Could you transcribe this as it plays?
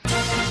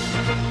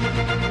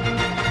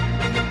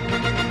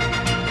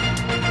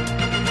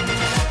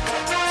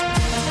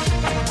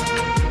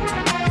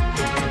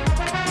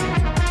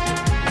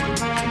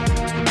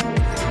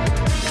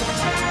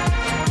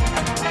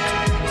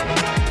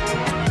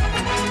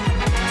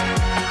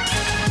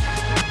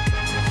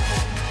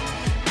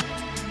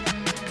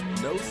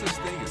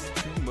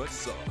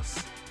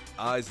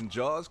Eyes and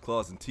jaws,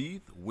 claws and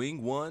teeth,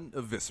 wing one,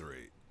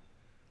 eviscerate.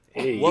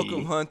 Hey.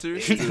 Welcome,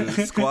 hunters,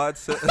 to squad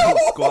sessions,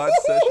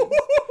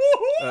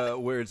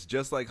 where it's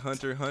just like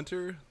Hunter x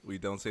Hunter. We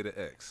don't say the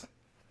X.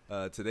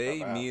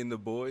 Today, me and the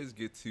boys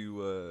get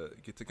to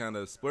kind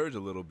of splurge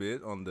a little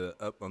bit on the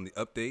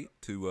update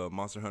to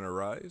Monster Hunter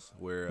Rise,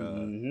 where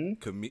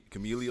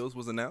Chameleos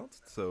was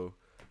announced. So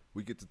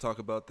we get to talk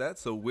about that.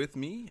 So with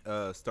me,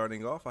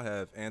 starting off, I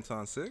have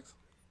Anton 6.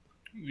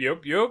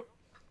 Yep.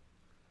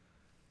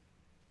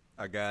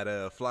 I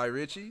got Fly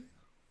Richie.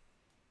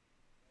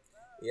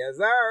 Yes,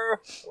 sir.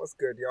 What's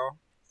good, y'all?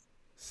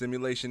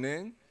 Simulation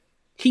in.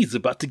 He's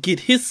about to get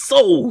his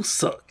soul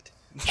sucked.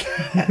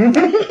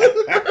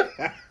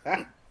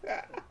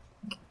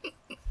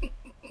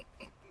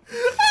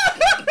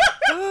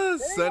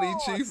 Sunny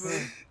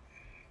Chief.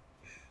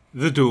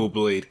 The Dual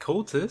Blade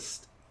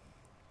Cultist.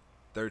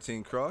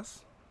 13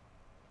 Cross.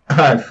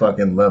 I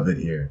fucking love it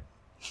here.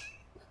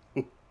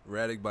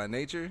 Radic by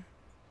nature.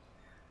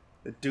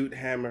 The Dude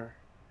Hammer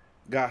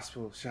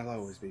gospel shall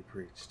always be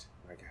preached,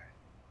 my guy.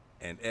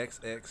 And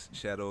XX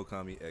Shadow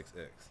Okami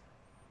XX.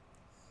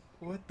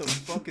 What the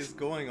fuck is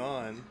going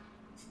on?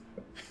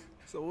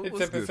 So It's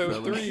what's good,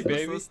 episode fellas? 3,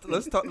 baby.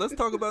 Let's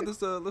talk about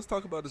this. Let's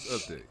talk about this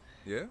update.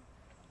 Yeah.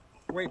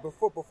 Wait,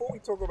 before we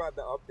talk about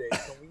the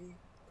update,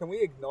 can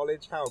we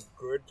acknowledge how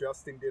good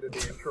Justin did at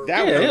the intro?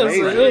 That Yeah, was it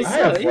amazing. was- I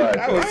have fun.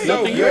 That was so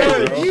Nothing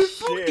good, bro. You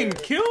fucking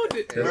killed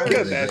it. That was Look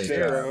at a that great shit,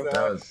 job. bro.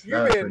 That was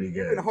pretty You've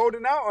good. been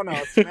holding out on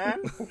us,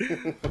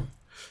 man.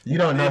 You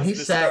don't know. It's He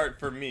the sat. start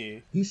for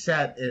me. He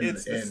sat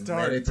It's the and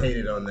start for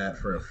meditated on that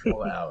for a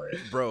full hour.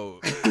 Bro,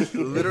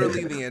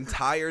 literally the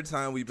entire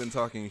time we've been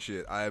talking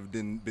shit, I've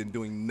been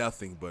doing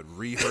nothing but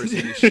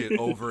rehearsing this shit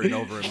over and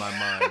over in my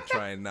mind,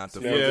 trying not to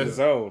Yeah, fuck the it up.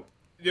 zone.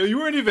 Yo, you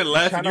weren't even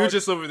laughing. You Channel- were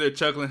just over there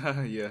chuckling.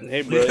 Yeah.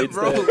 Hey, bro. It's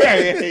Bro.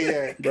 that,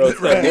 Yeah. bro, it's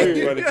that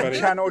Everybody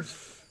funny.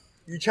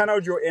 You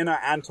channeled your inner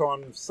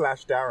Anton /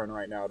 Darren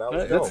right now. That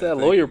was that's that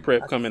dope. lawyer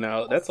prep coming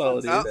out. That's all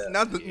it is.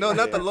 Not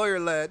the lawyer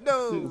lad.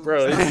 No,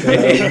 Bro, it's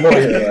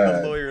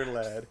The lawyer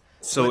lad.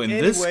 So But in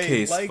this anyway,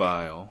 case like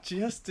file,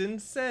 Justin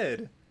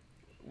said,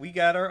 we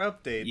got our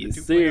update. Yes,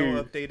 The 2.0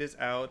 sir. update is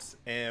out,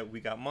 and we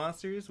got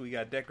monsters, we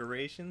got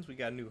decorations, we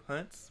got new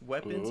hunts,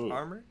 weapons,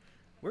 armor.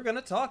 We're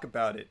gonna talk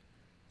about it.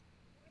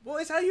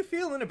 Boys, how you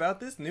feeling about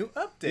this new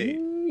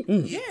update?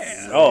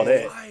 Yeah. all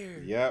that.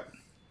 Yep.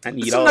 I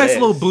need it's a all nice that.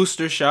 little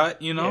booster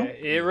shot, you know. Yeah,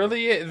 it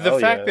really is. The Oh,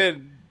 fact yeah.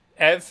 that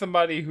as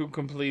somebody who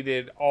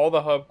completed all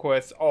the hub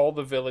quests, all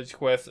the village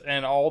quests,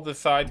 and all the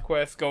side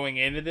quests going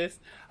into this,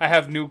 I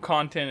have new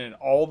content in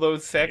all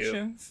those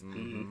sections,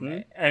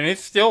 and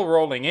it's still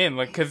rolling in.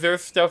 Like, because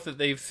there's stuff that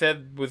they've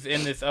said was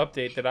in this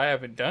update that I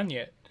haven't done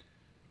yet.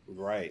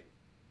 Right.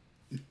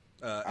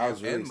 I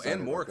was really excited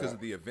and more about because that.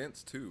 of the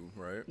events too,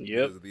 right? Yep.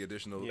 Because of the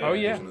additional, Oh,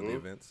 yeah. addition of the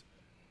events.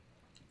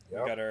 We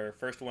got our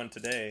first one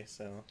today,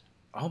 so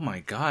Oh my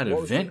god,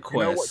 What was event it?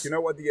 quest. You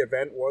know what the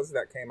event was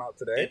that came out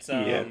today? it's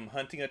Yeah.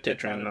 hunting a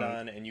Tetranodon.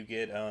 Tetranodon, and you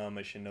get a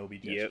shinobi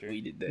Yep, gesture.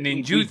 we did that.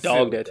 Ninjutsu. We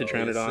dogged that yes,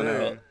 Tetranodon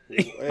sir. out.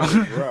 It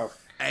was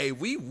rough. Hey,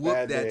 we whooped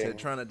Bad that day.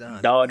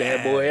 Tetranodon. Dog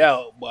that boy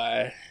out,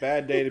 boy.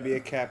 Bad day to be a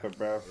Kappa,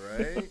 bro.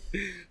 Right?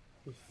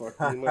 Fuck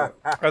him up.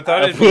 I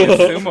thought it'd be a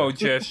sumo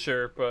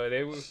gesture, but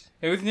it was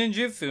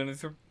ninjutsu, and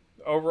it's an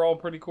overall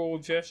pretty cool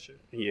gesture.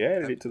 Yeah,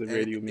 added it to the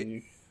radio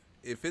menu.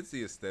 It fits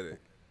the aesthetic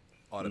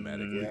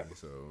automatically. Yeah.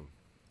 So,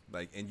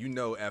 like, and you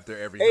know, after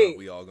every Hey. hunt,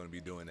 we all gonna be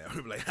doing that.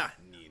 We're like,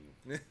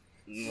 need.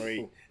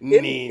 Right.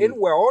 In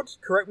World,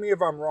 correct me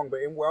if I'm wrong,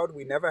 but in World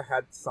we never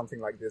had something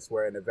like this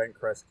where an event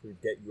crest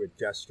could get you a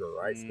gesture,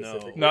 right? No.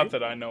 Specifically. Not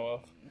that I know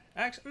of.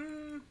 Actually,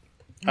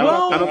 I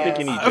don't think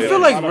any I did. feel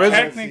like Final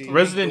Resident, Fantasy-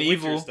 Resident the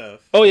Witcher Evil.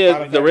 stuff. Oh yeah,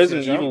 Final the Fantasy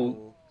Resident Jump.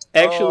 Evil.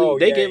 Actually, Oh,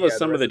 they yeah, gave us yeah,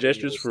 some the of the Resident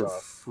gestures Evil for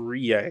stuff.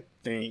 free. I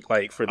think,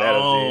 like for that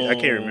event.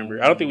 I can't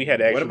remember. I don't think we had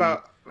actually.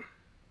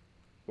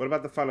 What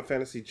about the Final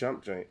Fantasy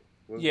Jump joint?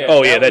 Was Yeah.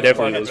 Oh yeah, that That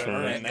was definitely fun was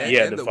event. from. And-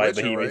 Yeah, and the fight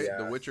Witcher, Behemoth. right?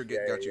 Yeah. The Witcher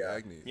Yeah, got you yeah.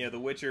 Agni. Yeah, the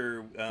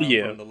Witcher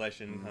Yeah. from the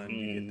Leshen hunt,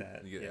 you get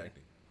that. You get yeah.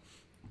 Agni.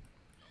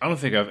 I don't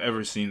think I've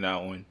ever seen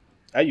that one.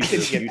 I used it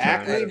a Get few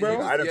acne, times.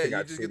 bro? I don't yeah, think you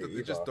I've just seen get it the,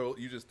 either.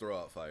 you just throw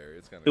out fire.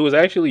 It's kind It of. was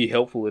actually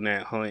helpful in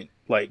that hunt,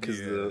 like because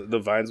Yeah. the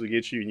vines would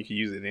get you and you could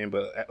use it then.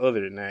 But other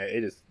than that,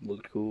 it just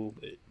looked cool.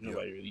 But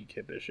nobody really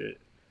kept that shit.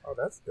 Oh,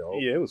 that's dope.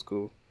 Yeah, it was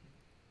cool.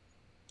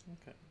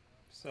 Okay.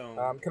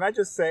 So, Can I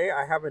just say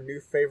I have a new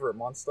favorite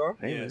monster?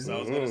 Hey, yeah, man. so I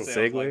was gonna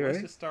say, I was segue, like, let's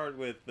right? just start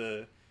with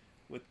the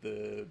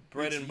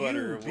bread It's and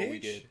butter you, of what we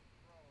bitch. did.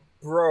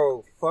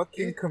 Bro,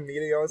 fucking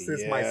Chameleos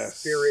is my Yes.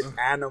 spirit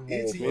animal,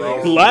 It's bro.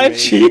 you.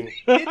 Lychee.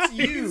 It's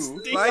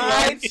you.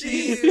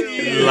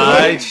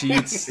 Lie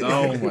cheats.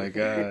 Oh my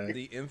god.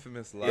 The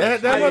infamous lie. Yeah,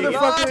 that Hey,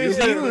 motherfucker is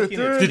y'all-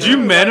 you. Did you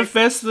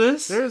manifest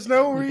this? There's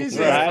no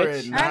reason Right. for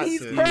it not And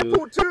he's to.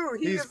 purple too.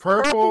 He He's is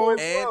purple. as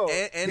well.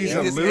 And He's he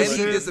and he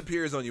elusive.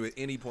 disappears on you at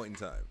any point in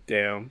time.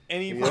 Damn.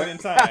 Any point in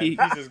time, He,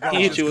 he's just gone.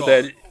 he hit you with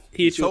gone. that.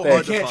 He hit you So with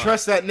hard that. to Can't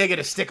trust that nigga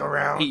to stick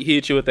around. He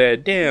hit you with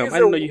that. Damn, He's I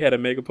didn't a- know you had a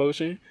mega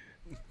potion.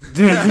 Have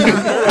you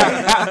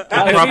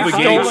propagates-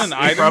 stolen it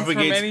items from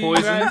propagates any of you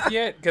poison. guys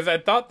yet? Because I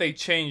thought they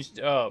changed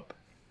up.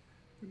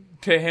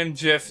 to him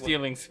just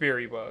stealing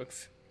Spirit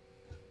Bugs.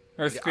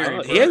 Or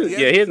Spirit He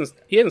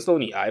hasn't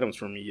stolen any items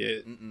from me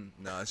yet.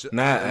 No, it's just,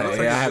 I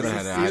haven't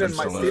had an item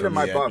Stealing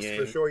my buffs. Yeah.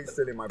 For sure he's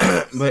stealing my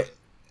buffs. But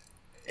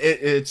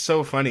it's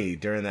so funny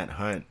during that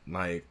hunt.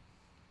 Like,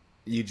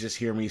 you just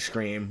hear me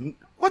scream,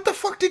 "What the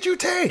fuck did you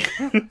take?"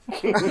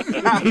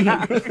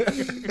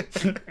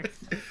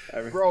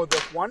 Bro, the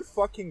one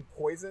fucking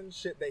poison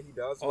shit that he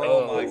does.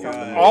 Oh my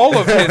God. All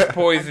of his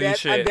poison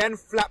shit. And then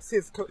flaps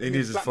his. He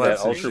just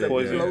flaps flaps his his wings ultra and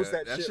poison. blows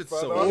Yeah, that shit shit's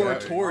further so up. Or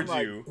bad. towards I'm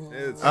like, you.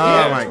 It's-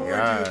 Oh my towards you if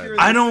God. you're in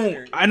the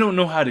center. I don't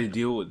know how to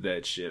deal with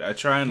that shit. I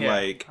try and Yeah,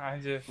 like I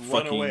just Run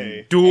fucking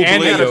away. dual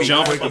And blade gotta be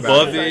jump quick about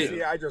above it. it.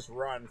 Yeah, I just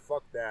run.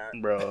 Fuck that.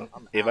 Bro,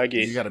 I'm if out. I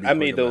get, You gotta be I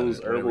made quick about those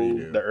it, whatever you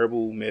do. the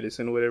herbal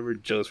medicine or whatever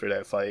just for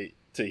that fight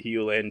to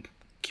heal and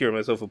cure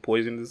myself of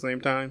poison at the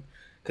same time.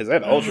 Because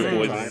that ultra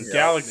poison, Yeah.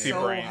 Galaxy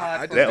So Brain.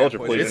 hot. I just that got ultra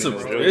poison It's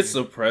is really- it's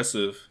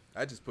oppressive.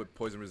 I just put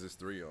Poison Resist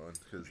 3 on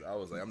because I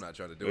was like, I'm not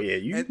trying to do Oh,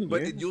 it. yeah,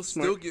 But yeah, you'll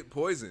smart. still get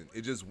poison.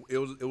 It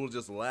will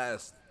just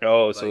last.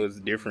 Oh, so Like, it's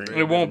different.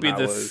 It won't be than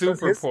the I was.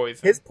 super his,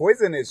 poison. His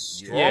poison is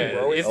strong, yeah,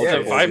 bro. it's ultra the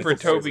poison. Viper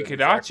It's Toby poison,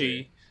 Kadachi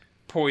exactly.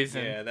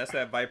 poison. Yeah, that's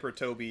that Viper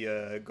Toby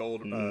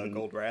Gold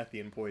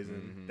Rathian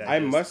poison. That I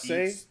just must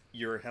say- eats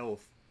your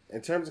health.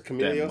 In terms of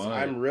Chameleos, mud.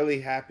 I'm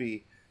really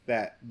happy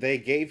that they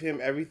gave him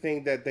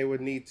everything that they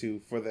would need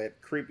to for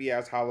that creepy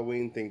ass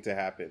Halloween thing to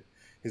happen.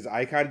 His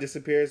icon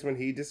disappears when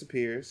he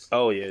disappears.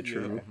 Oh yeah,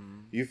 true. Mm-hmm.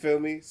 You feel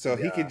me? So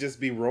he Yeah. could just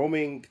be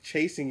roaming,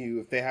 chasing you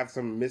if they have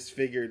some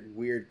misfigured,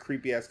 weird,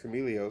 creepy ass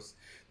Chameleos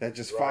that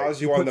just follows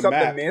He you on puts the up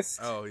map. the mist.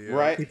 Oh yeah.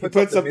 Right? He puts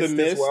up the mist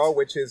as well,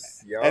 which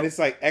is and it's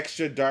like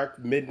extra dark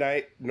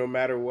midnight no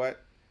matter what.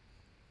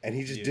 And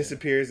he just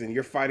disappears and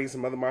you're fighting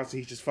some other monster.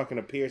 He just fucking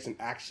appears and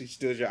actually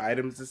steals your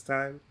items this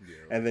time.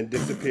 And then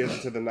disappears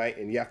into the night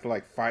and you have to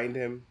like find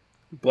him.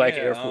 Black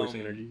Yeah, Air Force um,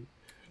 energy.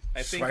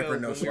 I think Swiper,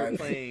 when no we were swipe.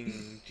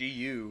 playing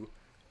GU,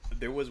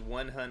 there was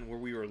one hunt where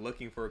we were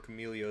looking for a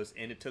Chameleos,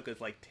 and it took us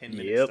like 10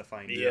 minutes to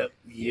find it.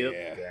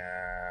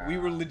 Yeah. We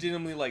were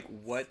legitimately like,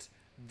 what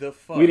the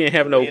fuck? We didn't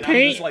have no and I'm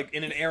paint. just like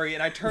in an area,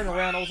 and I turned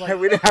around, I was like,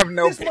 we didn't have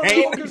no this paint.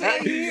 motherfucker's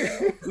right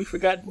here. We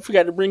forgot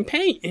to bring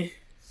paint.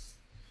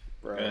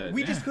 Bro.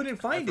 We just couldn't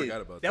find I it.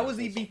 forgot about That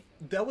that.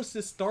 that was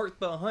to start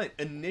the hunt.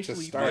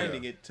 Initially start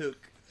finding it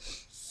took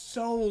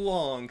so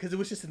long because it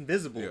was just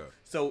invisible. Yeah.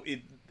 So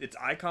its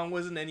icon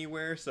wasn't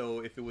anywhere.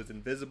 So if it was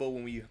invisible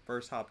when we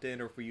first hopped in,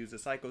 or if we used a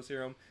Psycho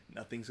Serum,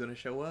 nothing's gonna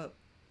show up.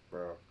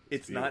 Bro.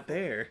 It's not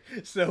there.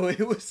 So it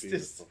was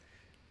just.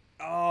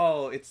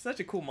 Oh, it's such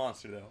a cool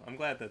monster, though. I'm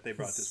glad that they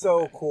brought this. So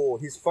one back. cool.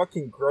 He's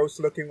fucking gross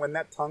looking when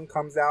that tongue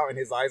comes out and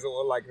his eyes are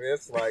all like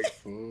this. Like,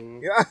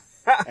 Mm. yeah.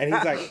 And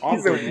he's like He's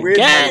awkward. a weird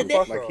God,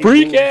 motherfucker. Like, he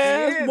Freak moves-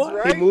 ass He is, boy.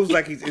 right? He moves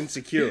like he's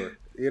insecure.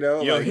 You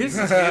know? Yo, like, his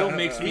tail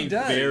makes me He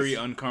does. very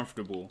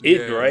uncomfortable.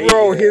 It Yeah. right.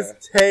 Bro, Yeah. his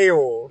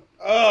tail.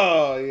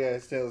 oh, yeah,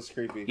 his tail is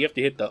creepy. You have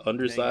to hit the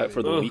underside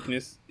for the Ugh.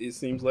 weakness. It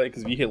seems like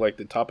because if you hit like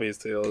the top of his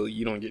tail,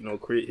 you don't get no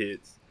crit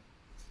hits.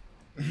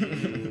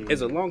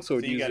 It's a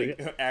longsword So you user,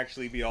 gotta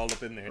actually be all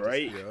up in there.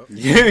 right?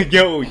 Yeah,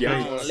 yo, You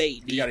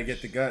gotta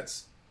get the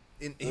guts.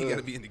 He got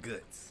to be in the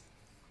guts.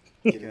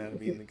 You gotta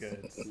be in the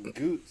guts.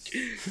 Goots.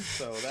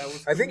 So that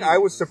was. I think cool. I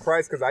was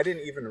surprised because I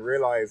didn't even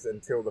realize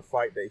until the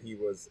fight that he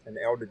was an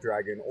Elder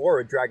Dragon or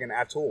a dragon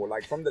at all.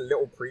 Like from the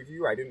little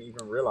preview, I didn't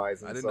even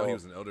realize. I And didn't so know he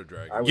was an Elder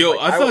Dragon. I was Yo, like-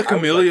 I thought I was,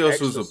 like,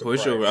 Chameleos was a extra pushover.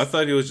 I surprised.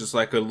 thought it was just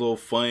like a little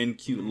fun,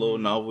 cute little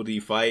novelty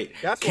fight.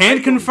 That's what I Can thought it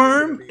was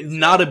confirm, gonna be.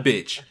 not a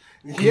bitch.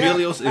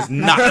 Chameleos is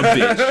not a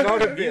bitch.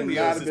 Not a bit. Chameleos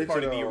Not a is bitch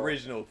part at of the all.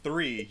 original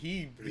 3.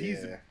 He's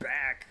Yeah.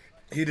 back.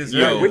 He deserves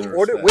Yo. Which the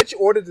order? respect. Which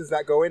order does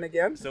that go in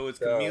again? So it's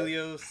The-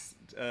 Chameleos,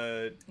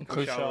 Kushala,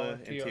 Kushala,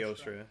 and Teostra.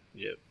 Teostra.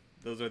 Yep.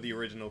 Those are the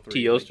original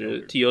 3.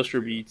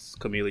 Teostra beats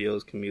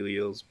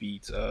Chameleos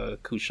beats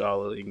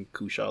Kushala, and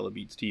Kushala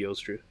beats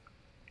Teostra.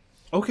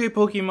 Okay,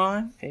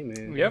 Pokemon. Hey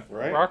man. Yep.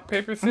 Right. Rock,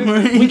 paper,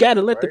 scissors. We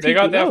gotta let the They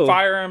people got that know,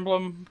 Fire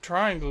Emblem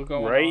triangle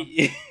going right?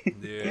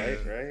 Yeah.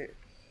 Right?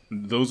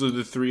 Those are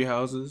the 3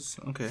 houses.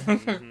 Okay.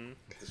 The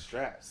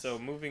straps. So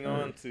moving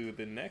on to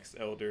the next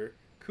Elder,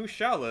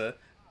 Kushala,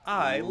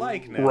 I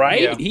like now.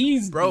 right? Yeah.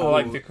 He's Bro, I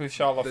like the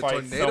Kushala the fight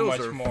tornadoes so much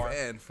are more.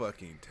 fan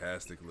fucking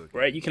tastic looking.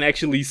 right. You can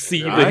actually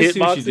see the I see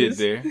what you did hitboxes.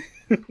 there.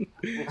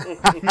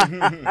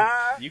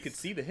 You could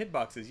see the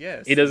hitboxes,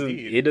 yes. It doesn't.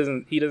 indeed. It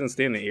doesn't. He doesn't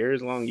stay in the air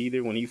as long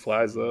either. When he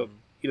flies up,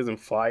 he doesn't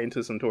fly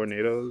into some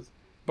tornadoes.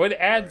 But it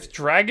adds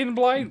Dragon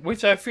Blight,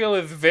 which I feel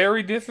is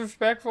very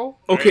disrespectful.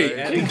 Okay,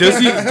 Right.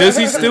 does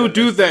he still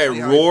do that See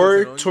how he puts it roar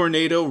on you?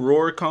 tornado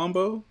roar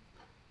combo?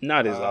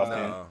 Not as often.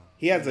 No.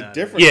 He has a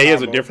different Yeah, he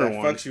has a combo different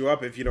that one. fucks you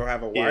up if you don't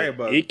have a Yeah, wire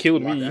bug. it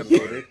killed me.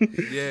 loaded.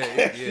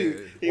 Yeah.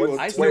 He will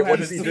I Wait, still what haven't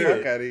does he seen do?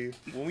 it. out of you.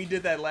 When we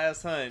did that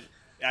last hunt,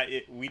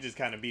 we just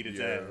kind of beat its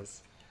Yeah.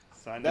 ass.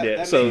 So I know Yeah,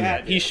 that so may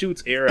happen. he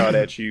shoots air out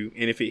at you,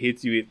 and if it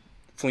hits you, it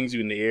flings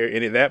you in the air.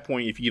 And at that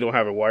point, if you don't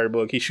have a wire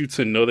bug, he shoots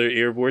another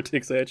air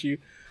vortex at you,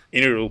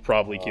 and it'll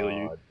probably kill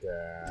you Oh,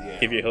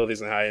 damn. if your health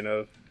isn't high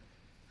enough.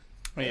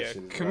 Yeah, shit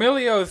is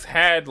Chameleos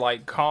had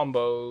like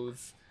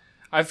combos.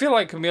 I feel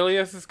like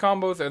Chameleos'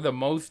 combos are the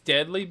most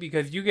deadly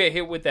because you get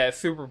hit with that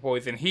super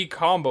poison, he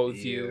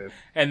combos you,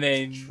 and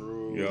then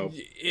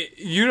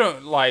you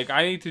don't like.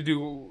 I need to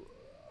do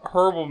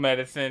herbal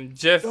medicine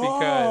just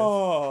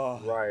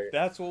because. Right.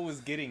 That's what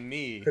was getting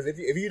me. Because if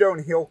you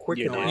don't heal quick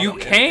enough, you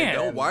can.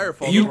 Don't wire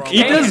fall He the wrong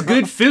way. does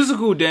good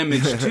physical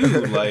damage too.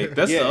 Like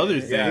that's the other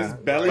thing. His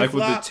belly Like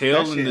with the flop,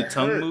 tail that and the shit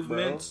tongue hurt,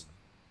 movements.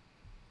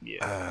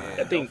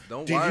 I think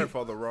don't wire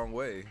fall the wrong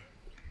way.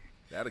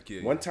 That'll kill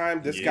you. One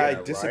time, this guy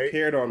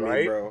disappeared on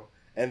me, bro,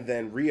 and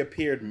then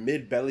reappeared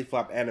mid belly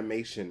flop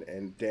animation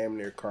and damn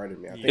near carded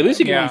me. I think At least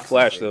he can Yeah.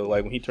 flash though,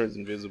 like when he turns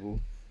invisible.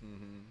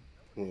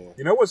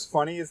 you know what's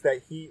funny is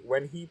that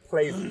when he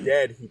plays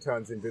dead, he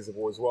turns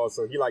invisible as well.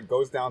 So he like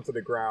goes down to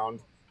the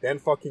ground, then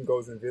fucking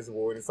goes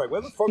invisible, and it's like,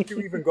 where the fuck do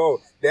you even go?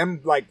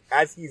 Then like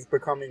as he's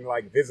becoming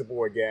like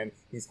visible again,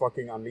 he's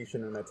fucking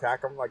unleashing an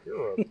attack. I'm like,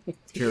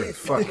 You're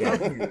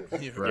fucking.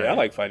 Yeah, I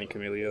like fighting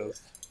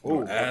Chameleos.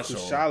 Oh, asshole.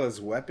 Kushala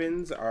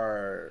weapons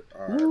are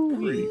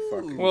pretty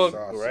fucking Well,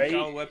 saucy. right?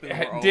 Kushala weapons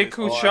were Did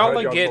always-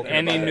 Kushala get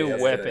any new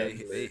They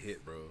weapons?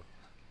 hit, bro.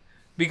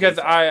 Because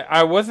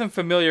I wasn't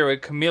familiar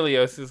with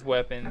Chameleos'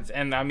 weapons,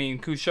 and I mean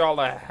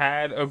Kushala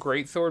had a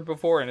greatsword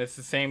before, and it's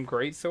the same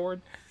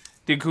greatsword.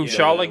 Did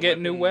Kushala get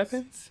new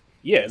weapons?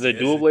 Yeah, the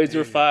dual blades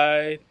are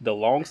fine. The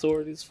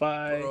longsword is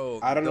fine.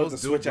 Bro, I don't know what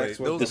those the dual switch axe blades-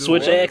 was. those The dual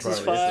switch blades axe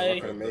is probably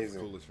fine. the Amazing.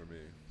 coolest for me.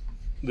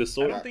 The I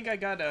sword. don't think I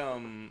got a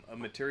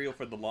material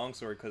for the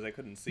longsword because I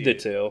couldn't see The it.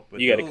 tail.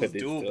 But You gotta those cut the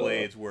dual tail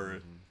blades were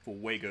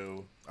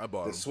fuego. I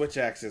bought The them. switch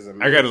axe is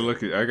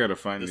amazing. I gotta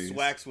find The these.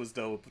 Swax was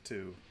dope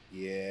too.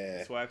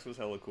 Yeah. Swax was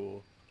hella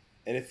cool.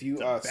 And if you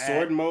It's a bat.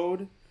 sword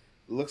mode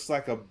looks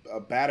like a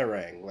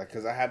batarang, like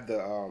because I have the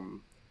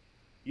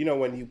you know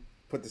when you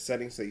put the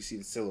settings so you see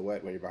the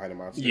silhouette when you're behind a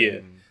monster. Yeah.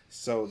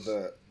 So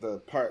the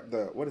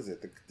what is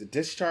it? The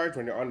discharge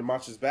when you're on the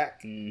monster's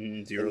back, Mm-hmm.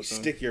 and you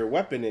stick your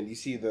weapon in, you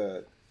see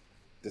the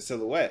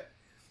silhouette.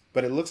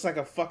 But it looks like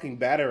a fucking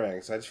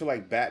batarang, so I just feel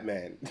like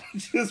Batman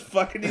just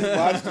fucking these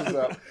monsters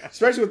up,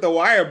 especially with the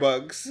wire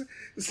bugs.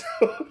 So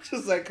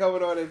just like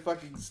coming on and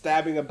fucking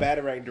stabbing a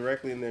batarang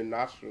directly in their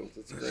nostrils.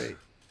 It's great.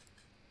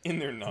 In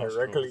their nostrils.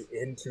 directly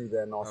into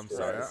their I'm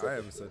nostrils. sorry, I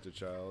am such a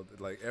child.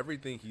 Like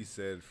everything he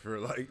said for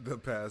like the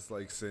past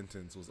like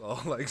sentence was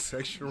all like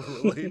sexual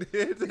related.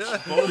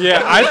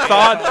 Yeah,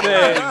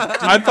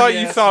 I thought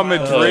you saw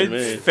Madrid's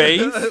man.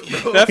 face.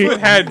 That's what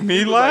had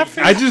me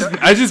laughing. I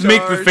just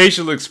make the Charge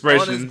facial on his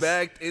expressions.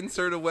 back,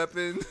 insert a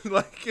weapon.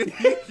 Like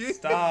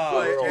Stop,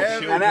 like, bro.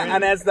 every-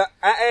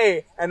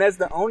 And as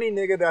the only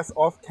nigga that's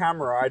off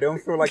camera, I don't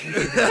feel like you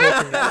should be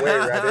talking that way,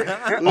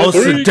 Reddit. All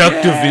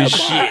seductive and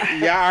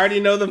shit. Yeah, I already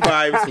know the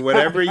vibes.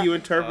 Whatever you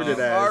interpret it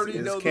I as already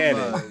is know the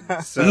canon.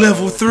 vibes. So,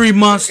 Level 3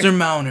 monster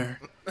mounter.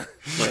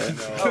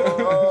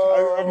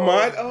 Oh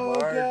my god.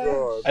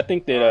 God. I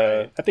think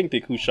that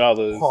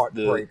Kushala is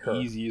the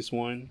Heartbreaker. easiest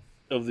one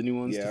of the new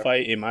ones Yeah. to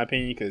fight, in my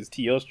opinion, because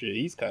Teostra,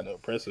 he's kind of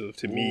oppressive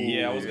to me.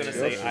 Yeah, I was gonna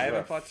say Teostra. I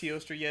haven't fought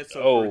Teostra yet.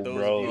 So Oh, for those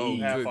bro. of you Oh,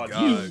 who have good fought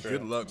God. Teostra,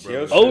 Good luck,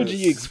 bro. Teostra. OG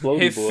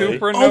exploded His boy.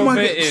 supernova Oh my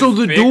god! is So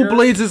the bigger. dual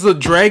blades is a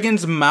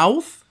dragon's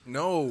mouth?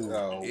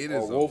 No, it is a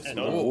wolf. wolf.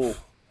 No,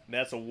 wolf.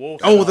 that's a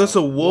wolf. Oh, that's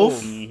a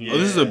wolf. Mhm. Oh,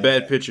 this is a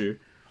bad picture.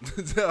 No,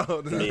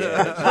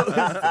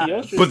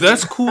 Teostra, But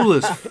that's cool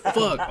as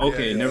fuck.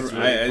 Okay, Yeah, never. that's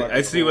really I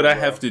fucking see what cool, I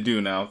bro. have to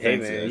do now. hey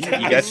Thanks, man,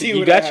 guys. you got See your,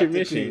 you what I got have your to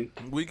mission.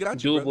 we got you.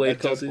 Dual brother. blade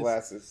Adjust cultist.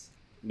 glasses.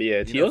 But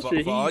yeah, You know,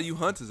 Teostra, for all he, you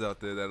hunters out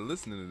there that are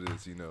listening to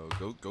this, you know,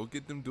 go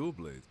get them dual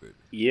blades, baby.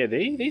 yeah,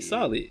 they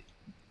solid.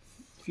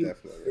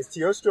 Definitely. Is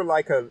Teostra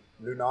like a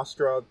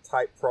Lunastra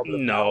type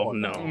problem? now No, or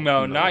no,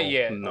 No, not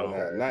yet. No,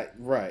 Okay, not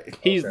right.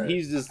 he's Okay.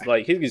 he's just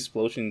like his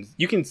explosions.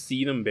 You can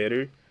see them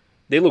better.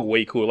 They look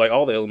way cool. Like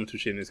all the elemental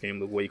shit in this game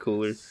look way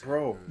cooler.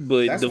 Bro,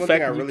 But that's the one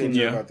fact thing I that you really can,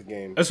 enjoy yeah. about the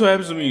game. That's what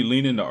happens when you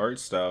lean into art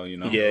style. You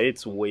know. yeah,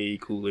 it's way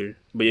cooler.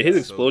 But yeah, his So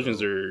explosions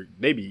dope. are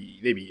they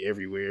be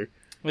everywhere.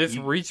 Let's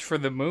reach for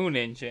the moon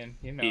engine,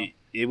 you know.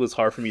 It was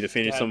hard for me to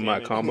finish God some of my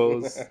damn it.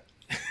 combos.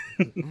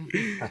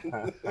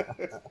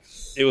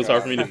 It was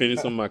hard for me to finish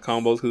some of my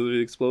combos because of the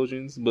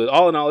explosions. But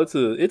all in all, it's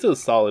a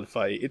solid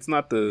fight. It's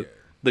not the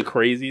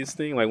craziest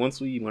thing. Like once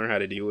we learn how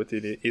to deal with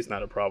it, it's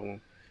not a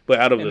problem. But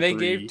out of And the they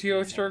three, gave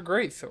Teostra a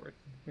great sword,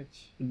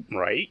 which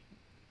right,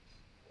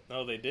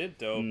 Oh, they did.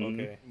 Dope. Mhm.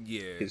 Okay.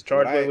 Yeah, his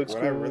charge What blade looks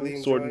what I cool. really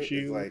enjoy Sword and is,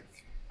 shield. like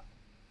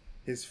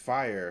his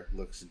fire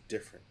looks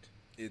different.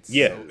 it's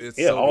Yeah, it's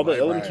yeah, all the vibrant.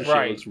 elemental shit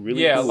right, looks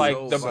really yeah, cool. like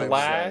So the vibrant.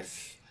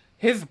 blast.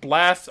 His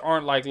blasts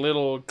aren't like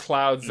little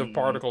clouds Mm-hmm. of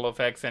particle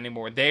effects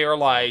anymore. They are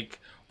like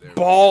They're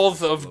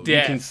balls of explosive. you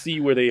death. can see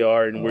where they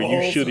are and where you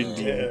Balls shouldn't of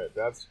be. Yeah,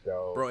 that's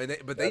dope. Bro, and they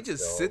That's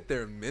just dope. sit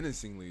there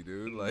menacingly,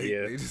 dude. Like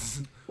Yeah. they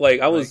just Like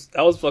I was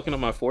fucking up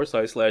my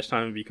foresight slash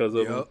time because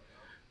of them. Yep.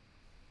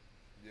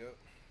 Yep.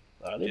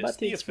 Are they about Just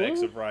to the effects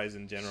explode? of Rise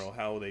in general,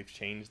 how they've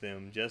changed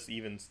them, just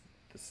even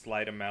the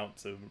slight amount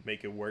to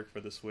make it work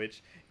for the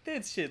Switch.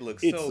 That shit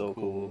looks It's so so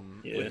cool cool.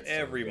 Yeah. with It's so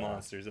every good.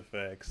 monster's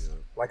effects.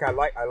 Like I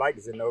like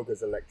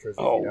Xenoga's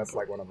electricity. Oh, That's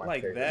like one of my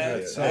Like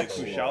favorites. that, That's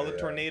the so Kushala cool, yeah.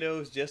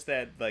 tornadoes, just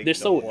that like They're the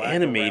so black around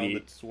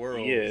animated. the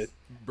swirls. Yeah.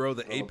 Bro,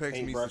 the Little Apex meets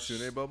the paintbrush.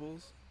 Shune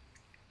bubbles.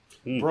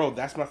 Bro,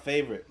 that's my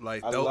favorite.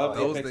 Like, I those, love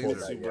those Apex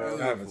things Legends, are bro.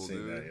 beautiful, I haven't seen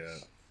dude. that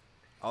yet.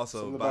 Also,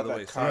 Something by about the that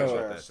way, sorry about that,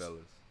 contrast.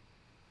 fellas.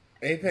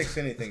 Apex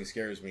anything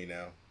scares me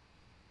now.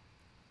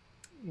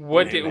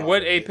 What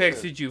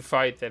Apex did you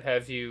fight that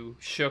has you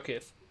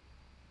shooketh?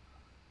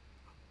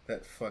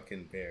 That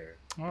fucking bear.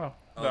 Oh,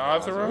 the the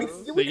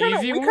Azeroth? We The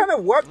easy one? kind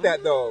of worked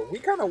that though. We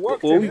kind of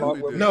worked Well, him we- up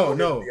when we No, fought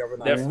no. him the other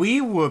night.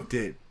 We whooped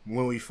it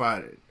when we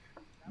fought it.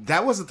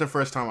 That wasn't the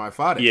first time I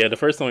fought it. Yeah, the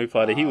first time we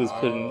fought it, he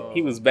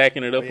was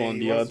backing it up yeah,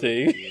 on he was.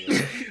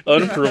 Deontay,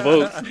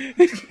 unprovoked.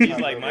 He's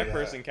like, my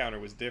first encounter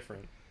was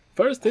different.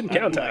 First didn't I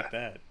didn't count like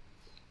that.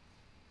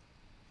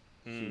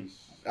 that.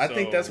 I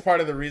think So- that's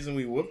part of the reason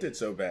we whooped it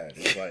so bad.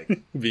 It's like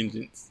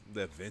Vengeance.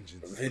 That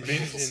vengeance.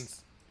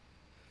 Vengeance.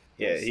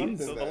 Yeah, Something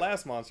he's So the bad.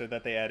 last monster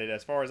that they added,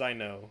 as far as I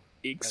know,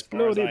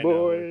 exploded if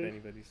boy.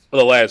 anybody's...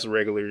 The last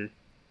regular.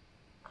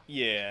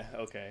 Yeah,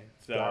 okay.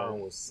 Darren So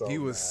was so He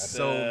was mad.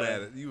 so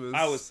mad. He was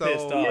I was so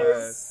pissed off. He mad.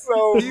 was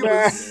so He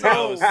mad. was so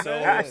I was so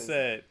mad.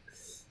 upset.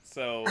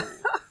 So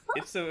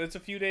it's a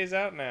few days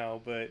out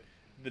now, but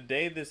the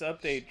day this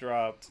update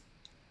dropped,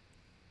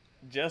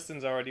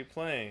 Justin's already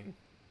playing.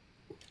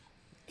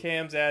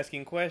 Cam's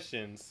asking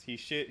questions he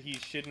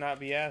should not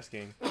be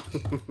asking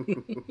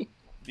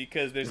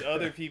because there's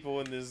other people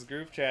in this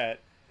group chat,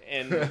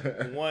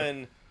 and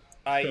one,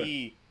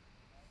 i.e.,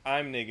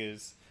 I'm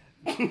niggas,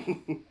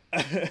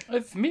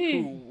 It's who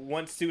me.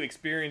 wants to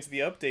experience the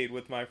update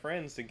with my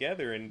friends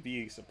together and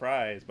be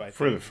surprised by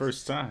For the things.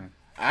 first time.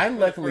 I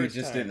luckily first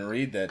just time. didn't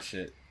read that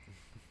shit.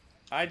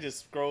 I just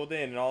scrolled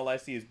in and all I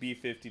see is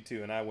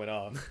B-52 and I went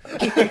off.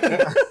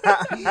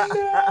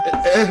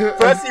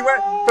 First he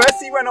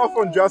went off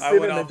on I Justin,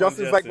 went and then off on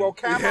Justin's like, Justin. "Well,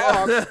 Cam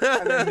asked,"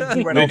 and then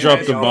he went They off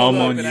dropped on the me. bomb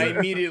Up on and I you.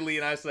 immediately,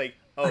 and I was like,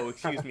 oh,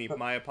 excuse me,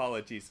 my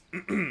apologies.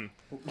 Bro,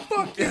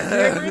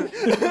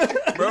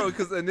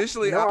 because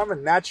initially, You know, I'm a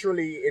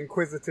naturally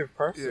inquisitive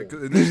person. yeah,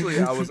 'cause initially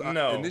I was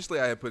No. initially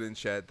I had put in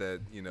chat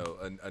that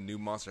a new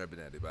monster had been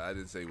added, but I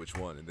didn't say which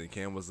one. And then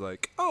Cam was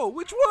like, "Oh,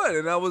 which one?"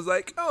 And I was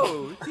like,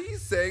 "Oh,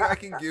 he's saying I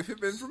can give him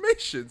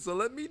information, so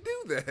let me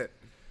do that."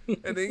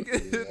 And then,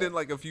 then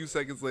like a few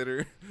seconds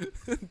later,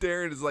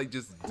 Darren is like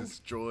just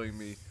destroying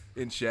me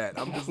in chat.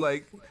 I'm just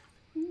like,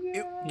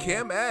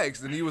 Cam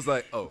asked, and he was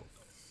like, "Oh,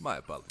 my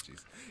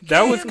apologies."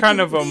 That was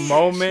kind of a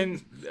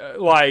moment,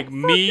 like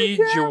me,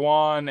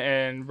 Juwan,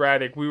 and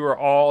Radic, we were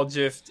all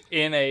just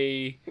in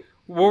a,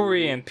 what were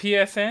we in,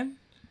 PSN?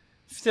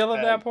 Still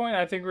at that point?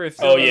 I think we were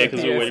still Oh yeah, in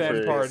because the we're waiting PSN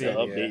for party. the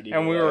update. to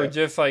And we go were out.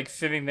 just like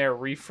sitting there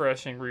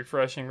refreshing,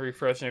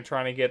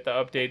 trying to get the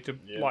update to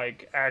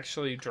like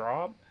actually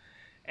drop.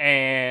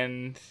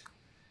 And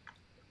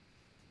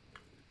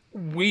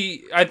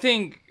I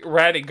think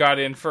Radic got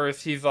in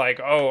first. He's like,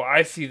 "Oh,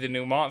 I see the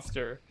new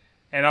monster."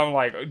 And I'm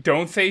like,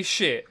 "Don't say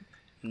shit."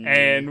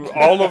 And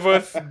all of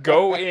us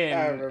go in,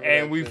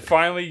 and we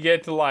finally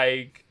get to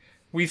like,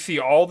 we see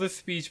all the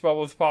speech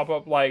bubbles pop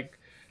up. Like,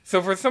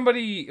 so for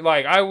somebody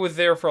like I was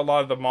there for a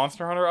lot of the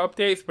Monster Hunter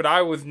updates, but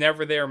I was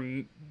never there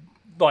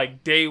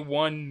like day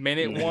 1,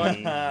 minute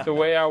 1, the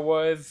way I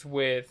was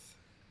with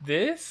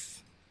this.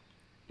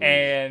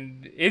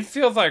 And it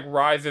feels like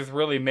Rise is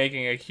really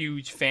making a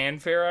huge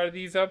fanfare out of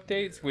these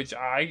updates, which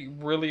I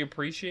really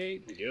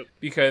appreciate. Yep.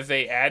 Because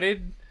they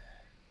added...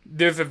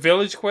 There's a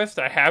village quest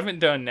I haven't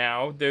done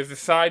now. There's a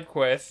side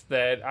quest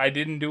that I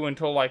didn't do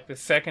until like the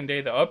second day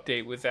the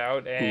update was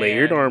out. And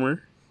Layered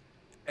armor.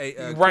 Hey,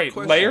 quick Right,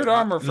 question. layered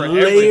armor for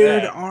Layered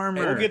everything.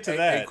 armor. We'll get to Hey,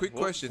 that. hey, quick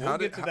We'll- question: we'll how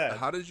get to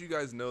that. did you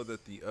guys know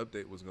that the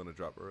update was going to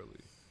drop early?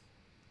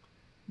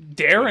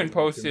 Darren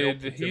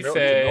posted, he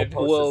said,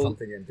 posted well,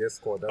 something in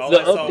Discord. That's All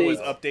The I saw was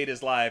update- update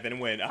is live and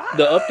went, ah!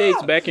 The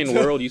updates back in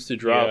World used to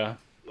drop Yeah.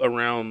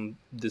 around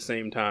the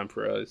same time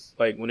for us.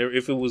 Like whenever,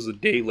 if it was a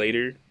day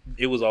later,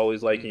 it was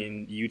always like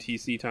in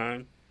UTC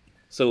time.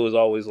 So it was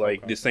always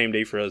like the same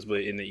day for us,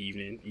 but in the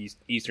evening,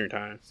 Eastern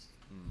time.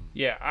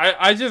 yeah,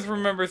 I just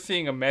remember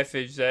seeing a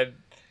message that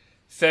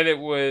said it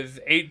was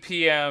 8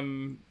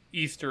 p.m.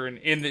 Eastern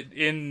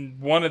in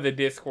one of the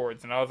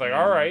Discords. And I was like,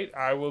 all right,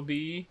 I will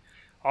be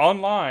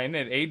online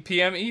at 8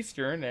 p.m.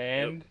 Eastern.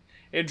 And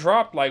it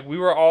dropped. Like, we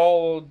were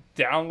all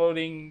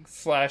downloading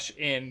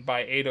 /in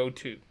by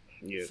 8:02.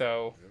 Yeah.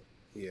 So,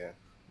 Yeah.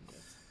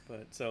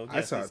 But so I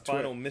yes, saw this a tweet.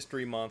 final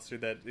mystery monster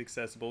that's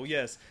accessible.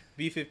 Yes,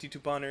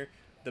 B-52 Punter,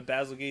 the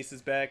Basilgeuse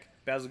is back.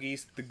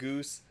 Basilgeuse, the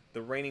Goose,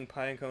 the reigning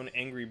Pinecone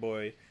Angry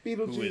Boy, who is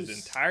Beetlejuice.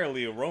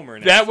 entirely a roamer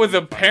now. that so was we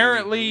finally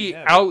apparently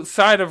have it.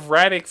 outside of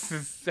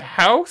Radix's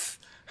house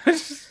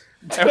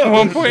at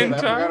one point in I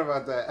forgot time.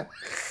 about that.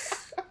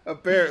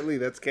 Apparently,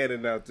 that's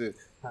canon now too.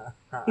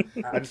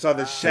 I just saw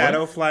the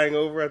shadow flying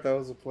over. I thought it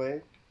was a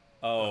plane.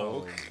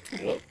 Oh,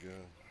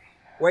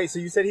 Wait, so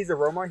you said he's a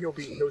Roma? He'll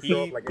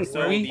show up like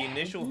so anywhere? the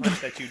initial hunt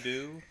that you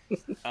do,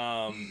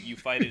 you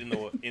fight it in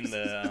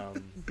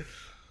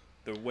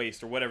the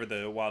waste or whatever the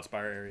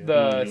Wildspire area.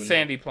 The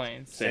Sandy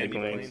Plains. Sandy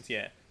Plains.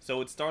 Yeah.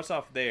 So it starts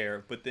off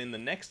there, but then the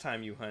next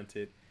time you hunt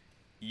it,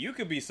 you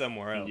could be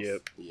somewhere else.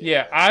 Yep.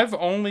 Yeah, I've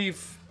only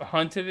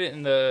hunted it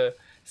in the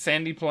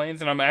Sandy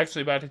Plains, and I'm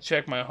actually about to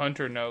check my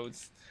hunter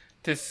nodes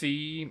to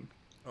see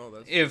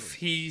if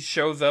he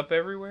shows up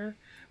everywhere.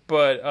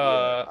 But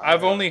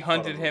I've only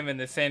hunted him in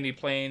the Sandy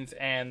Plains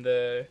and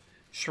the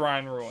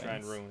Shrine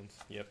Ruins.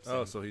 Yep.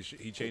 Oh, so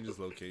he changes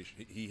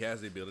location. He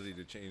has the ability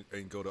to change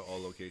and go to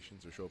all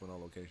locations or show up in all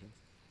locations.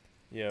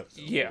 Yep.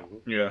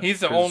 Yeah. He's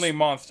the only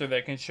monster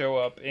that can show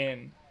up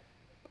in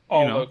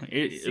all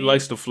locations. It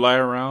likes to fly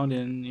around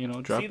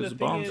and drop his the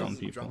bombs thing on is,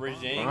 people.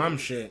 Bomb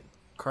shit.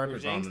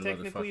 Carpet bomb Rajang's the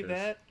technically motherfuckers.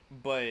 that,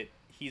 but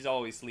he's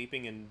always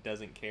sleeping and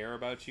doesn't care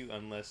about you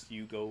unless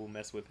you go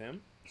mess with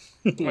him.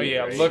 Oh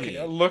yeah,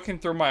 looking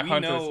through my We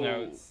hunter's know-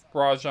 notes,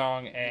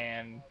 Rajang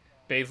and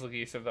Basil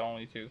Geese are the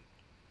only two.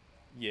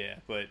 Yeah,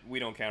 but we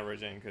don't count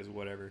Rajang because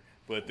whatever.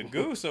 But the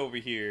goose over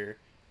here,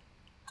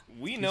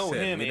 we know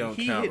him, we and don't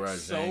he count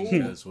hits Rajang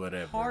 'cause so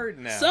whatever. hard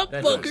now. Sup,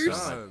 That don't fuckers?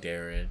 sound like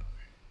Darren.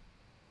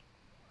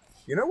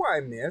 You know what I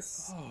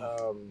miss?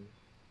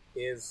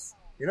 Is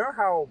you know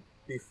how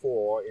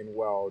before in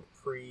World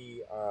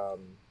pre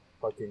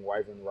fucking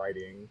Wyvern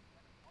riding,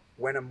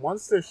 when a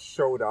monster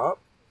showed up,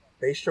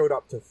 they showed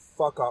up to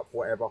fuck up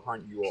whatever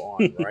hunt you were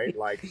on, right?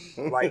 like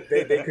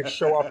they could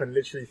show up and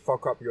literally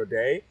fuck up your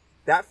day.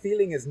 That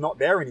feeling is not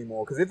there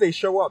anymore because if they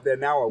show up, they're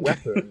now a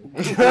weapon.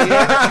 The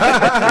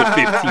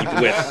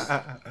 15th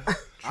weapon.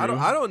 I don't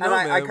know,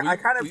 And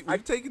man.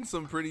 We've taken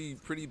some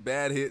pretty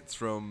bad hits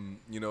from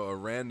a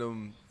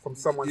random from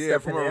someone yeah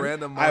stepping from a in.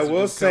 random I monster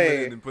will just coming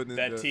say in and putting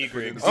that in the- Tigrex.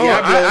 putting in the- Oh,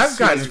 Diablos I've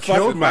gotten is killed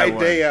fucking by my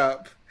one. day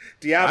up.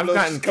 Diablos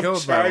gotten just come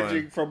killed by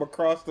charging one. from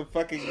across the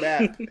fucking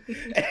map. And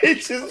it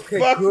just Okay,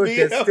 fucked good, me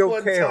there's up still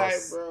one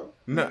chaos. time, bro.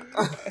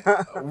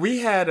 No, we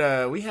had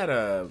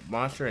a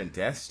monster in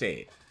Death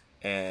State,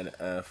 and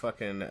a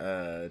fucking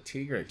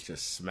Tigrex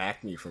just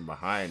smacked me from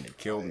behind and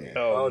killed me.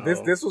 Oh,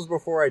 this was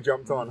before I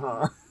jumped on,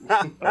 huh?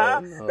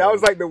 That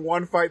was like the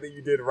one fight that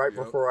you did right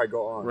before I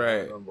got on. Right. I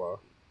remember.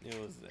 It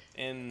was,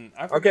 and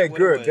I forget Okay, what it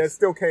good. was. There's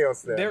still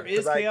chaos there. There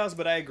is 'Cause chaos,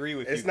 but I agree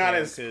with you. It's not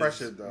Cam, as 'cause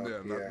pressured though.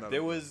 Yeah, not-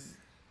 There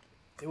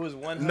was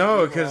one. No, hunt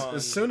we were because on-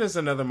 as soon as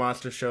another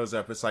monster shows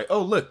up, it's like,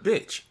 oh look,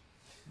 bitch.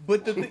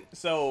 But the thing,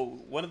 so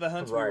one of the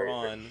hunts we were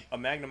Right. on, a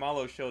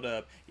Magnamalo showed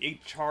up.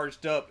 It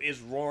charged up,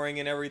 is roaring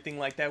and everything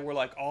like that. We're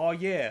like, oh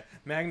yeah,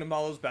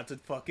 Magnamalo's about to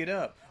fuck it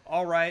up.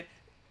 All right,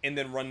 and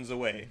then runs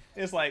away.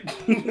 It's like,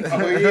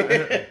 Oh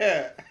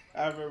yeah,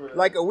 I remember.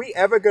 Like, are we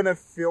ever gonna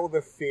feel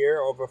the fear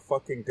of a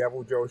fucking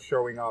Devil Joe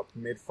showing up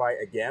mid-fight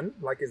again?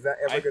 Like, is that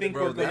ever I gonna think be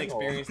we're a going to thing,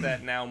 or- experience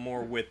that now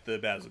more with the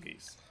Basil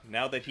Geese.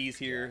 Now that he's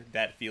here,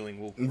 that feeling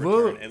will return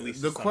Well, at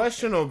least. the to some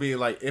question will be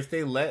like, if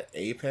they let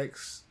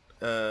Apex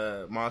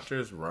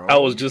monsters roam. I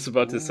was just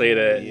about to say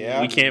that. Yeah.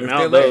 We can't if they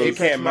mount let those. Apex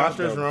Can't mount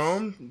monsters those.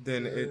 roam,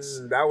 then it's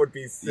that would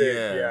be sick.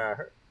 Yeah. Yeah.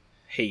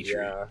 Hatred.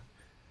 Yeah.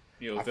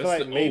 Yo, I that's feel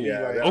like maybe yeah,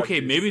 like that- okay,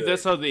 be maybe sick.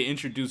 that's how they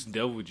introduced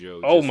Devil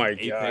Joe. Oh Just my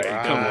Apex God.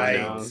 and Come on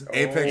Devil now. Joe.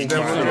 Apex Oh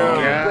Devil my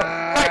Joe.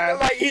 God.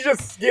 Like he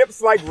just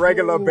skips like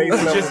regular base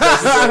level. Just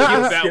Devil Joe, skip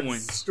just that skips one.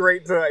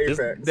 straight to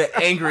Apex. The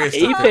angriest.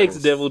 of Apex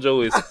devils. Devil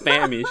Joe is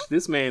famished.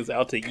 This man's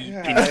out to eat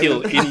and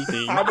kill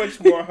anything. How much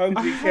more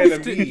hungry can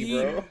it be,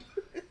 bro?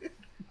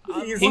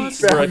 He's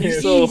Bro,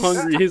 he's so famished.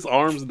 hungry, his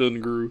arms done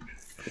grew.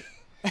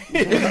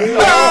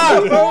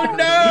 Oh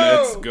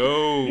no! Let's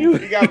go. You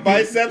got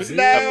biceps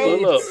now.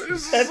 Pull up.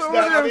 That's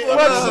not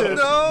inflection.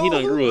 He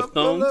done grew a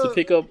thumb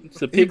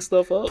to pick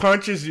stuff up.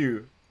 Punches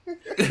you.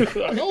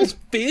 Those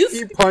fists.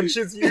 He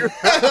punches you.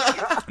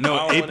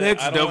 No,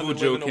 Apex I don't Devil wanna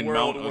Joe live in a can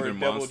world mount where other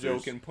Devil monsters. Joe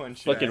can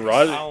punch you. Fucking I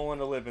Roger. don't want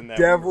to live in that.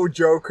 Devil world.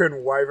 Joe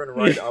can Wyvern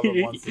ride other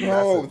monsters.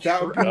 Bro, That's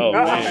that would be Oh,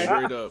 nice.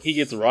 man. Straight up. He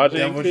gets Roger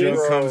Devil and Joe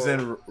fist. comes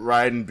in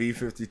riding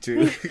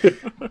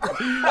B-52.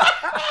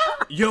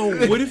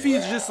 Yo, what if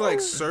he's just like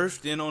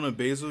surfed in on a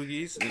Basil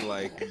Geese and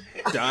like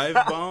dive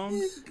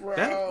bombed?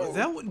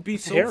 That would be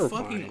so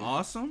Terrifying. fucking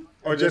awesome.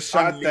 Or just Just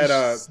shot that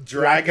unleash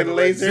dragon dragon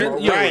laser.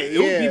 laser. Yo, Right, it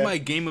would yeah. be my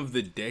game of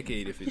the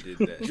decade if it did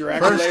that.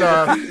 Dragon First laser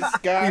off, to the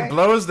sky. He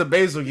blows the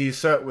Basil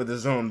Geese up with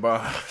his own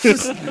bombs.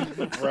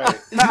 Right.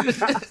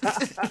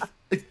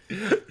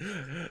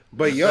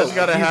 But yo, That's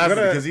gotta happen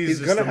because he's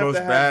just gonna the have most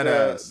to have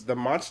badass. the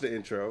monster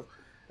intro,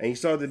 and you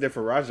saw what they did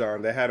for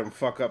Rajan. They had him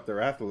fuck up the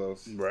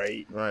Rathalos.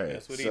 Right. Right.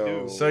 That's what he So-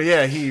 do. So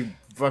yeah, he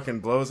fucking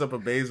blows up a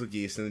Basil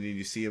Geese, and then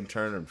you see him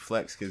turn and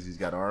flex because he's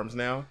got arms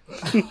now.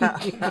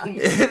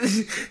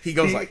 He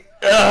goes like,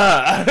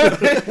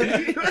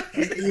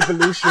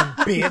 evolution,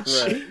 bitch.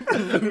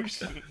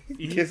 Right.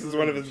 He kisses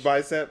one of his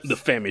biceps. The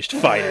famished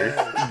fighter,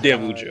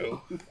 Devil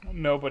Joe.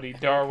 Nobody.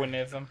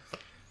 Darwinism.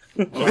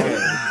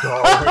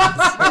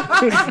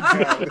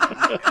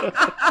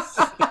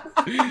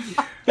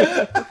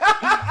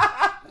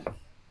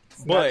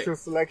 But Natural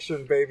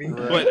selection, baby.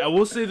 but I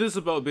will say this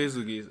about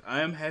Basil Geese.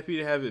 I am happy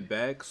to have it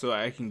back so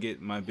I can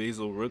get my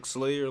Basil Rook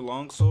Slayer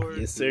longsword.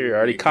 Yes, sir. I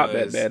already caught that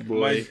because bad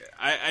boy.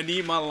 I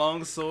need my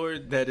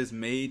longsword that is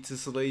made to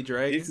slay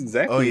dragons. It's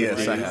exactly "Oh what yes,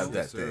 it I is. have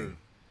that sir. thing.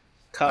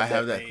 Caught I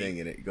have that thing. thing,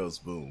 and it goes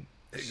boom."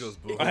 It goes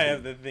boom. I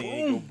have the thing.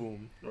 It go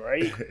boom.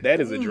 Right? That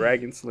is a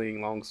dragon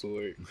sling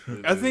longsword.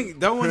 I think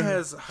that one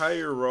has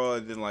higher raw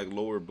than like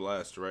lower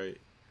blast, right?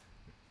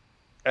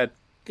 I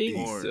think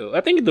Or- so. I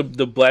think the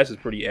blast is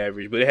pretty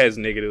average, but it has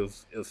negative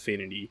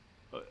affinity.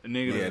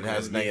 Negative. Yeah, it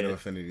has affinity. negative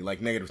affinity,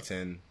 like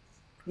 -10.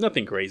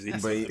 Nothing crazy.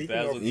 But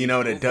Basil you know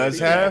what it does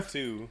Tool have?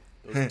 too.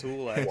 Those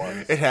tool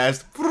actions. It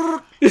has.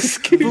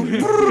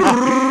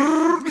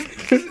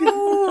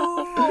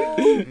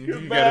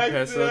 You gotta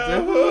pass up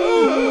that.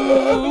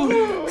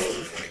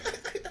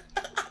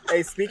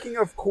 Hey, speaking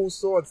of cool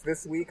swords,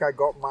 this week I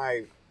got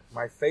my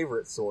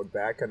favorite sword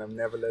back, and I'm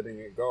never letting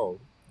it go.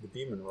 The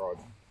Demon Rod.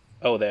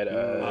 Oh, that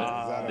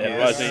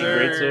Yes, Rajang sir.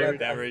 greatsword.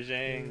 That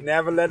Rajang.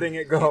 Never letting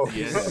it go.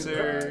 Yes,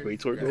 sir.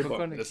 Greatsword. We're Go far.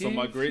 gonna That's on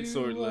my keep great you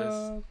sword list.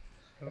 up.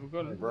 We're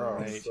gonna Bro,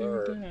 break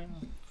sir. you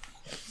down.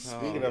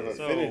 Speaking of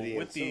So affinity,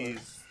 with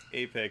these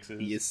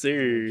Apexes, Yes,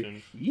 sir.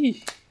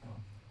 Yee.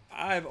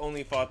 I've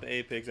only fought the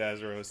Apex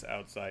Azeros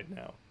outside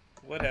now.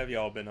 What have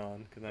y'all been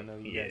on? Because I know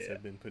you guys Yeah.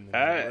 have been putting in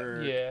I- the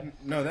work. Yeah.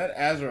 No, that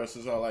Azeros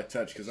is all I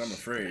touch because I'm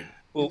afraid.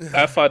 Well,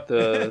 I fought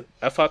the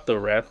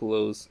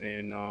Rathalos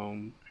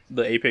and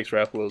the Apex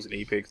Rathalos and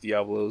Apex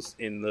Diablos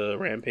in the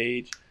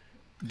Rampage.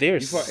 They're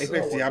You fought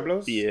Apex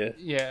Diablos? Yeah,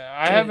 Yeah,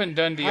 I haven't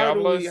done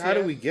Diablos How do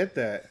yet. we get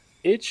that?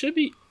 it should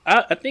be.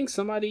 I think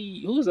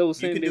somebody who was that was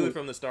You saying can they do would- it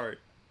from the start.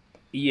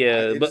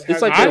 Yeah, It but just it's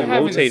has- like I they're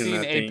haven't rotating. seen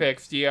I think.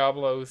 Apex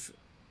Diablos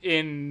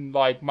in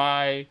like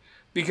my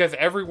because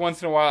every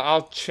once in a while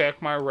I'll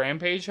check my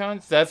Rampage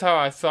hunts. That's how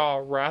I saw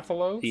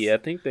Rathalos. Yeah, I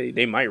think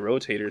they might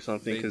rotate or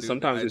something They because do-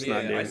 sometimes I- it's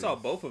not Yeah, there. I saw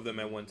both of them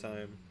at one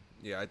time.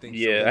 Yeah, I think.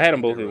 Yeah, so. I had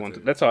them think both they at once.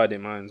 rotate. That's how I did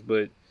mine.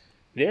 But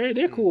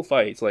they're cool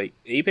fights. Like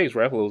Apex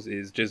Rathalos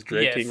is just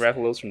Dread King Yes.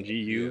 Rathalos from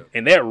GU, Yeah.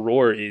 and that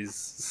roar is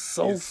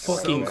so It's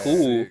fucking so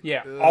cool. sick.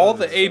 Yeah, Ugh, all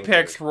the so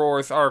Apex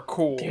roars are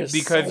cool They're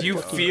because so you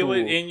fucking feel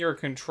it cool. in your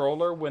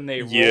controller when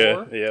they Yeah,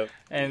 roar, yeah.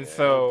 and Oh,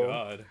 so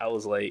God. I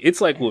was like, it's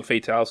like what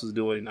Fatalis was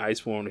doing in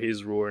Iceborne with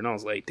his roar, and I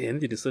was like, damn,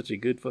 they did such a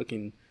good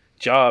fucking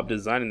job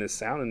designing the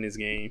sound in this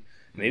game,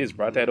 and they just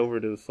brought that over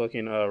to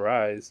fucking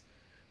Rise.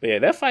 But yeah,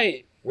 that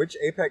fight, Which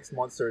Apex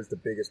monster is the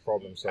biggest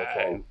problem so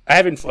far? I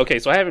haven't. Okay,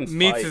 so I haven't fight.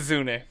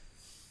 Mitsuzune.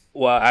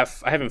 Well, I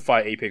haven't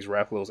fought Apex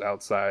Rathalos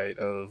outside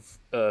of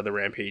the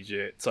Rampage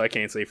yet, so I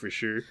can't say for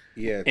sure.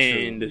 Yeah, true.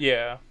 And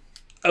Yeah,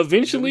 Do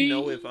eventually, we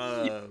know if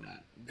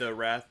the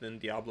Wrath and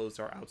Diablos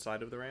are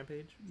outside of the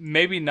Rampage?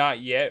 maybe not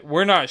yet.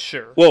 We're not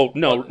sure. well,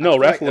 no, I feel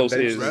like Rathalos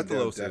is. eventually Rathalos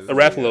they'll is. definitely-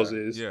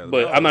 Rathalos is, Yeah,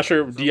 but I'm not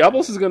sure if Rathalos.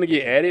 Diablos is going to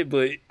get added.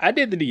 But I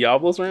did the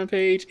Diablos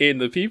Rampage, and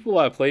the people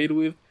I played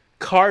with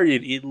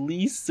carded at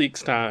least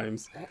 6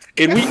 times,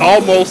 and we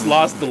almost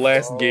lost the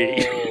last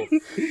game.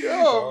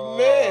 Oh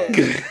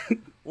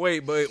man!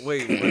 Wait,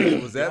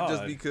 was that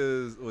just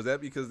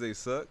God. because they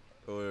suck?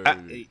 Or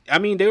I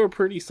mean, they were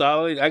pretty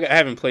solid. I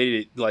haven't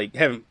played it, like,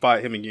 haven't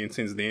fought him again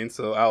since then,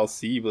 so I'll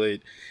see. But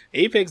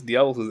Apex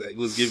Diablos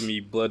was giving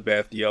me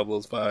Bloodbath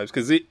Diablos vibes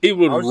because it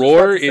would I was just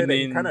roar about to say and that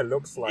he then kinda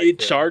looks like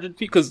it him. charges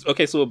people. Because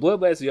okay, so what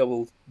Bloodbath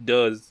Diablo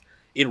does,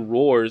 it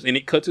roars and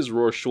it cuts his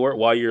roar short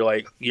while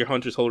your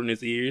hunter's holding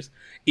his ears.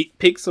 It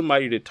picks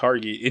somebody to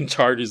target and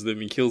charges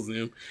them and kills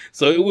them.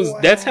 So it was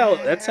that's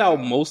how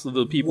most of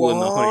the people in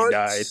the hunt What?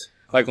 died.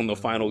 Like on the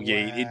final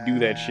gate, it do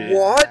that shit.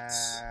 What?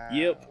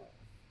 Yep.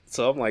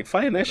 So I'm like,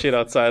 fighting that shit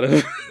outside of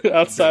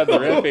the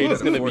rampage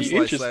is gonna Force be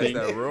Light slash interesting,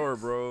 that roar,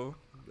 bro.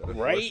 Gotta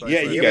right? force light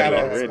Yeah, slash you that got it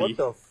roar. already. What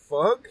the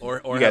fuck? Or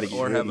You gotta have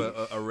get ready.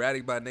 a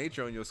erratic by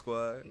nature on your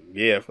squad.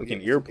 Yeah,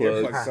 fucking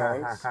earplugs. Earplug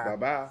songs. Bye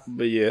bye.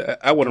 But yeah,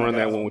 I want to run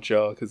that one with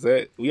y'all because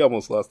we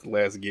almost lost the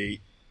last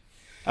gate.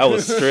 I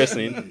was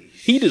stressing.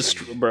 He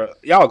just, bro.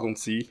 Y'all gonna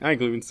see. I ain't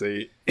gonna even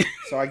say it.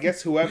 So I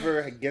guess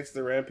whoever gets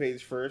the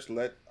Rampage first,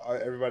 let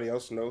everybody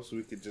else know so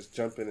we could just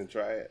jump in and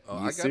try it.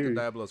 Oh, Yes, I got the sir.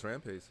 Diablos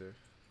Rampage, sir.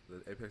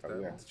 The Apex We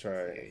have Diablos. to try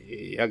it.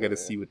 Yeah, I gotta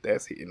see what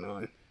that's hitting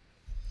on.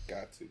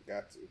 Got to.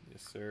 Yes,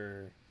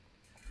 sir.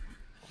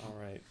 All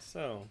right,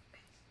 so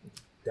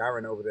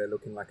Darren over there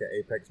looking like an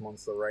Apex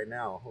monster right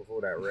now with all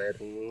that red.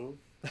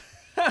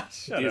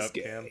 shut This up,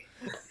 guy. Cam.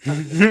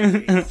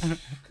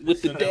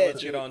 With the So now dad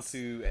let's get on jokes.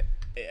 to,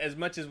 as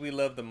much as we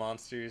love the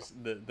monsters,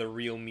 the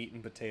real meat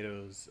and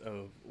potatoes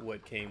of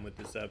what came with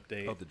this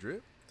update. Oh, the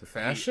drip? The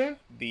fashion?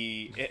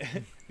 The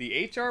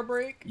HR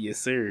break Yes,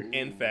 sir.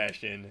 in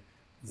fashion.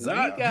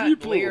 Zod we got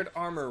people. layered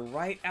armor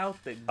right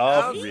out the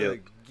Off gate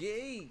rip.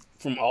 Gate.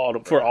 For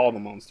all the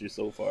monsters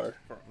so far.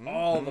 for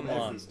all the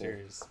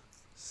monsters.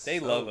 They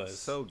love us.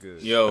 So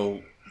good.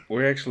 Yo,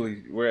 we're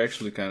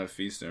actually kind of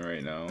feasting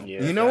right now.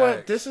 Yeah. You know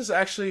what? This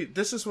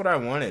is what I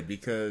wanted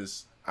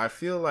because I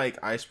feel like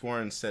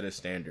Iceborne set a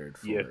standard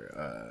for Yeah.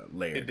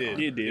 layered. It did.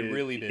 armor. It did. It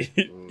really did.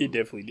 It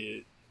definitely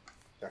did.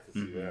 I can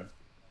see that.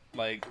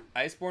 Like,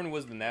 Iceborne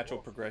was the natural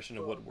progression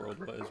of what World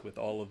was with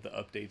all of the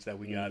updates that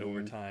we got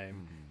over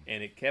time.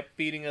 And it kept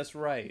feeding us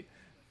right.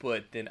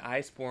 But then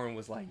Iceborne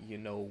was like, you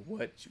know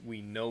what?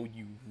 We know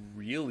you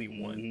really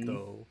want,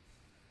 though.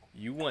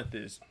 You want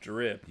this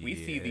drip. We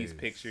see these Yes.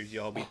 pictures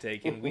y'all be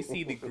taking. We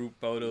see the group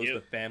photos,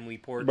 the family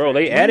portraits. Bro,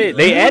 they added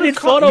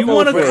photo you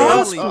wanna mode for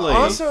us. cosplay.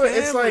 Also,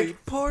 it's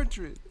like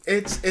portrait.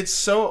 it's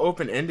so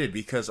open ended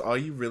because all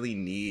you really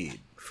need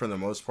for the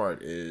most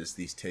part is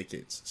these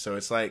tickets. So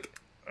it's like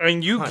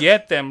And you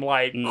get them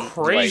like Mm.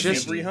 crazy.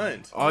 Just- every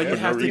hunt. all you Every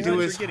have to hunt do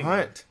you're is getting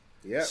hunt.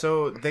 Yeah.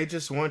 So they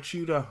just want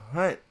you to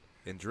hunt.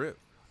 And drip.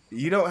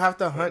 You don't have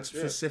to hunt Shit.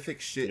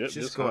 specific shit. Yep,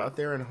 just go out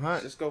there and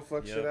hunt. Just go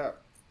fuck shit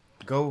up.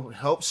 Go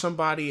help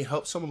somebody,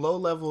 help some low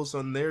levels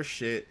on their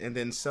shit, and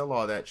then sell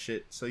all that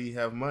shit so you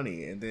have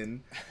money, and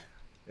then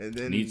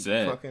Needs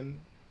that. fucking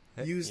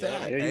use Yeah,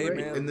 that you're Hey right.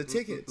 man, in the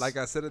tickets. Like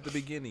I said at the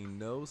beginning,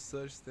 no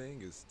such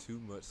thing as too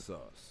much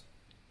sauce.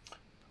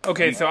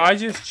 Okay, so I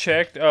just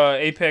checked.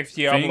 Apex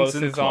Diablos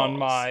and is on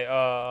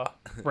claws.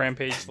 my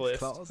Rampage list.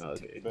 Claws?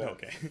 Okay.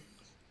 Okay.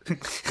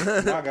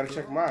 Now I gotta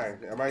check mine.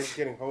 Am I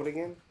getting hold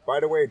again? By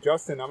the way,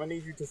 Justin, I'm gonna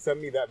need you to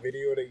send me that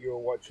video that you were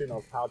watching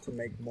of how to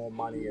make more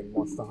money in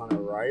Monster Hunter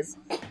Rise,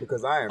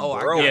 because I am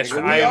broke. Yes,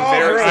 nigga.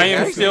 I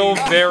am still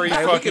very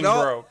Hey, we fucking can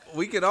all broke.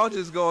 we can all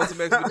just go on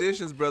some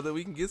expeditions, brother.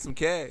 We can get some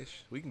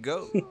cash. We can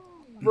go.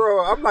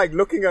 Bro, I'm like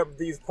looking up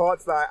these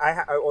parts that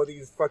or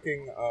these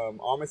fucking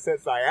armor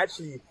sets that I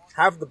actually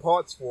have the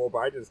parts for, but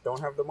I just don't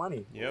have the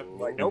money. Yep.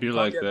 Like, It'd nope, be can't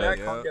like get that, that,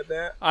 yeah. can't get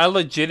that. I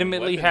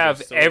legitimately Weapons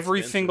have are so every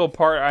expensive. single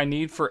part I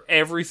need for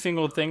every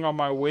single thing on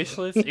my wish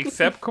list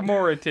except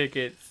Kimura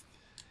tickets.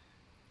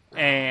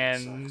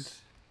 And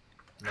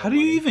How do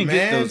you even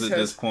get Man those at says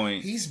this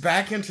point? He's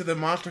back into the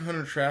Monster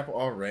Hunter trap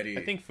already.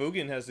 I think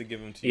Fugan has to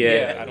give them to you.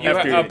 Yeah, I don't you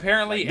after- ha-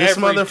 apparently This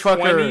every motherfucker-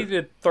 20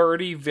 to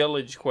 30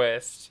 village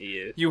quests,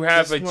 Yeah. you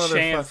have this a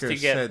chance motherfucker to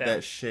get said them.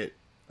 that shit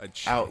A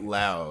out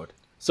loud.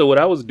 So what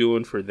I was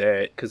doing for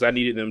that, because I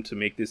needed them to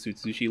make this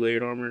Utsushi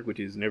layered armor, which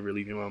is never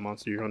leaving my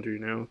Monster Hunter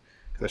now,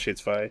 because that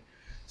shit's fire.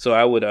 So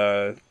I would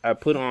I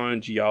put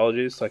on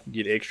Geologist so I could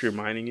get extra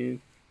mining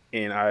in,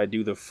 and I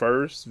do the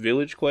first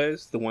village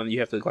quest, the one you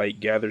have to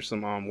like gather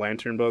some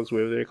lantern bugs,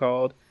 whatever they're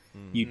called.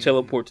 You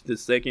teleport to the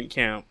second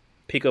camp,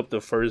 pick up the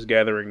first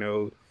gathering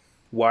node,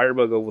 wire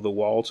bug over the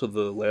wall to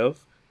the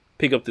left,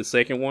 pick up the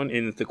second one,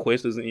 and if the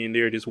quest doesn't end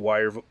there, just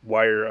wire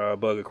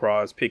bug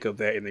across, pick up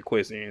that, and the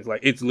quest ends. Like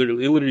it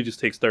literally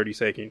just takes 30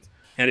 seconds.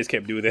 And I just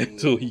kept doing that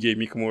until he gave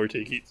me Kimura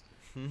tickets,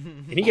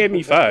 and he gave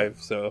me 5.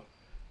 So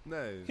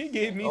Nice. He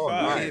gave me Oh,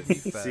 5.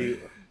 nice. See,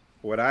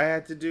 what I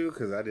had to do,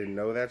 because I didn't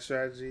know that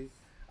strategy,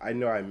 I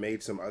know I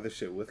made some other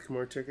shit with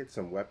Kimura tickets,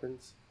 some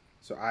weapons.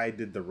 So I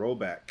did the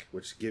rollback,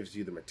 which gives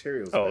you the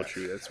materials back.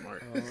 true, that's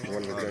smart. One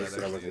of the things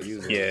that I wasn't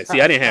using. Yeah,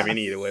 see, I didn't have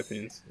any of the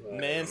weapons.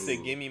 Man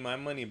said, "Give me my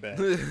money back."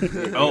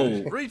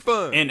 Oh,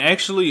 Refund. and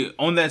actually,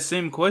 on that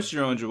same quest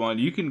you're on, Javon,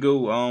 you can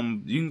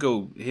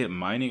go hit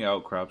mining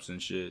outcrops and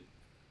shit.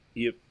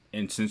 Yep.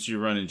 And since you're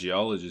running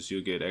geologist,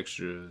 you'll get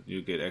extra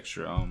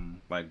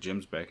like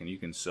gems back, and you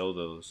can sell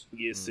those.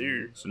 Yes,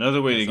 sir. It's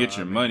another way to get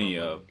your money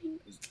up.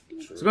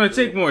 It's gonna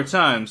take more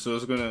time, so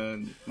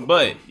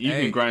but you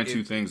Hey, can grind if-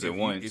 two things if at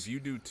you- once. If you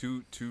do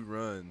two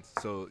runs,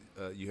 so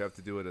you have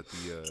to do it at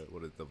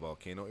the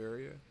volcano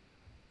area.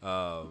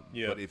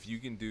 Yeah. But if you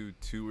can do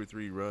 2 or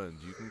 3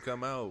 runs, you can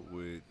come out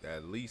with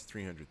at least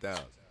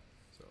 300,000.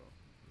 So,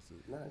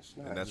 Nice.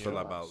 and that's for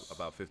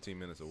about 15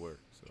 minutes of work.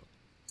 So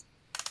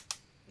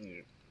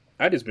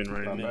I just been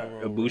running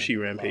Mineral Ibushi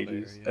ramp-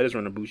 rampages. yeah. I just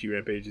run Ibushi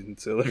rampages and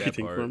sell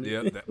everything from it.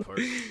 yeah, that part.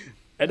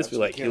 I just feel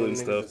like Killing killing niggas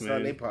stuff, with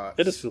Sunday man. pots.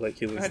 I just feel like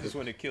killing I just stuff.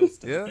 want to kill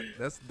stuff. Yeah,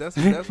 that's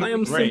I am what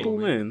we simple,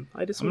 do, man.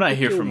 I just I'm want not to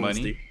here kill for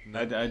monster.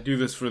 money. I do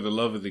this for the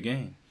love of the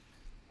game.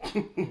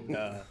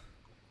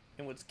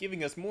 And what's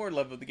giving us more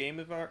love of the game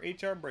is our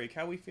HR break.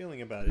 How we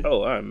feeling about it?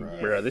 Oh,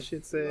 bro. This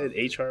shit said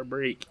HR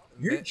break.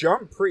 You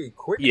jump pretty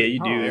quick. Yeah,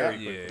 you do.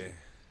 Yeah,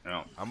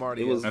 No. I'm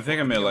already. It was- I think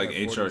I'm at like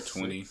I'm HR 46.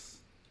 20.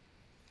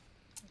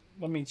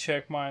 Let me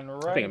check mine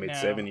right now. I think I'm at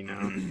 70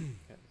 now.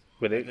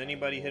 But Has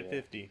anybody hit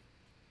 50?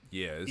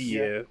 Yeah, it's,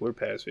 yeah, we're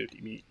past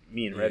 50.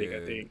 Me and Reddick,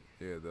 I think.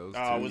 Yeah, those.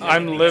 Oh, two. was it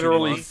I'm Yeah,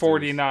 literally monsters.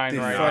 49 These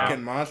right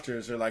fucking now.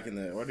 monsters are like in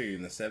the, what are you,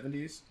 in the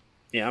 70s?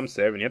 Yeah, I'm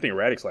 70. I think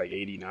Raddick's like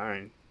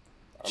 89.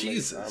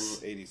 Jesus.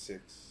 I'm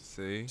 86.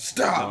 See,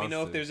 Stop. Let me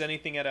know if there's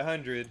anything at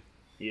 100.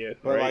 Yeah,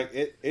 But right.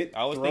 like it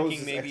I was throws thinking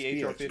this maybe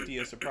XP HR at you. 50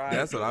 a surprise.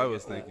 that's what I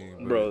was thinking.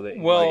 but Bro, they,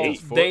 Well, like,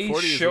 they 40 is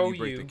when show you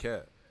break you. the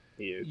cap.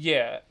 yeah.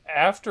 Yeah,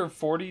 after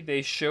 40,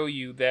 they show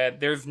you that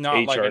there's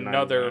not like HR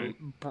another,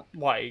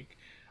 like,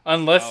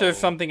 unless there's Oh.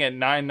 something at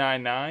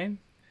 999.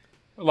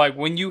 Like,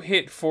 when you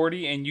hit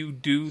 40 and you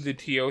do the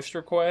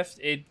Teostra quest,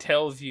 it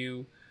tells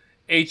you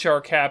HR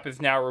cap is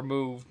now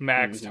removed,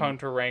 maxed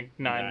hunter rank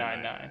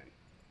 999.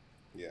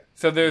 Yeah.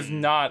 So there's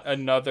not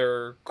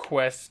another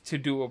quest to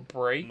do a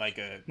break. like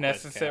a quest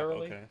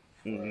necessarily. Cap.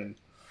 Mhm.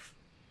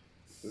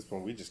 This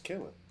one we just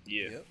killing.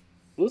 Yeah.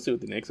 We'll see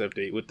what the next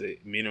update, what the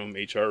minimum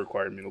HR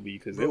requirement will be,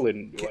 because they're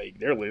letting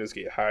us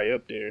get high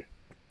up there.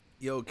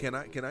 Yo, can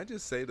I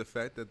just say the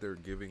fact that they're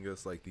giving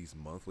us like these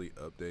monthly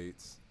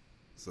updates,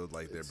 so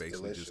like they're It's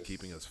basically delicious. just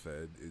keeping us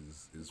fed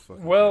is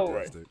fucking Well-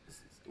 fantastic.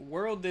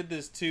 World did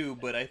this too,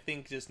 but I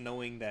think just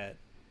knowing that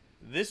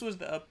this was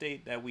the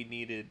update that we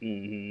needed,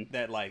 Mm-hmm.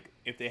 that like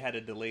if they had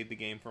delayed the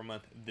game for a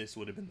month, this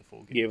would have been the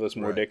full game. Give us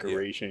more Right, yeah.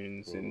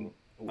 decorations and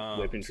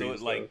weaponry So and it,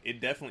 stuff. like it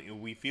definitely,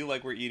 we feel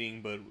like we're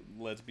eating, but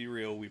let's be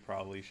real, we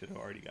probably should have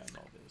already gotten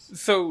all this.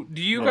 So,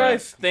 do you Right.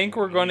 guys think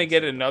we're going to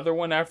get another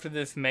one after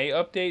this May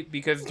update?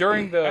 Because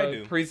during I the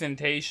do.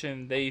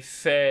 presentation, they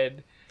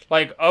said,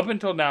 like, up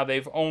until now,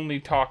 they've only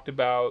talked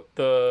about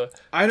the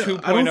I 2.0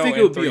 don't think and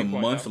it'll be a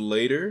 3.0. month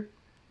later,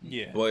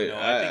 Yeah, But no,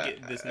 I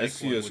think this I next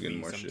see one us would getting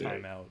be more shit.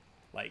 sometime out,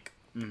 like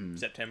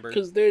September.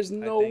 Because there's I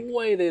no think.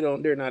 way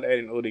they're not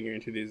adding Odegaard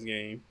into this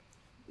game.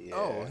 Yeah.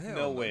 Oh hell,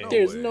 No way.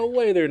 There's no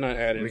way they're not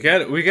adding.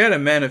 We gotta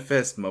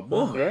manifest, my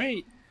boy.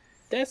 Right.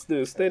 That's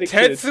the aesthetic. to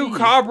the Tetsu team.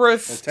 Cabra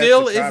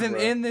still Tetsu isn't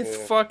Cabra, in this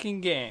yeah.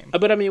 fucking game.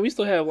 But I mean, we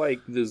still have like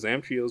the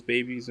Zamtrios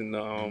babies and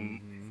the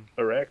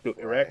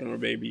Arachnor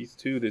babies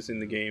too. That's in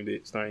the game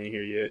that's not in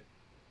here yet.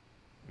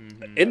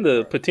 And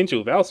the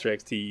potential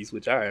Valstrax teas,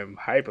 which I am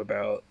hype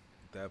about.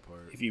 that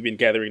part. If you've been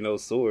gathering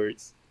those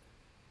swords,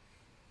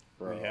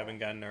 We haven't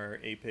gotten our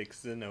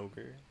Apex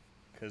Zenogre.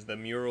 Because the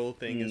mural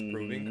thing is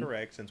proving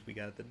correct since we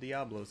got the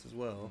Diablos as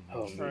well.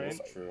 oh man,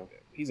 That's true.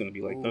 he's gonna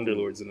be like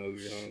Thunderlords and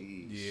ogre. Huh?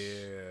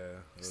 Yeah.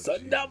 Oh,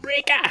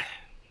 Sundawnbreaker.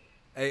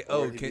 Hey,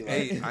 Or he'd be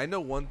hey, like- I know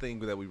one thing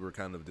that we were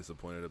kind of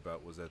disappointed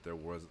about was that there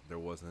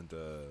wasn't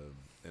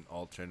an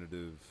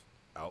alternative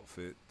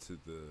outfit to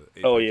the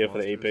Apex Oh yeah, for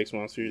the monsters. Apex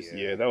monsters.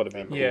 Yeah. Yeah, that would have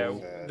been cool.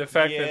 Yeah, the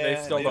fact that they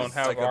Yeah, still don't it's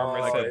have like armor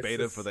like a sets.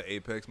 beta for the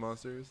Apex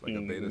monsters, like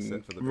a beta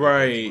set for the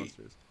Right. Apex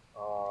monsters.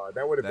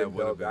 That would have That been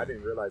would've dope. I been-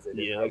 didn't realize they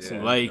didn't Yeah, have like that.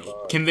 some-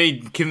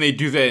 Like, can they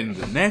do that in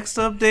the next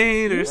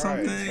update or Right.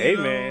 something? Hey, you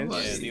know? man.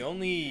 Like- Yeah, the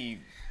only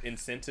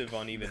incentive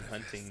on even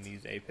hunting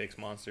these Apex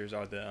monsters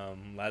are the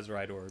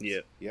Lazarite orbs. Yeah.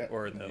 Yeah.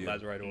 Or the Yeah.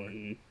 Lazarite orb.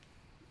 Mhm.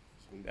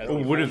 That's Oh,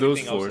 the what are only those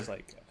thing else for? is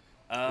like,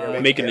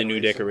 Making the new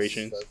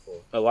decorations.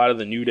 Successful. A lot of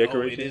the new Oh,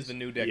 decorations. it is the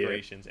new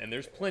decorations, and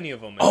there's plenty of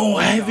them. Oh, I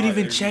my haven't God,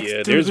 even there's- checked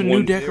yeah, through there's the new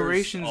one-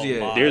 decorations a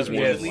yet. lot. There's There's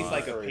one- at least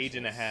like a page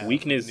and a half.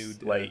 Weakness,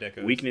 of new, like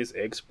decos. weakness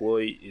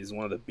exploit, is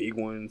one of the big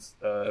ones.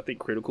 I think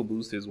critical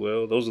boost as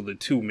well. Those are the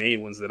two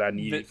main ones that I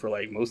needed for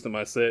like most of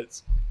my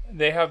sets.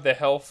 They have the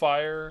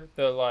Hellfire,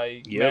 the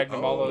like Yep.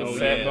 Magnum Hollow Oh,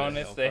 set yeah.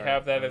 bonus. They Hellfire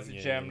have that as a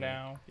clone, gem yeah.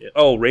 now. Yeah.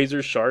 Oh,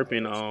 Razor Sharp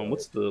and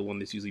what's the one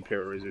that's usually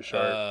paired with Razor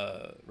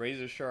Sharp?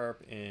 Razor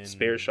Sharp and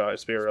Spare Shot,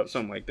 Spare Up,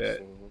 something like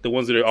that. The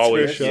ones that are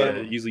always Spare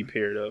Shot. usually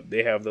paired up.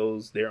 They have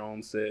those their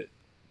own set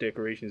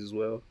decorations as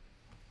well.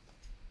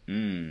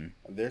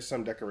 There's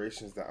some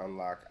decorations that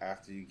unlock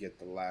after you get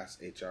the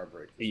last HR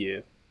break.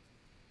 Yeah.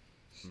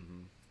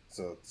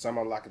 So some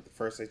unlock at the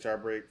first HR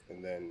break,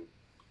 and then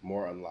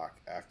more unlock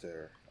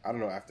after. I don't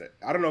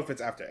know if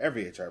it's after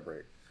every HR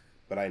break,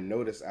 but I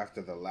noticed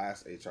after the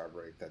last HR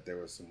break that there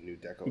was some new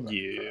deco. that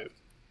Yeah. dropped.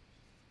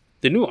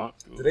 The new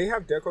Do they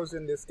have decos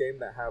in this game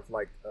that have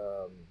like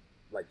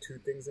two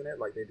things in it,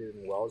 like they did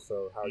in Wells?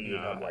 So how you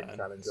have like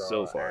Challenger?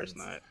 so far and- it's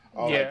not.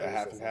 Oh, Yeah. like the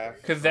half and half.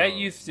 Because that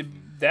used to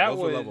that Those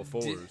was were level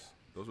 4s.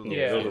 Those were level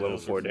Yeah. Those are level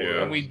 4 Yeah.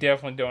 decos. And we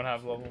definitely don't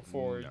have level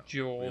 4 No, we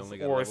jewels only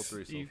got or level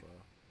 3 so far.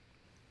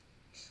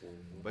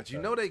 But you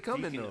know they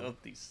coming Speaking though. of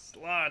these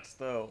slots,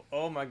 though,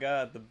 oh my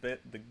God,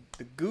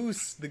 the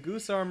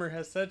goose armor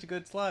has such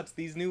good slots.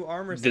 These new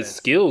armor The sets.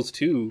 skills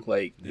too,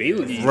 like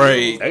Bailey.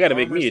 Right. I gotta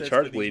make Armor me a sets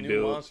charge for these blade new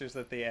build. monsters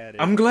that they added.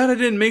 I'm glad I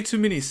didn't make too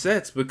many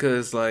sets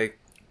because like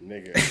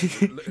Nigga. I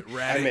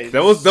Raddick. made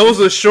that was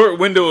a short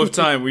window of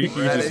time where you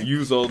could just Raddick.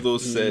 use all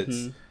those sets.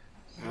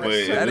 Mm-hmm. But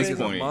at Raddick this is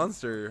a point,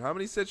 monster. How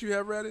many sets you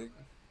have, Raddick?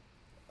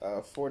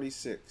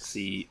 46.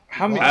 See,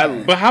 how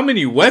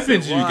many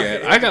weapons you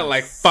get? I got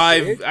like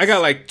 5. I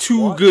got like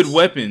 2 good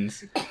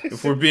weapons.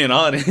 If we're being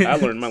honest, I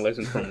learned my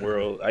lesson from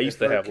World. I used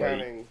to If we're have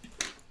like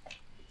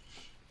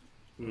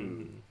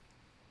counting,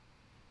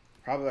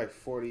 probably like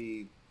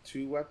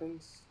 42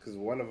 weapons, because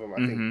one of them, I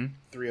think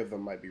 3 of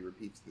them might be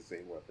repeats of the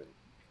same weapon.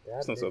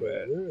 It's not so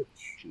bad.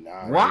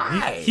 Nah,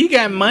 why? He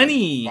got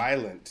money.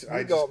 Violent. I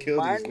You got just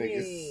kill these money.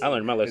 niggas. I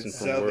learned my lesson and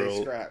from sell their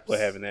World scraps. for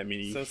having that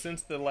many. So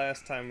since the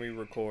last time we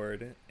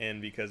record, and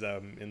because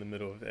I'm in the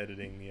middle of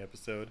editing the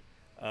episode,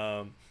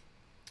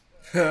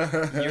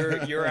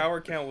 your hour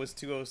count was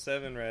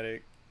 207,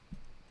 Raddick.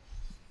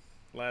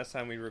 Last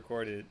time we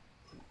recorded,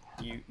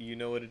 you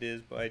know what it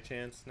is by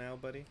chance now,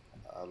 buddy?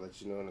 I'll let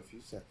you know in a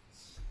few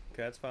seconds.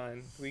 Okay, that's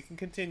fine. We can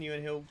continue,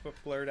 and he'll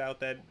blurt out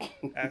that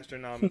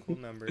astronomical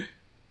number.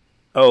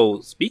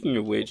 Oh, speaking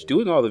of which,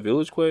 doing all the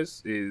village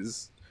quests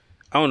is,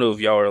 I don't know if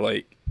y'all are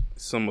like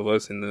some of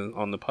us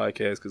on the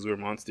podcast because we're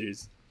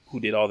monsters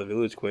who did all the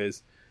village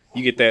quests.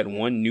 You get that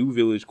one new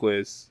village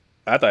quest.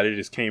 I thought it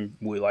just came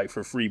with like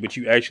for free, but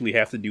you actually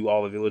have to do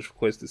all the village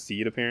quests to see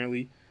it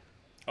apparently.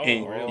 Oh,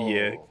 And, really?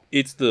 yeah,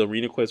 it's the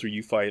arena quest where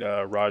you fight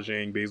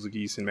Rajang, Basil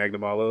Geese, and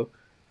Magnum Hollow.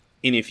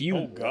 And if you,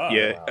 Oh, God.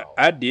 yeah,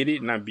 I did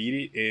it and I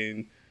beat it,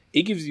 and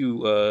it gives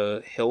you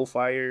a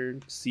Hellfire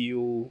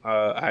Seal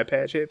eye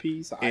patch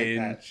headpiece, The eye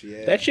and patch,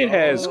 yeah. that shit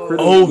has critical.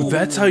 Oh,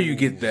 that's how you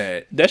get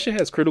that. That shit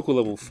has critical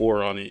level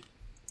 4 on it,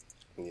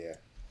 Yeah.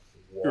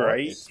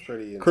 right? It's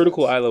pretty intense.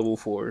 Critical eye level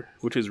 4,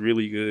 which is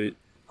really good.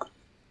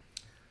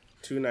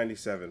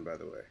 297, by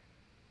the way.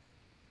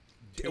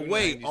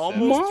 Wait, 297.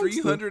 almost Monster.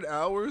 300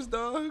 hours,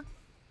 dog?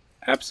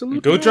 Absolutely.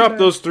 Go drop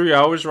those 3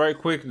 hours right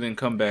quick, and then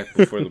come back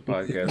before the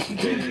podcast.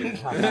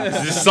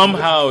 Just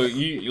somehow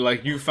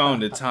you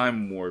found a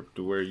time warp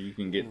to where you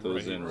can get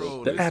those in real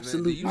Bro, quick. this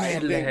absolute man, do you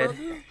mad sleep, lad.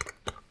 brother?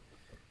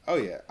 Oh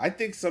yeah, I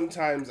think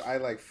sometimes I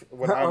like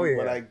when Oh, yeah.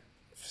 when I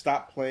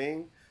stop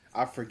playing,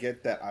 I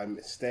forget that I'm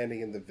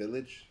standing in the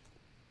village.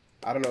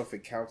 I don't know if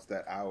it counts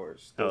that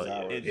hours. Those Oh, yeah,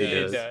 hours. it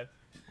It does. does.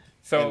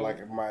 So and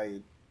like my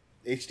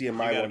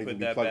HDMI won't even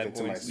be plugged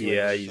into my Switch.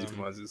 Yeah, I use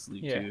mine to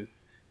sleep too.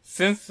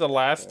 Since the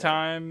last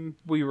time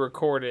we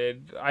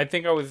recorded, I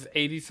think I was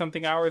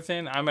 80-something hours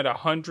in. I'm at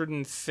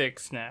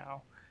 106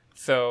 now.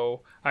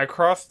 So I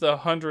crossed the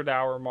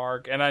 100-hour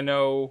mark, and I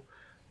know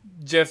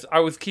I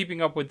was keeping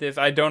up with this.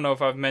 I don't know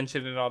if I've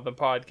mentioned it on the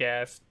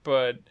podcast,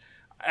 but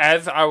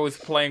as I was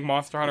playing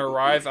Monster Hunter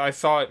Rise, I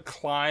saw it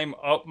climb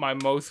up my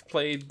most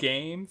played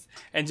games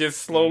and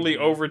just slowly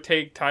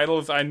overtake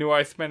titles I knew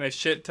I spent a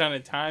shit ton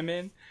of time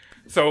in.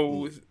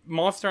 So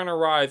Monster Hunter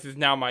Rise is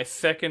now my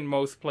second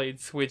most played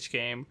Switch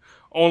game,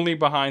 only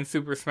behind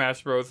Super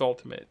Smash Bros.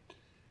 Ultimate.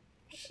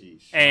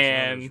 Sheesh.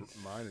 And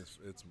mine is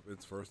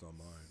it's first on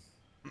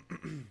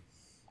mine.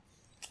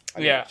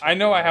 Yeah, I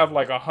know I have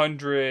like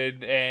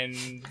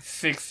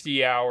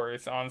 160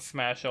 hours on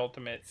Smash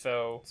Ultimate,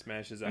 so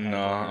Smash is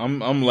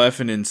I'm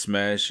laughing in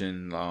Smash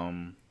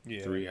and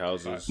Three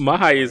Houses. My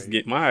highest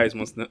game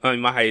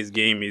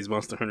is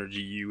Monster Hunter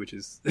GU, which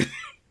is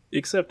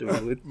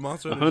acceptable. It's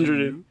Monster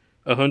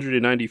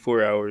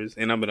 194 hours,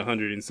 and I'm at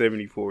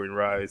 174 in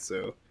Rise.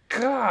 So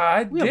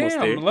God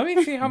damn! Let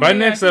me see how by many.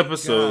 next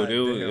episode,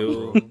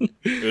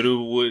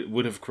 it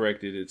would have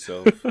corrected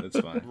itself. That's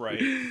fine.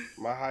 Right.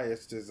 My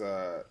highest is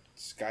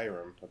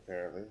Skyrim,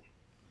 apparently.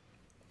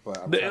 But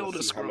I'm The trying Elder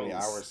to see how many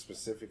Scrolls. hours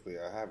specifically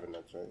I have in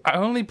that thing. I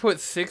only put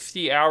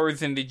 60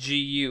 hours into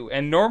GU,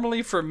 and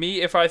normally for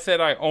me, if I said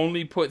I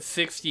only put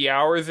 60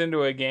 hours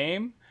into a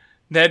game,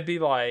 that'd be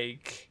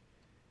like.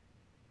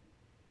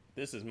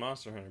 This is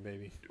Monster Hunter,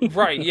 baby.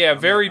 Right? Yeah,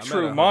 very I'm at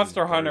true.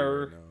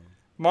 130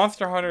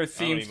 Monster Hunter I don't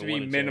seems even to be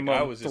wanna check. I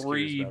minimum was just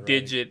curious about writing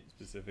 3-digit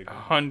specifically.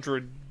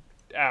 100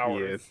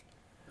 hours.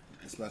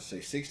 I was about to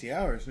say 60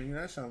 hours.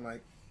 That sounds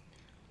like.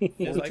 It's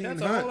like 14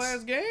 that's a whole months.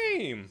 ass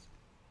game.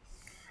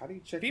 How do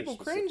you check People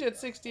your cringe at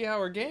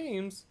 60-hour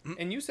games,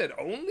 and you said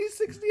only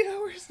 60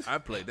 hours? I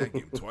played that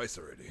game twice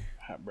already.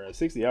 Bro,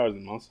 60 hours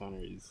in Monster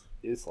Hunter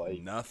it's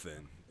like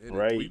Nothing.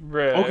 right.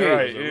 Right, Okay.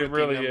 right. Those are It rookie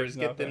really numbers. is.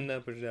 Get them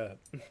nothing.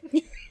 numbers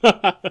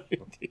up.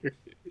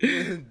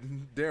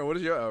 Darren, what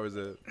is your hours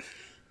at?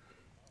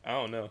 I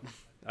don't know.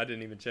 I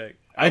didn't even check.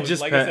 I was,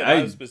 just like pa- I said,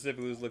 I- I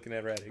specifically was looking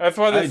at Radix. That's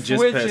why I the just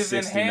Switch passed is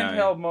in 69.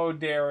 handheld mode,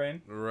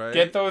 Darren. Right.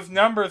 Get those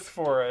numbers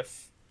for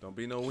us. Don't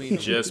be no weenie.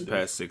 Just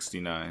past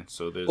 69,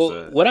 so there's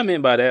what I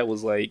meant by that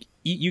was like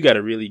you got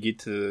to really get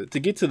to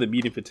the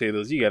meat and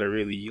potatoes. You got to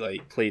really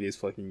like play this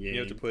fucking game. You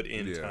have to put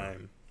in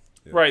time.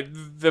 Yeah. Right.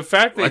 The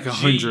fact that like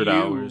 100 GU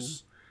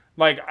hours.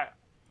 Like,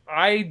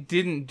 I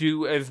didn't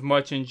do as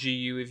much in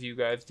GU as you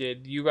guys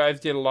did. You guys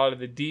did a lot of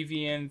the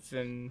deviants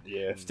and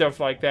stuff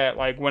like that.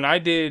 Like, when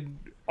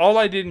all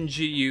I did in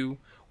GU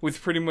was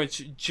pretty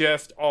much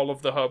just all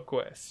of the hub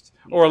quests.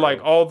 Or,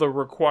 like, all the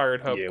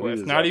required hub we quests.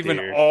 was Not out even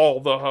there. all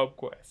the hub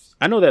quests.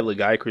 I know that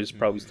Legiacris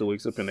probably still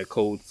wakes up in a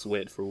cold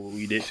sweat for what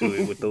we did to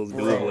it with those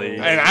dual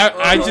blades. And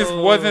I just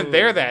wasn't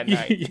there that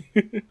night.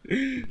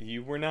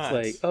 You were not.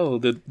 It's like, oh,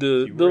 the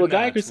You were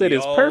not. Legiacris set We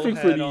is all perfect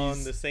for had these.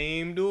 on the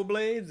same dual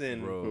blades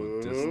and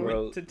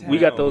Bro, went to we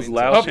got those town.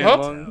 Lao Hup,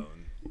 hup. Shanlong.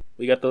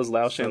 We got those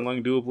Lao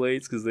Shanlong dual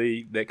blades because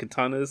that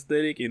katana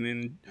aesthetic, and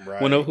then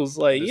Right. one of them was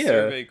like, The yeah,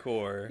 Survey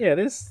Corps. yeah,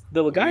 the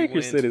We Legiacris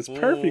went set is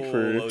perfect full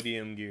for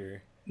Odium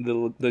gear. the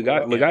And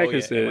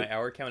Legiacris set. my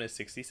hour count is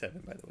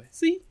 67, by the way.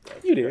 See,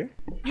 you there?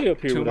 You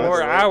up here 2 with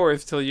more us?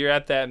 hours till you're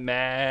at that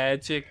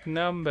magic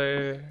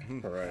number.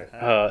 Right.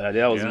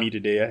 That was Yeah. me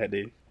today. I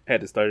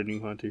had to start a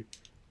new hunter.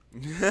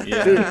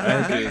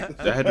 Yeah,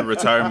 I had to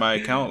retire my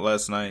account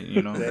last night,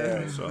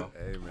 so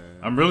Hey, man.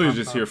 I'm really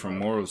just here for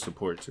moral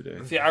support today.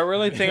 See, I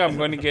really think I'm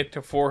going to get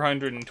to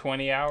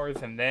 420 hours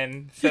and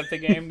then set the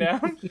game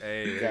down.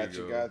 Hey, there you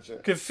go. Gotcha.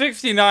 Because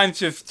 69 is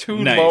just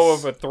too Nice. low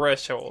of a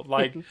threshold.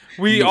 Like,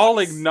 we all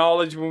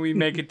acknowledge when we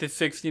make it to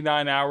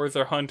 69 hours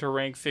or Hunter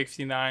rank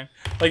 69.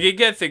 Like, it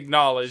gets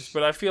acknowledged,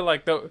 but I feel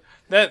like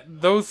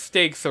those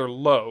stakes are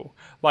low.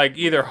 Like,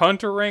 either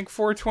Hunter rank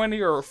 420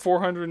 or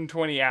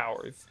 420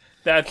 hours.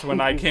 That's when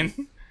I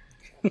can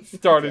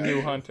start a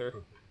new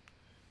Hunter.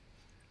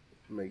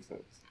 Makes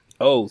sense.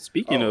 Oh,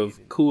 speaking of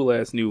cool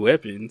ass new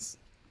weapons,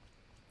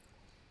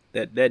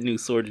 that new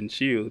sword and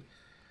shield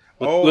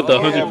with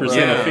 100%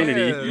 yeah.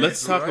 affinity. Yeah,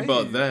 Let's talk right.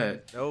 about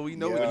that. Oh, we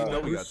know. Yeah. You know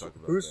we gotta talk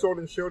about Whose that. sword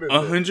and shield is it?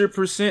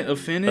 100%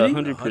 affinity.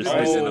 100%. 100%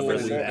 Oh,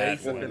 affinity,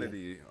 that's base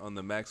affinity on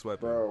the max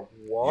weapon. Bro.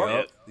 What?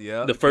 Yep.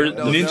 Yep. The first-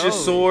 No, Ninja no.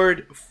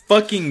 sword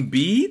fucking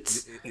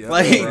beads. Yeah,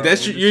 Like bro.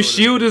 that's your Ninja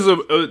shield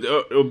sword is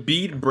a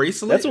bead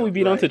bracelet. That's what we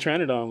beat on Right.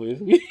 Tetranodon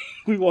with.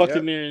 We walked in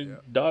Yep. there and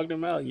dogged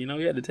them out.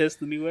 We had to test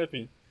the new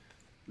weapon.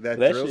 That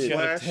That drill shit- You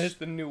gotta slash, test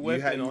the new you,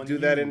 weapon you on do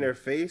that in their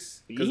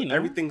face because You know.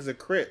 everything's a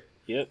crit.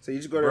 Yep. So you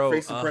just go to Bro, their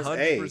face and press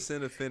A.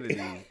 100%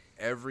 affinity.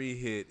 Every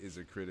hit is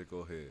a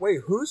critical hit. Wait,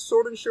 whose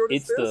sword and shield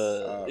is It's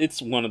this?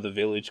 it's one of the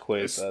village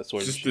quests.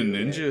 Sword just and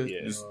the shield. ninja.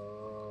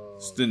 Yeah.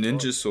 It's the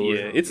ninja sword.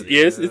 Yeah,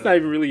 it's not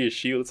even really a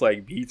shield. It's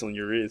like beads on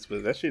your wrist,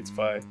 but that shit's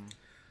fire.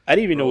 I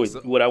didn't even know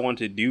what I want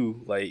to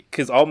do, like,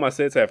 because all my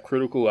sets have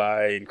critical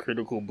eye and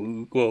critical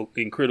blue,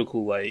 and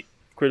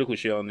critical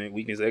shell and then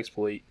weakness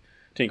exploit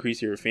to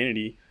increase your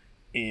affinity.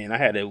 and I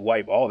had to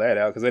wipe all that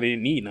out because I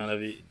didn't need none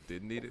of it.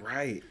 Didn't need it.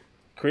 Right.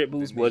 Crit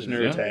boost,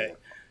 bludgeoner, attack.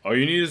 All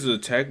you need is an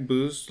attack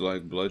boost,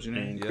 like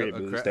bludgeoning. And crit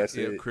boost, that's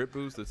it. Crit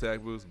boost,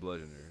 attack boost,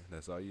 bludgeoner.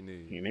 That's all you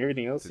need. And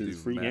everything else to is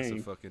do free massive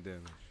game. fucking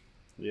damage.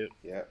 Yep.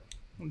 Yep.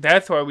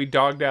 That's why we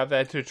dogged out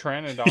that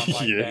Tyrannodon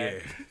like Yeah.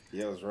 that.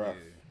 Yeah, it was rough.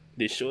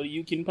 The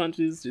Shoryuken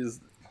punches,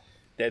 just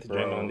that Bro.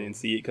 Tyrannodon didn't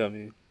see it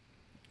coming.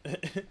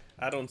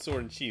 I don't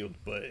sword and shield,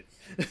 but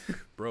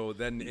Bro,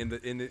 then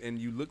and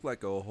you look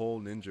like a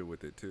whole ninja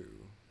with it too,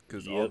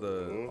 because all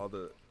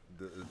the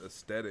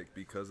aesthetic,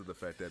 because of the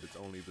fact that it's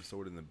only the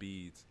sword and the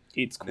beads.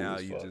 It's cool. Now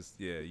as you fuck.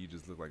 you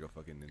just look like a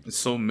fucking ninja. It's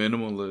so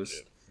minimalist.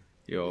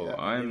 Yo, Yeah,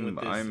 I'm with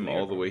this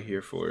all the layer way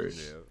here for it.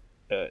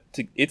 Yeah.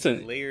 It's a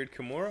layered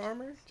Kimura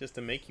armor just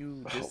to make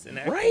you just an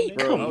right. actual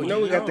ninja? Come You on. know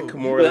we got the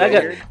Kimura But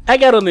layer. I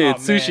got on the Oh,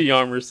 Atsushi man.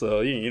 armor,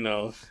 so you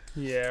know.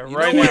 Yeah, You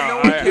right know what? now No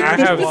one I cares,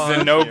 have Juwan.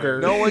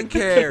 Zenogre. No one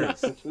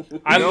cares.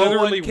 I No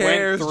literally one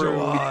cares, went through.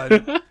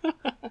 Juwan.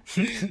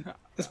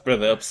 This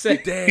brother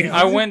upset. Damn.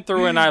 I went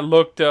through and I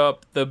looked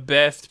up the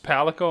best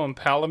Palico and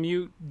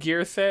Palamute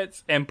gear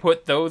sets and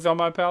put those on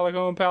my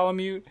Palico and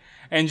Palamute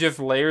and just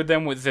layered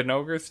them with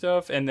Zenogre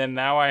stuff. And then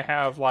now I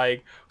have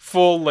like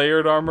full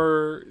layered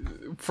armor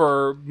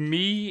for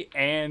me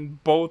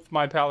and both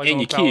my Palico And and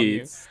your Palamute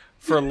kids.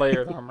 for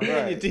layered armor.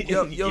 Right.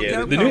 Yo, Yeah,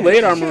 Capcom, the new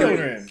layered can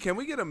armor. Can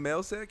we get a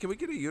male set? Can we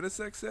get a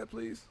unisex set,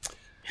 please?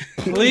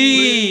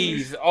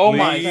 Please. Oh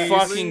my Please.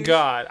 fucking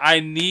god. I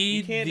You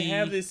need can't the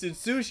have this in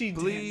sushi.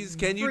 Please,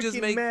 can you just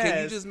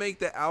make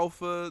the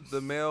alpha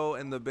the male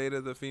and the beta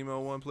the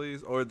female one,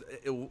 please, or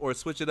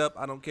switch it up?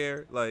 I don't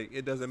care. Like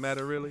it doesn't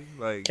matter really.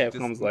 Like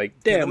Capcom's just,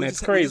 like, can damn, we that's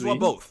just, crazy. We just want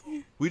both.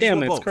 We just Damn,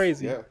 want that's both.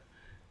 crazy. Yeah,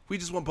 We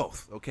just want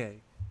both. Okay.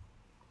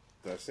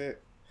 that's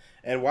it.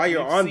 And while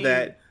you're We've on seen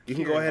that, you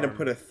can go Kieran ahead and armor.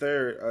 put a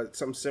third,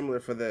 something similar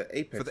for the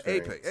Apex. For the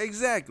variants. apex,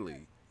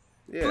 exactly.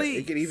 Yeah, Please.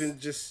 it could even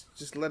just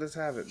let us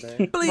have it,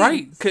 man. Please.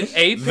 Right, because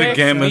Apex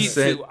Gamma Mitsu,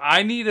 set.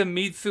 I need a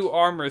Mitsu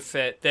armor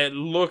set that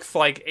looks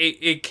like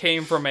it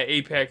came from an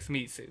Apex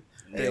Mitsu.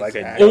 Hey, like a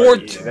Exactly. Or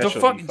yeah, that the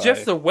should fuck, be just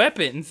fire. the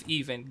weapons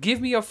even. Give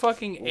me a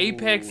fucking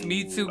Apex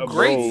Mitsu bro.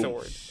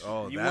 greatsword.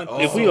 Oh, You that,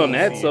 want If we on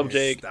that oh,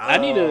 subject, stop. I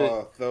need a.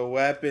 Oh, the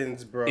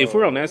weapons, bro. If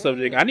we're on that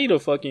subject, I need a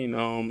fucking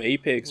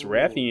Apex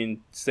Rathian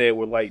set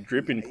with like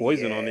dripping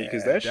poison on it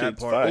because that that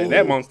shit's part- fire. Ooh.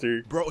 That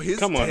monster. Bro, his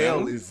Come on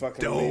tail now. is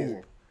Fucking dope.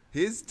 amazing.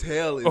 His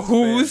tail is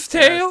Whose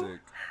tail? fantastic.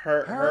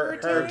 Her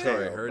Sorry, tail,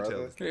 her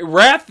brother. tail.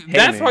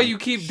 That's man. why you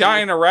keep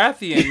dying to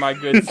Rathian, my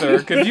good sir,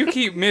 because you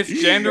keep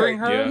misgendering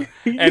her,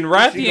 and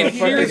Rathian She gonna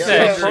hears fucking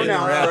that censor it, shit.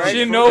 right?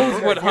 She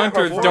knows what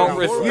hunters don't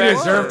You You respect.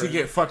 deserve to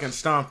get fucking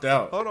stomped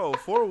out. Hold on,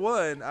 for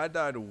one, I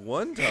died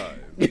one time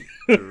to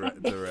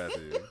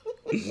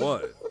Rathian.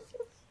 One.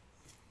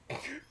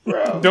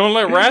 Don't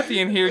let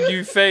Rathian hear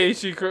you say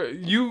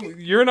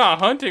you're not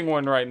hunting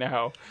one right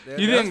now. Yeah,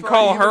 You that's didn't fine.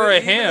 call Even her a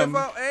if him.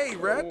 Hey,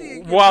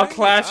 Rathian, While get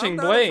clashing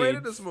I'm not afraid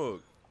of blades. the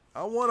smoke.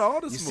 I want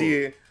all the You smoke.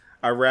 see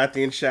a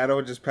Rathian shadow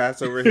just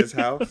pass over his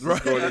house. He's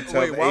Right. going to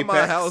tell Wait, the why Apex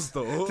my house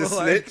though? to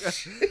Like,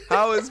 snitch.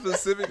 how it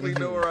specifically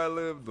know where I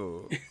live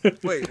though?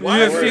 Wait, You why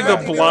just is see the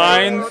Rathian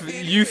blinds.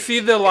 going You see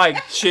the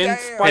like chin Damn.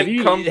 spike Have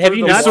you- come have through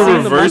you the not It's a wall.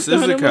 seen the reverse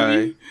Monster Hunter Isekai.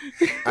 movie?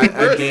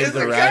 I gave the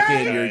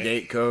Rathian your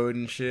gate code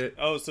and shit.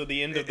 Oh, so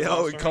the end of the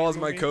Oh, Monster it calls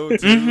Hunter my movie? code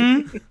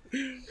too.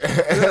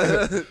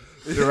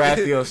 The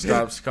Rathio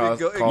stops calling.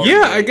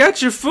 Yeah, I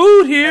got your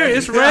food here.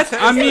 It's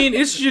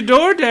it's your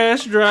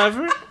DoorDash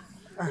driver.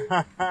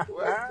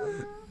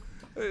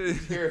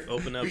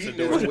 Open up the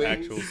door to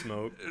actual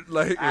smoke.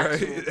 Like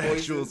Actual right, poison.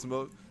 actual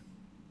smoke.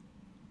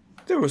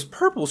 There was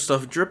purple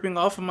stuff dripping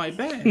off of my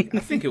bag. I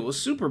think it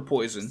was super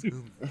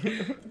poison.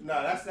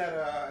 No, that's that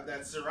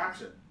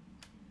sriracha.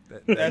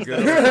 That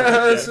good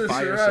That's that a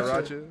fire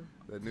sriracha. sriracha.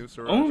 That new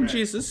sriracha. Oh,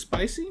 jeez, it's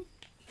spicy.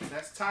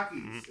 That's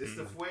Takis. It's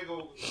the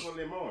fuego con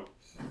limon.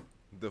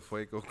 The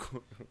fuego.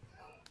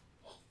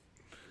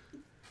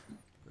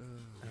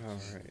 All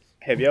right.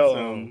 Have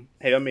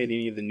y'all made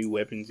any of the new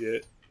weapons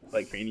yet?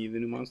 Like for any of the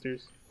new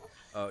monsters?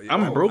 Yeah,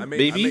 I'm broke, I made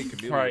baby.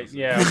 chameleons. Right,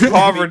 yeah.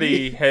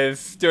 Poverty has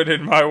stood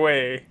in my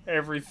way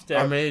every I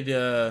step. made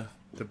the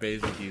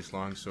Basil Geese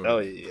longsword. Oh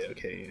yeah,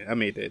 okay. I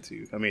made that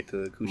too. I made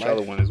the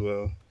Kushala one as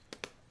well.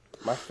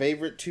 My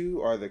favorite two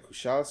are the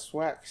Kushala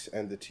Swax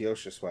and the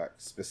Teosha Swax.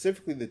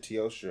 Specifically the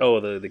Teosha. Oh,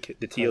 the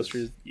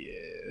Teostras? Yeah,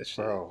 that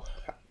shit. Bro,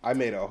 I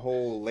made a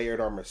whole layered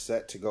armor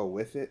set to go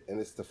with it, and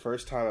it's the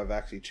first time I've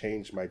actually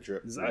changed my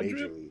drip Zydrip?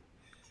 majorly.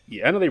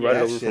 Yeah, I know they brought it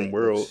That over shit from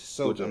World, looks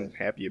so which I'm good.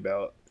 happy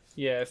about.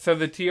 Yeah, so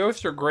the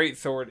Teostra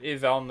Greatsword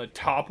is on the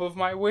top of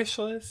my wish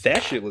list.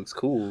 That shit looks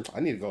cool. I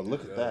need to go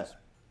look at that.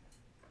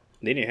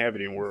 They didn't have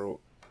it in World.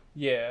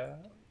 Yeah.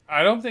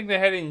 I don't think they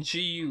had it in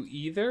GU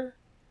either.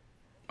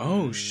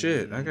 Oh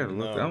shit! I gotta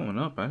look No. that one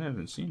up. I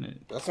haven't seen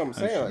it. That's what I'm I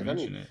saying. should Like, I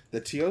mention need it. the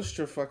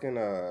Teostra fucking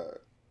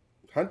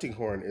hunting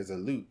horn is a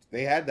loot.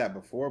 They had that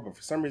before, but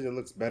for some reason it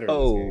looks better. in this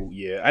Oh game.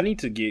 yeah, I need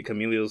to get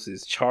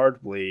Chameleos' Charge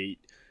Blade.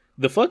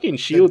 The fucking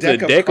shield's The a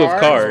deck of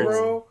cards.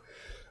 bro.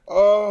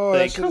 Oh, Like,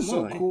 that shit come is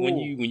so on! cool. When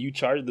you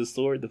charge the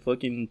sword, the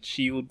fucking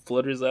shield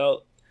flutters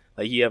out.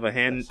 Like you have a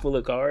handful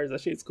of cards.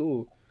 That shit's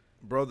cool.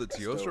 Bro, the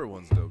Teostra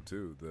one's dope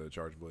too. The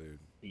Charge Blade.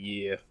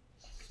 Yeah.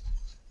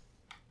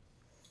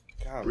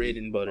 God, Bread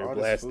and butter, all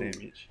this blast food.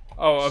 damage.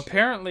 Oh,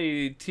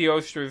 apparently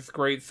Teostra's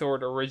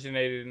greatsword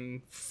originated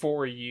in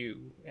 4U,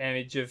 and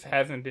it just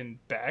hasn't been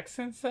back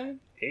since then.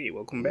 Hey,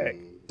 welcome back.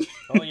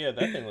 Oh yeah,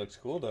 that thing looks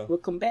cool though.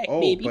 Welcome back, Oh,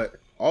 baby. but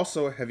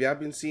also, have y'all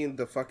been seeing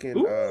the fucking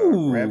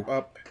Ooh. ramp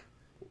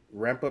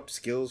up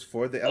skills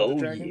for the Elder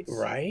Dragons? Yeah,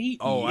 right?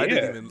 Oh, I Yeah.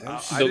 didn't even.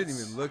 I didn't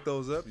even look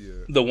those up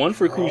yet. The one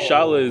for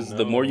Kushala is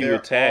the more you They're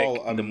attack,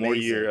 all the more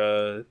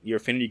amazing. your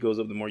affinity goes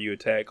up, the more you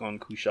attack on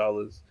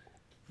Kushalas.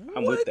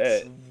 I'm with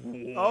that.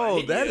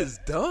 Oh, that is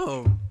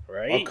dumb. On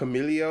Right?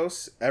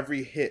 Chameleos,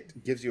 every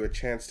hit gives you a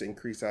chance to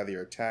increase either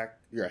your attack,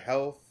 your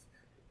health,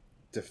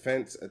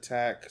 defense,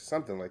 attack,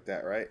 something like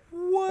that, right?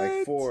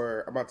 What?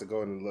 Like I'm about to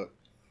go and look.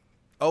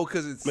 Oh,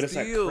 because it But it's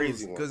like steals.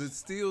 crazy Because ones. it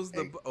steals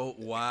the. Oh,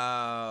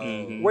 wow.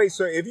 Mhm. Wait,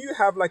 so if you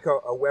have like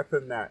a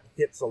weapon that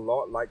hits a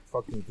lot, like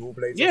fucking dual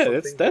blades, Yeah, or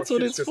that's something, what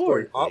shit's it's just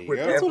for. going Up with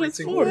That's what every it's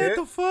single for. hit? What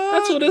the fuck?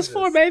 That's what it's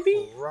for,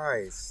 baby.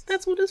 Christ.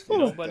 That's what it's for.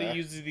 Nobody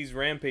uses these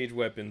rampage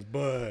weapons,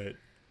 but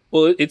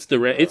Well, it's the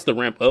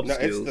ramp up No,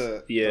 it's skills.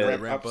 the yeah.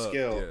 ramp Ramp up up,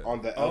 skill yeah.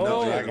 on the Oh,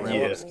 Elder yeah, Dragon. the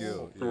yeah. ramp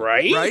Skill. Yeah.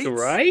 Right? Right?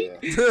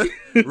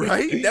 Right?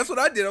 Right? That's what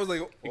I did. I was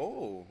like,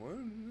 oh, what?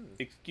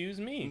 excuse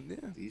me, Yeah.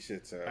 These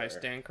shits are. I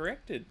stand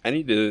corrected. I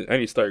need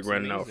to start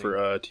grinding out amazing. for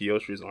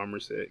Teostra's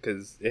armor set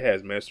because it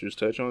has Master's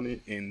Touch on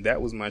it, and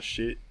that was my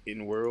shit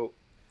in World.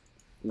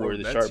 Where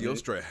the that sharp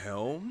Teostra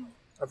helm?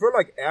 I feel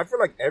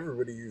like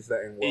everybody used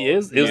that in World. it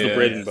is the Yeah.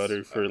 bread and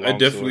butter for I long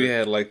definitely sword.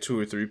 had like 2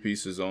 or 3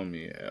 pieces on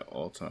me at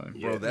all times.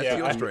 Bro, that Yeah,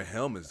 Teostra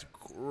helm is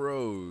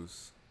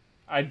gross.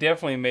 I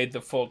definitely made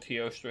the full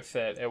Teostra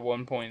set at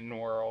one point in the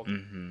world.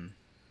 Mm-hmm.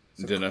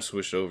 Then I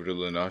switched over to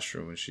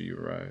Lenastra when she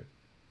arrived.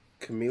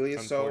 Camellia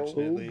Soul.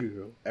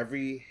 Unfortunately,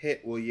 Every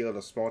hit will yield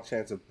a small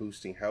chance of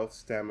boosting health,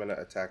 stamina,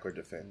 attack, or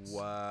defense.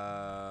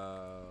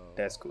 Wow.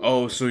 That's cool.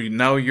 Oh, so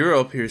now you're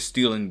up here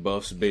stealing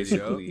buffs,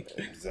 basically.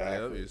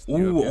 Exactly.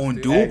 Ooh, on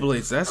dual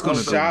blades, that's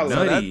gonna go Kushala.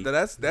 So nutty.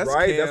 that's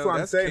right, Cam, that's what I'm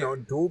that's saying. Cam.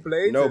 On dual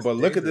blades, No, it's but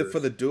look at dangerous. for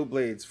the dual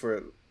blades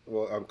for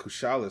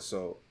Kushala.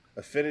 So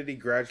affinity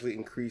gradually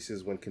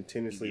increases when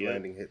continuously Yep.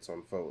 landing hits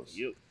on foes.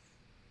 Yep.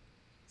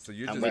 So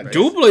you're I'm just with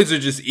Dual blades are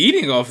just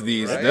eating off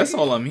these. Right? That's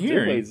all I'm Dual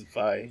hearing. Blades is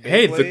fire.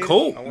 Hey, the Blades?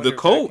 Colt, I wonder the if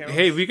that Colt. counts.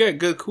 Hey, we got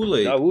good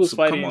Kool-Aid. No, we was So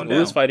fighting. Come on We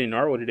was down. fighting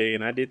Narwa today,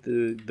 and I did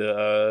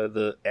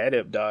the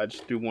adept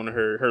dodge through one of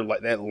her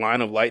like that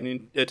line of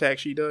lightning attack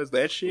she does.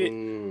 That shit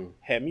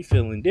had me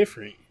feeling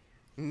different.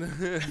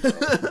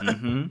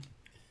 Mm-hmm.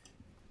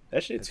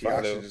 That shit's Y'all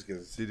fire should though. just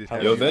get Did it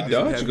Yo, have that you- did it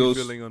dodge have you goes-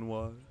 feeling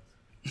unwise.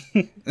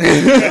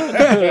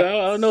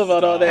 I don't know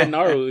about all that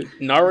Narwa.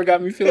 Narwa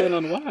got me feeling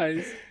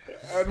unwise.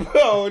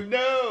 Oh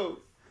no!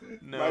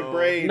 no, My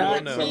brain Not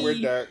went me. somewhere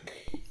dark.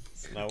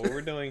 That's not what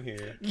we're doing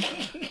here.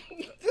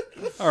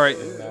 All right.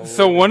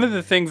 So one of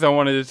the things I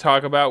wanted to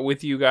talk about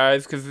with you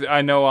guys, because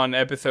I know on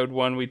episode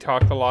 1 we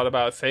talked a lot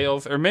about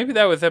sales, or maybe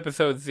that was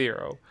episode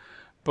 0. That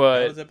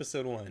But was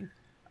episode 1,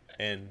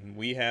 and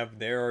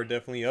there are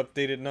definitely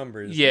updated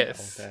numbers.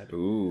 Yes. about that.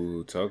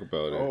 Ooh, talk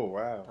about it. Oh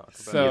wow!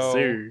 so Yes,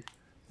 sir.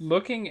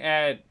 looking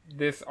at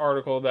this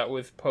article that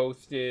was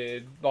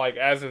posted, like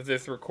as of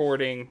this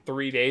recording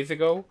 3 days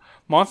ago,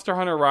 Monster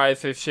Hunter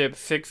Rise has shipped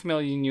 6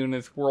 million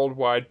units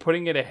worldwide,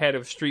 putting it ahead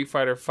of Street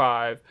Fighter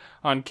V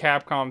on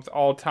Capcom's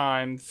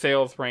all-time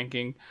sales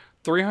ranking.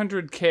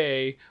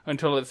 300K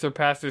until it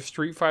surpasses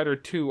Street Fighter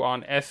II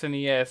on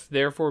SNES,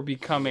 therefore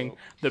becoming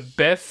the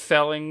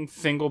best-selling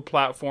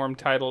single-platform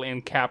title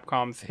in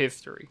Capcom's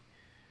history.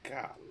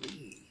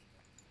 Golly.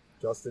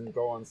 Justin,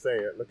 go on, say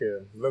it. Look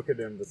at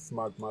him, the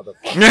smug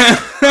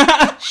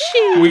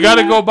motherfucker. We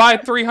gotta go buy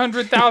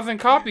 300,000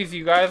 copies,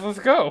 you guys. Let's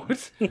go.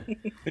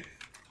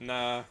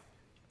 Nah,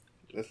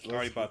 Let's, I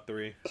already bought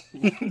 3.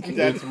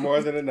 That's more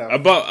than enough. I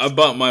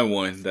bought my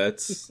one.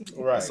 That's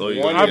Right. So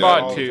you One got I is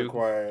bought all 2.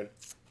 Required.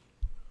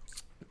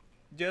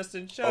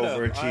 Justin, shut up.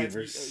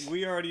 Overachievers.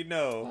 We already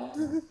know.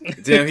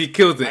 damn. He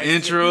killed the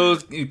intro.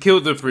 He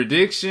killed the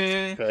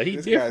prediction. He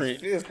This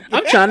different. guy's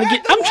I'm trying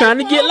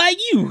to get like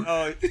you.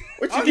 Oh,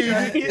 What you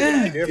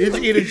do? Did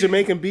you eat a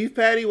Jamaican beef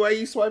patty? Why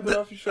you swiping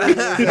off your shoulder?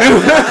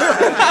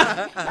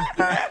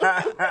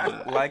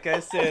 like I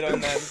said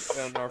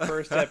on our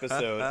first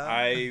episode,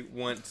 I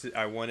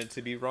want it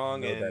to be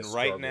wrong, know and that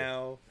right struggle.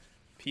 now,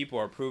 people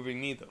are proving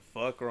me the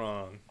fuck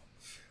wrong.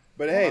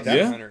 But hey, Monster that's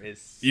Yeah. Hunter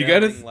is You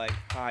gotta selling like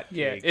hot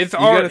Yeah, cakes. it's You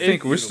all. gotta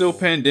think it's- we're still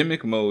beautiful.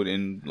 pandemic mode,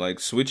 and like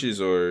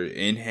switches are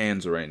in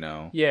hands right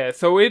now. Yeah,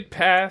 so it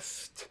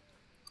passed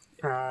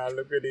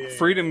Look at him.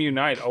 Freedom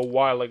Unite a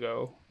while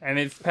ago, and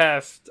it's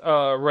passed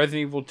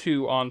Resident Evil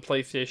 2 on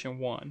PlayStation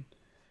 1.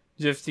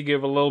 Just to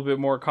give a little bit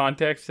more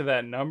context to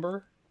that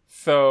number.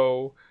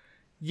 So,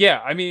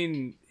 yeah, I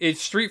mean,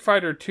 it's Street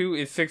Fighter 2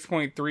 is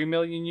 6.3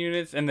 million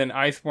units, and then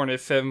Iceborne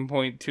is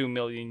 7.2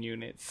 million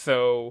units.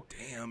 So,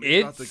 Damn,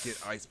 it's about to It's- get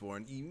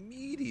Iceborne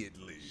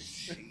immediately.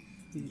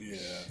 Yeah,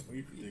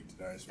 we predicted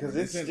Iceborne. 'Cause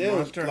it's Isn't still,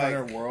 Monster like-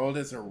 Hunter World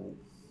is a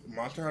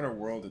Monster Hunter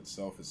World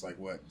itself is like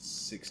what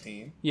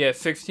 16. yeah,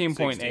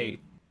 16.8. 16.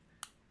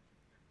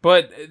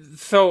 But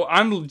so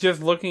I'm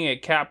just looking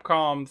at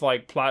Capcom's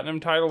like platinum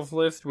titles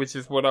list, which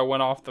is what I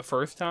went off the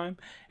first time,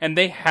 and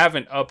they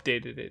haven't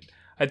updated it.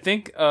 I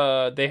think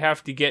they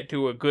have to get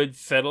to a good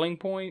settling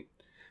point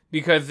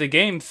because the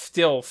game's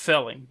still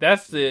selling.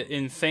 That's the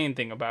insane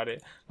thing about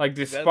it. Like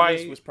despite that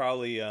list was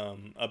probably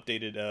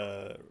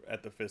updated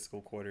at the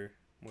fiscal quarter,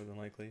 more than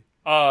likely.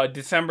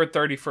 December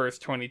 31st,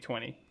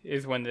 2020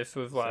 is when this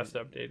was last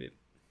updated.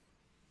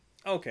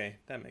 Okay,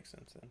 that makes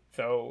sense then.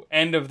 So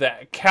end of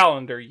that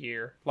calendar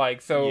year,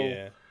 like so.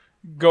 Yeah.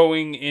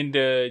 Going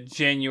into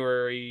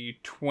January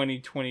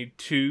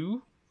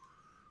 2022,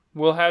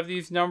 we'll have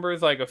these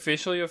numbers like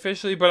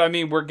officially. But I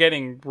mean, we're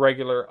getting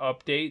regular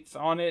updates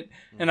on it,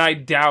 and I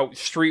doubt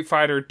Street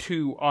Fighter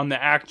 2 on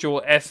the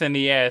actual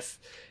SNES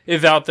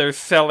is out there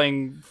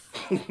selling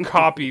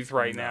copies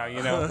right now.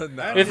 You know,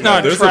 it's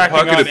not. There's a tracking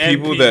pocket on of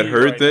people that NPD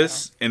heard right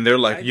this, and they're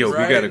like, "Yo, we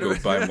gotta go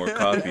buy more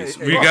copies.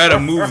 We gotta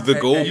move the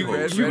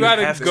goalposts. You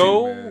gotta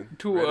go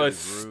to a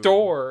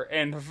store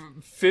and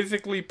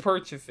physically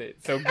purchase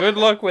it. So good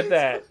luck with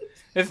that.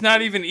 It's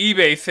not even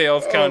eBay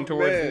sales count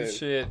towards this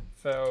shit.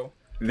 So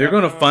They're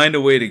gonna find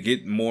a way to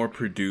get more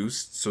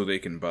produced so they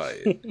can buy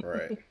it.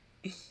 Right.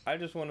 I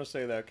just want to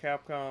say that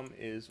Capcom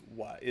is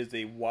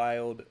a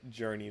wild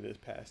journey this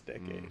past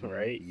decade.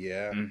 Right?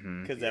 Yeah.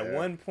 Because at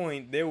one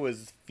point there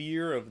was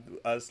fear of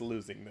us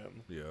losing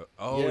them. Yeah.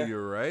 Oh, Yeah.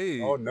 you're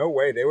right. Oh no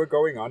way, they were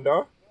going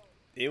under.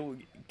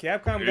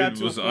 Capcom It got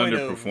to was a point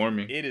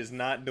underperforming. of it is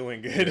not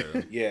doing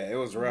good. Yeah, it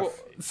was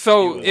rough.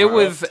 So it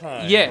was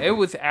time. it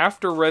was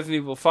after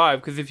Resident Evil 5,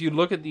 because if you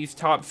look at these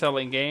top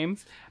selling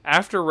games,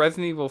 after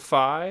Resident Evil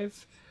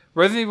 5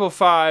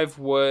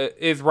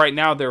 is right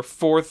now their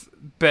fourth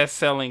best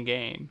selling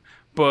game.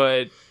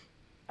 But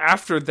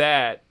after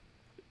that,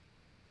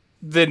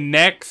 the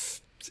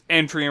next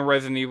entry in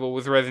Resident Evil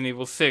was Resident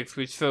Evil 6,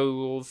 which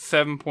sold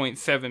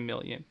 7.7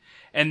 million.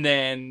 And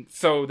then,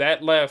 so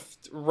that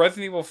left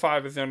Resident Evil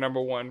 5 as their number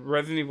 1,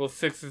 Resident Evil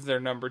 6 is their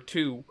number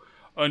 2,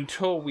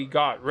 until we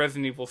got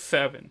Resident Evil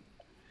 7.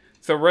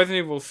 So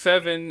Resident Evil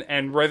 7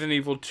 and Resident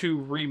Evil 2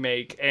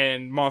 Remake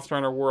and Monster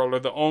Hunter World are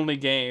the only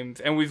games,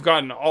 and we've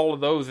gotten all of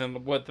those in,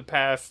 the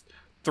past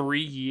 3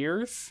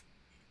 years?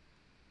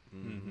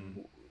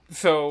 Mm-hmm.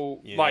 So,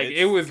 Yeah,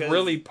 it was 'cause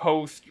really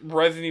post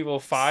Resident Evil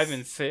 5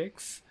 and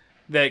 6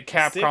 that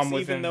Capcom 6,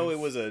 was even in. though it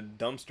was a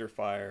dumpster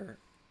fire,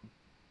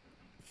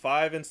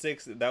 5 and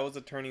 6, that was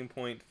a turning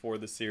point for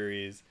the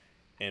series,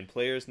 and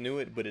players knew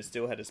it, but it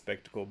still had a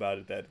spectacle about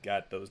it that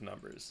got those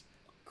numbers.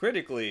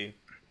 Critically,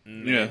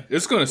 Yeah,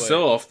 it's gonna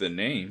sell off the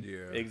name.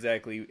 Yeah.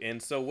 Exactly.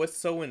 And so what's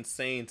so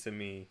insane to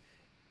me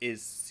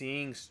is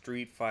seeing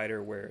Street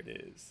Fighter where it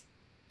is.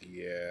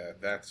 Yeah,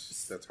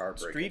 that's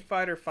heartbreaking. Street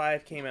Fighter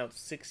 5 came out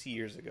 6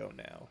 years ago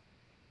now,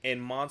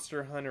 and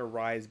Monster Hunter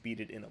Rise beat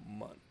it in a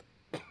month.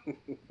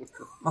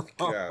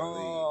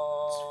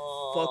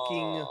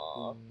 Fucking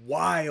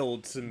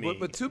wild to me.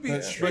 But to be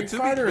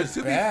Fighter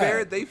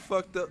fair, they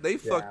fucked up. They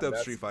fucked up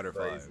Street Fighter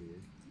 5.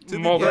 To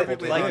be But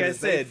perfectly like I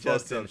honest, they said, fucked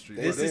Justin, up Street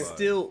this Fighter is 5.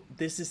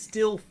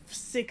 still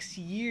 6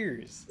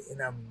 years.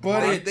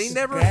 But they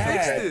never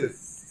bad. fixed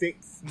it.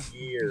 6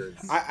 years.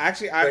 I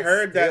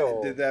heard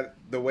still. that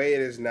the way it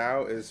is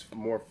now is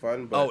more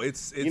fun. But Oh,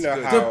 it's you know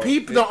good. how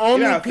The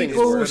only how things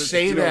people who work.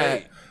 say too that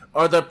late.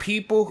 are the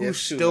people who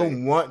It's too still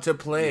late. want to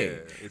play, Yeah,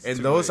 it's and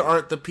too those late.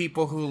 aren't the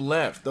people who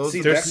left. Those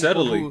See, are the they're people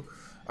settling. who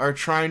are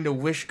trying to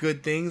wish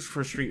good things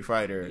for Street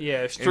Fighter.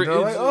 Yeah, And they're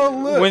like, "Oh,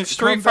 look, when come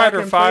Street back Fighter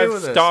and play 5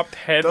 with us." stopped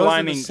Those are the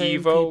headlining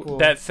same Evo, people.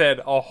 that said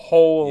a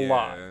whole Yeah.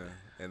 lot.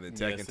 And then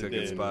Tekken Yes, took it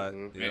its did. spot.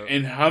 Mm-hmm. Yep.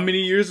 And how many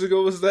years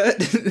ago was that?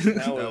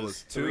 That was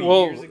was 2 3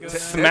 Well, years ago. now?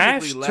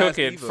 Smash Technically took last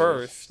it Evo.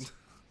 first.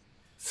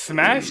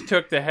 Smash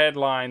took the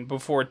headline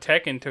before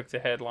Tekken took the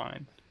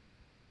headline.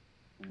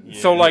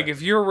 So, Yeah.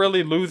 if you're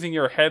really losing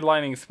your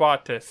headlining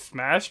spot to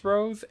Smash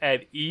Bros.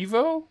 At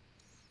Evo,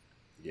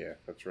 Yeah,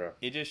 that's rough.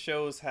 It just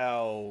shows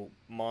how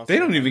Monster They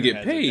don't even Hunter get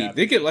has paid. adapted.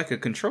 They get like a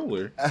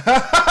controller. That's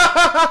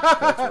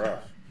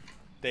rough.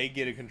 They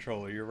get a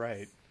controller. You're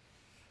right.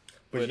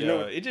 But But you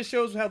know- it just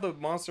shows how the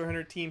Monster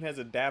Hunter team has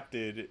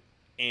adapted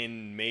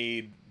and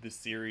made the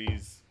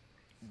series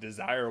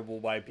desirable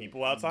by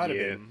people outside of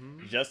it.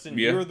 Justin,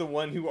 Yeah. you're the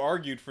one who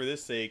argued for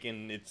this sake,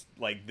 and it's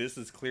like this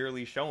is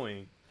clearly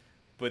showing.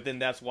 But then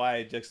that's why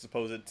I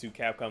juxtapose it to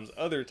Capcom's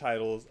other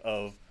titles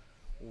of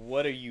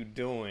what are you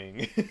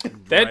doing?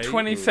 that Right.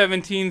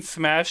 2017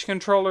 Smash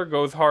controller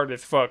goes hard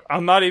as fuck.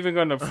 I'm not even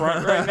going to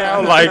front right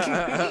now.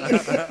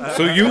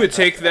 So you would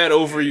take that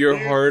over your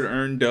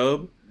hard-earned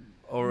dub?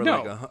 Over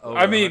No, like over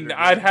I mean, 100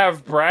 I'd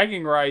have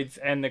bragging rights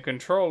and the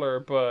controller,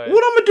 but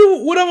What I'm gonna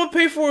do? What I'm gonna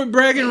pay for with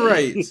bragging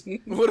rights?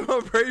 What am I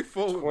paying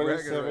for? with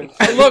bragging 27. rights?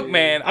 Hey, look,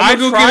 man, I'm I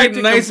gonna go tried get a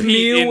to nice compete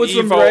meal in with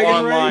some Evo bragging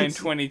Online rights.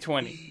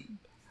 2020.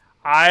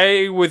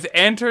 I was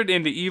entered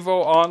into Evo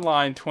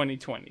Online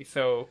 2020,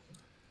 so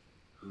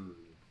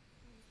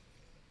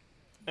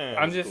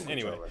I'm just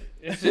anyway.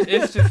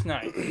 it's just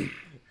nice.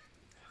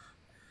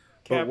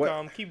 But what-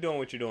 Capcom, keep doing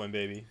what you're doing,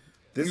 baby.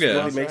 This Yeah.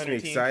 really Monster makes me Hunter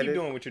team, excited. Keep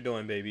doing what you're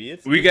doing, baby.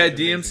 We got it's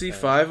an amazing DMC time.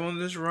 5 on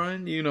this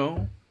run, you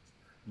know.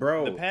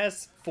 Bro. The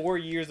past 4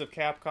 years of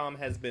Capcom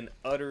has been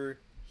utter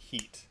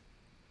heat.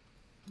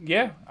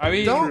 Yeah, I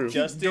mean, Don't keep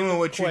Justin, doing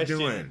what you're question-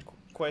 doing.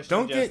 Question,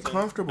 Don't get Justin.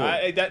 comfortable.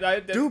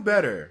 That- Do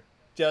better.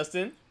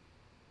 Justin,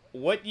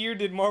 what year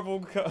did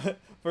Marvel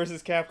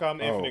versus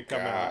Capcom Infinite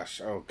come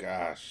out? Oh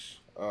gosh.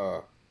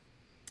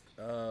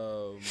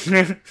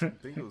 I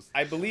think it was.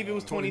 I believe it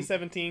was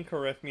 2017.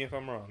 Correct me if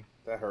I'm wrong.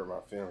 That hurt my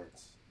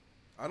feelings.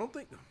 I don't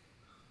think.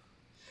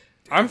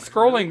 I'm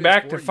scrolling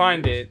back to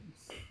find it.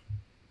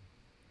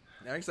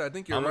 Actually, I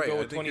think you're I'm gonna right. go I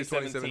with think it's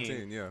 2017.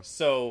 2017. Yeah.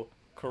 So,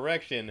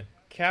 correction.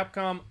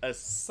 Capcom,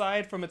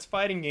 aside from its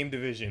fighting game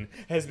division,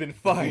 has been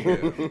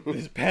fired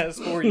this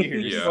past 4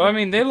 years. Well, I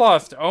mean, they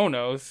lost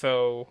Ono,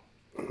 so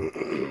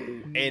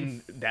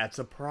And that's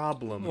a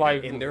problem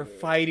Like- in their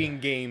fighting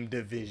game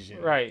division.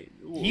 right.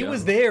 He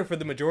was there for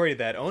the majority of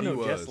that. Oh no,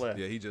 He just was. left.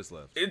 Yeah, he just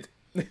left.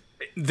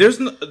 There's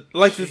no,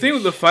 like the thing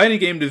with the fighting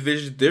game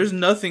division. There's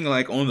nothing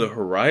like on the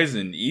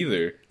horizon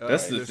either.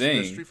 That's the There's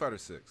thing. Street Fighter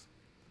 6.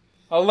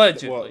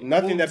 Allegedly. Well,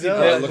 nothing that people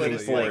duh, are looking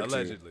but forward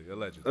to.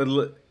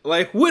 Allegedly.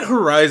 Like what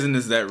horizon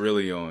is that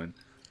really on?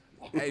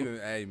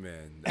 Hey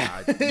man.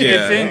 Yeah. It's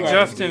in Right.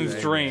 Justin's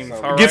Hey, dreams.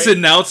 man. All Gets right?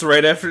 announced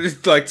right after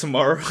like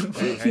tomorrow.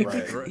 Hey,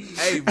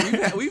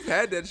 Right. we've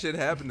had that shit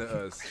happen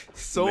to us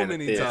so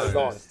many Yeah.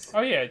 times.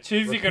 Oh yeah,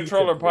 Cheesy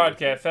Controller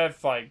Podcast.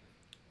 That's like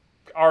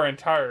our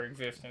entire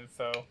existence.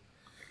 So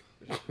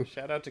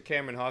Shout out to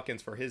Cameron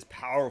Hawkins for his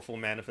powerful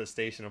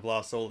manifestation of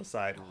Lost Soul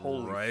Aside.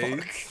 Holy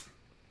Right? fuck.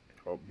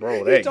 Oh,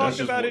 bro, They talked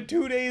about it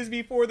 2 days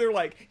before. They're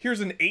like,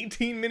 here's an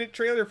 18-minute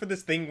trailer for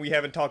this thing we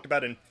haven't talked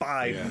about in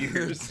 5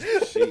 years.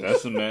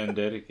 That's a man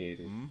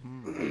dedicated.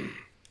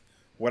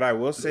 What I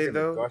will say We're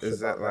gonna though gush is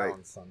that about like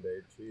on Sunday.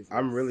 Jesus.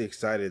 I'm really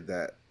excited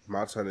that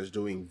Monster Hunter is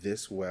doing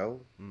this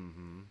well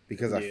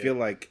because I feel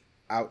like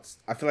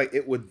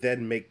it would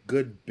then make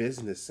good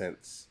business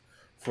sense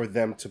for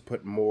them to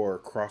put more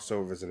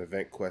crossovers and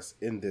event quests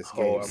in this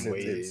game. I'm since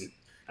waiting. it's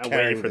I'm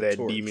carrying waiting for the that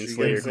torch, Demon you get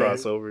Slayer what I'm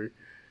saying? crossover.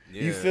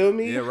 Yeah. You feel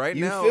me? Yeah, right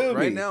You now, feel me?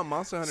 right now,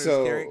 Monster Hunter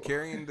So- is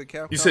carrying the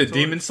Capcom. You said torch.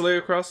 Demon Slayer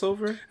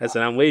crossover? I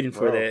said I'm waiting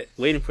for Bro, that.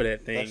 Waiting for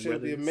that thing. That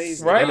should be brother.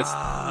 amazing. right,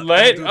 Don't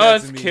let do that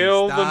us to me.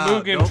 kill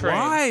Stop. the Mugen Don't- train.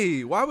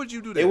 Why? Why would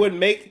you do that? It would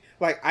make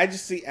like I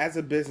just see as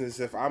a business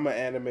if I'm an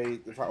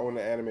anime, if I own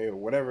an anime or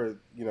whatever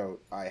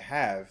I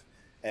have,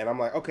 and I'm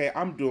like, okay,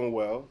 I'm doing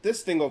well.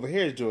 This thing over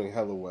here is doing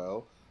hella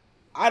well.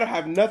 I don't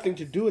have nothing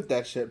to do with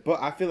that shit, but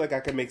I feel like I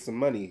can make some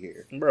money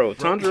here. Bro, You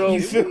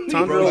feel me?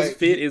 Tanjiro's Like-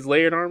 fit is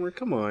layered armor.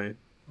 Come on.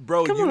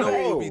 Bro, Come you know on.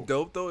 what would be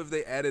dope though if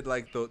they added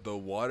like the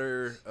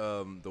water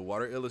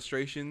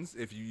illustrations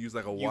if you use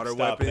like a water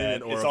stop weapon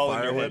that. or It's a all in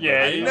fire your head. weapon.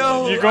 Yeah, I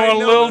know, you're I going a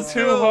know, little but too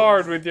still,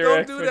 hard with your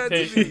Don't do that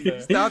to expectations. me.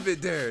 there. Stop it,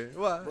 Darren.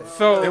 What?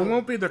 So It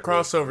won't be the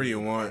crossover you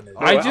want.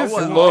 I just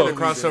want love the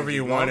crossover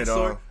you want at all.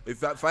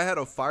 Longsword. If I had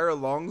a fire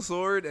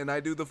longsword and I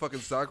do the fucking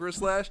Sakura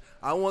slash,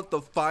 I want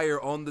the fire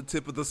on the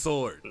tip of the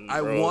sword.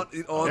 I want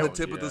it on the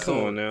tip of the Come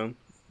on sword. now.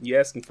 You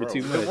asking for too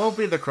It much. won't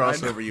be the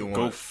crossover you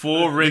Go want.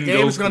 full The ring.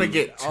 game's Goku. gonna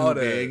get too All that.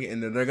 big,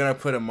 and then they're gonna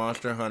put a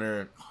Monster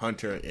Hunter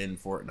in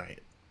Fortnite.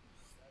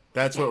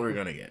 That's what we're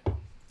gonna get.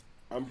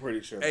 I'm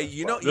pretty sure. Hey, that's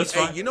you know, fine. That's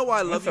fine. you know why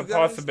I love That's you a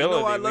guys. possibility. You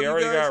know why I We love you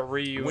already guys? got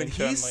Ryu When and he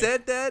Chun-Li.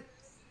 said that,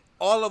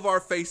 all of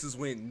our faces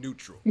went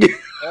neutral.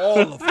 All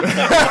of them.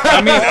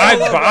 I mean, All I'd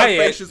of our buy it.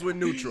 faces went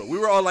neutral. We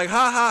were all like,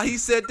 "Ha ha!" He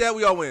said that.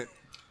 We all went.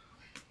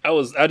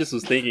 I just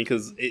was thinking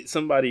because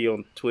somebody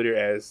on Twitter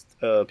asked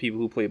people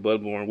who play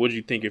Bloodborne, "What'd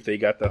you think if they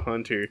got the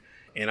Hunter?"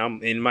 And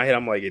I'm in my head,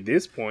 I'm like, at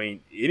this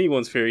point,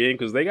 anyone's fair game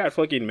because they got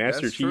fucking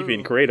Master That's Chief true.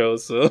 and Kratos.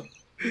 So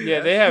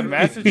yeah, they have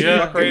Master Chief,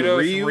 Kratos,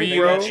 Ryu,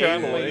 Ryu, bro. and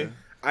Chun-Li.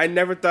 I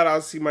never thought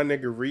I'd see my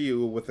nigga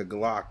Ryu with a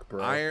Glock,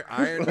 bro. Iron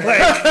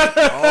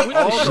Man. all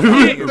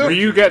the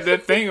Ryu got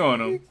that thing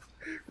on him.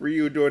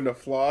 Ryu doing the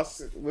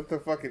floss with the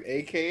fucking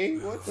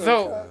AK. What the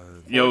So,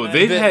 Yo,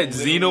 they've The- had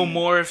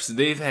xenomorphs.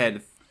 They've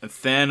had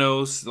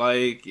Thanos.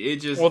 Like it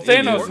just. Well, it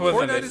Thanos just-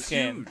 wasn't Fortnite a is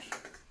skin. huge.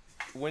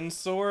 When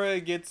Sora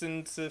gets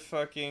into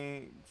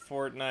fucking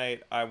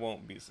Fortnite, I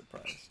won't be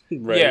surprised.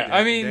 right. Yeah,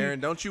 I mean,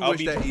 Darren, don't you I'll wish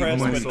be that evil depressed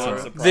money but not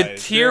Sora? surprised. the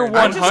tier I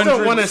I just 100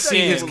 don't want to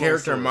see his skin.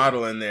 character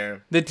model in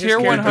there. The tier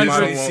His character 100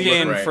 model won't look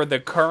skin right. for the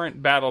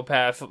current battle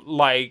pass,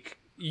 like,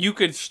 you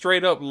could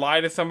straight up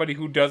lie to somebody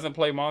who doesn't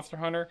play Monster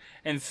Hunter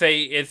and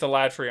say it's a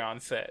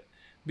Latreon set.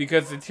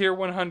 Because the tier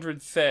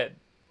 100 set,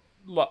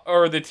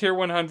 or the tier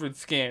 100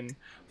 skin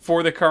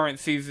for the current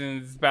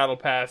season's battle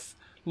pass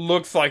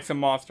looks like some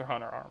Monster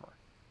Hunter armor.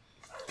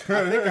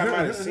 I think I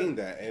might have seen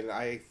that, and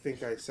I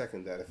think I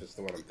second that if it's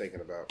the one I'm thinking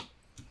about.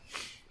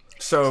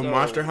 So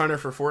Monster Hunter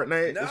for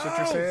Fortnite is what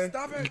you're No, saying?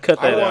 stop it. Cut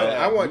that I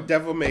out. want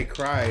Devil May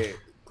Cry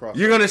cross.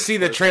 You're gonna see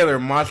the trailer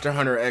Monster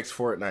Hunter X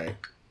Fortnite.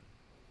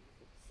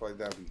 Like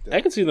that'd be dope.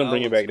 I can see them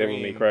bringing back Devil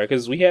May Cry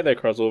because we had that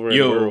crossover in the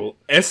Yo, world,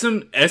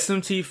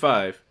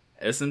 SMT5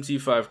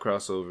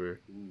 crossover.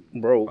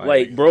 bro.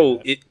 Like,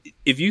 bro,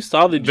 if you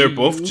saw the They're GU,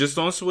 both just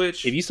on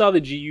Switch. if you saw the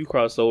GU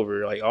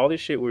crossover, like all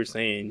this shit we're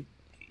saying,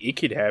 it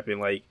could happen.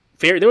 Like,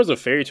 there was a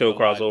Fairy Tail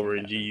crossover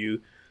in GU.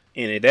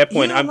 And at that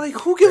point, I'm like,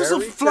 who gives a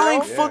Fairy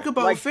flying Tail? fuck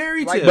about Like-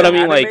 Fairy like Tail? But I mean,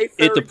 Anime like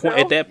Fairy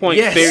at that point,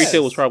 Yes. Fairy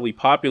Tail was probably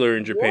popular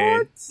in Japan,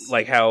 What?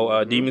 like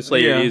how Demon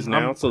Slayer Yeah, is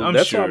now. I'm- So I'm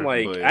that's why sure, I'm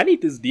like, but- I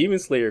need this Demon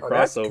Slayer Oh,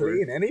 that's crossover.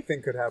 clean.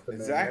 Anything could happen.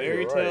 then. Exactly.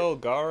 Fairy You're Tail,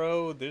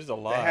 Garo, there's a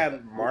lot. They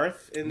had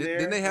Marth in there.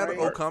 Didn't they have right?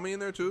 Okami in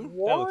there too?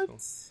 What?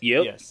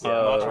 Yep. Yes, Uh,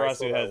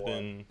 Matarasu has one.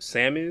 been,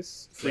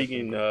 Samus,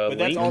 freaking but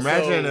that's Link. also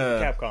Imagine,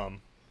 Capcom.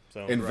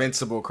 So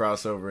Invincible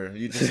crossover.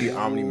 You just see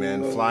Omni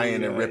Man fly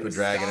in and rip a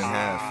dragon in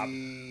half.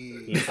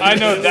 I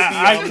know that.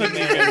 I couldn't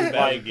even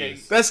Battle like.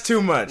 Geese. That's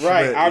too much.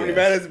 Right, but,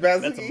 Omni-Man is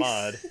best. That's a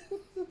mod.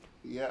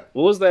 Yeah.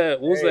 What was that?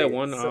 What was Hey, that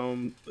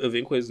one?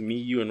 Event Quest me,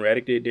 you, and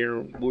Radic did there.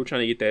 We were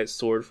trying to get that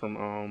sword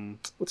from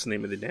what's the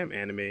name of the damn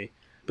anime?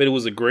 But it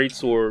was a great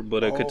sword,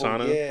 but a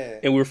katana, yeah.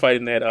 and we were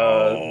fighting that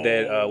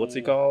what's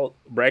it called?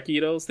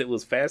 Brachiotos that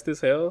was fast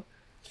as hell.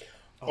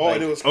 Oh,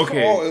 and it was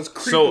Okay, Oh, it was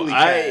so creepily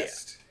I-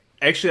 fast.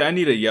 Actually, I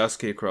need a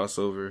Yasuke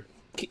crossover.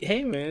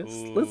 Hey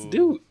man, let's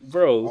do it,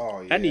 bro.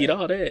 Oh, I need yeah.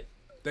 all that.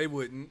 They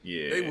wouldn't.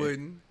 Yeah. They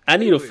wouldn't. I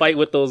need They to wouldn't. fight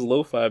with those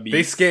lo-fi beats.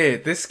 They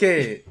scared. They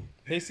scared.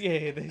 They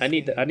see. I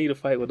need to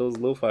fight with those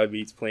lo-fi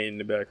beats playing in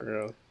the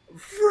background.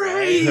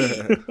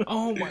 Right.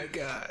 Oh my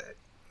god.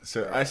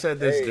 So I said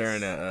this Hey.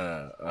 during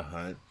a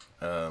hunt.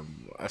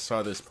 I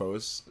saw this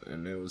post,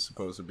 and it was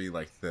supposed to be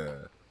like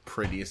the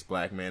prettiest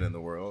black man in the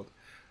world.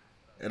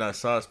 And I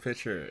saw his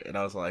picture, and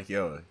I was like,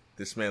 "Yo,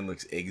 this man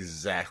looks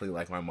exactly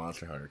like my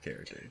Monster Hunter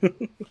character."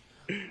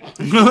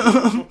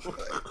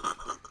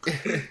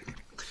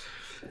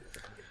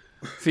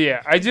 So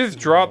yeah, I just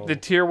dropped the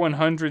tier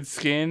 100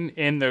 skin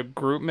in the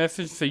group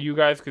message so you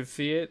guys could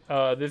see it.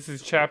 This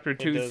is chapter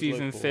 2, does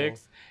season look cool.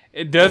 6.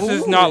 It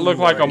does not look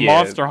like a Yeah.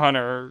 Monster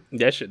Hunter.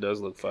 That shit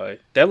does look fire.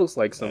 That looks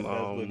like some That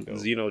does look dope.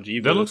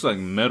 Xeno'jiva. That looks like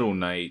Metal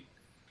Knight.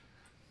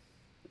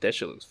 That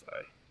shit looks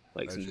fire.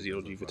 Like That some shit does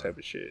look Xeno'jiva fire. type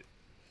of shit.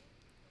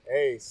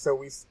 Hey, so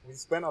we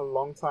spent a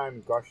long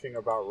time gushing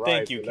about Rise.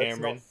 Thank you, but let's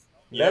Cameron. not-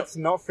 Yep. Let's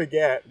not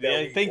forget that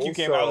Yeah, we thank you,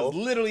 also Cameron. I was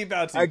literally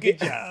about to. are Good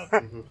get-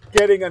 job.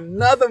 getting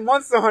another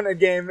Monster Hunter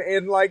game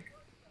in like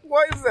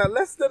what is that?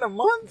 Less than a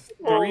month?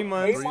 3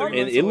 months. 8 months?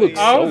 And it looks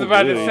I was so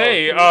about good. to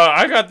say,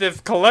 I got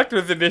this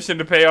collector's edition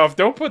to pay off.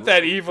 Don't put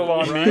that evil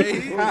on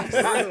me.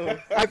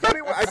 I thought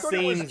it was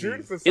Same.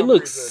 June for some It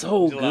looks reason.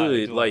 so July,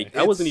 good. July. Like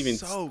I wasn't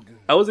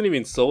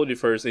even sold at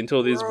first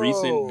until this Bro.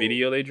 recent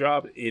video they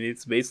dropped, and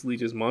it's basically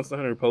just Monster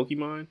Hunter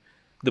Pokemon,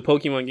 the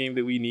Pokemon game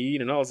that we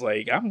need. And I was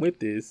like, I'm with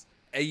this.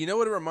 Hey, you know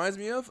what it reminds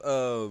me of?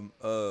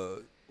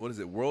 What is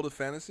it? World of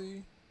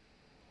Fantasy?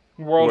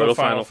 World of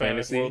Final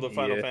Fantasy. World of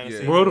Final Yeah.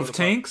 Fantasy. Yeah. World of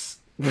Tanks.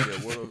 Yeah,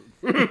 World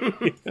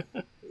of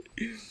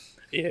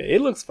Yeah,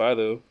 it looks fire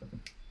though.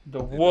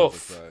 The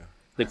wolf.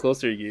 The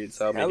closer it gets,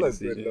 I'll make a Hella good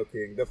decision.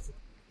 looking.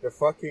 The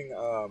fucking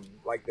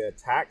like the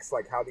attacks,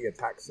 like how the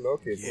attacks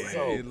look is Yeah,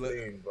 so it look-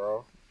 clean,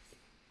 bro.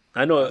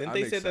 I know. Didn't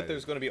they say excited. that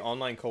there's going to be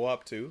online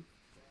co-op too?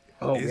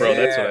 Oh, Yes. bro,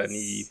 that's what I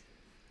need.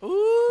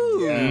 Ooh.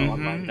 Yeah,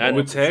 online I know.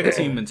 With tag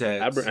team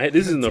attacks.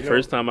 This isn't the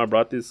first time I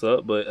brought this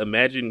up, but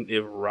imagine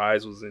if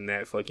Rise was in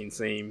that fucking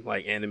same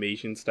like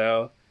animation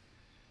style.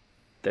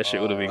 That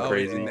shit would have been Oh,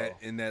 crazy.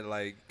 in that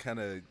like kind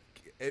of,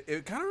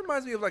 it kind of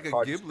reminds me of like a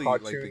Cart- Ghibli,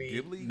 like the cartoony.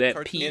 Ghibli. That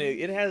cartoon. And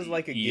it has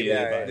like a Ghibli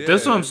Yeah. vibe.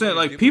 That's what I'm it's saying.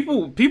 like Like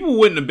Ghibli. people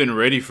wouldn't have been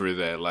ready for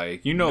that.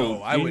 Like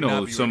No, I would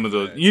not be some ready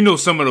of for the that.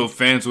 some of those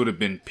fans would have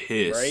been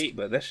pissed. Right,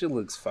 but that shit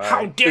looks fire.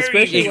 How dare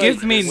Especially It you.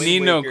 gives me Wind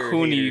Nino Waker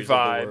Kuni haters of the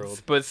vibes,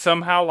 world. but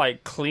somehow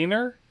like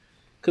cleaner.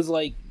 Because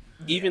like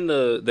even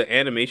the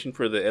animation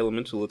for the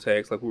elemental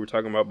attacks, like we were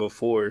talking about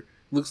before,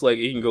 looks like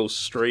it can go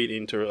straight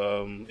into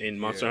in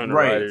Monster Hunter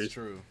Right. Riders. That's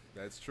true.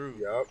 That's true.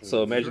 Yep.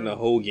 So imagine the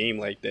whole game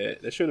like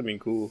that. That should have been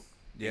cool.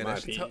 Yeah, in my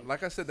that shit's opinion.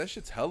 like I said, that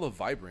shit's hella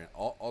vibrant.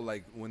 All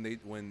like when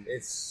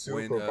It's super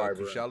when vibrant.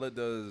 Kushala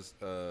does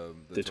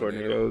The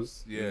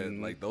tornadoes. yeah,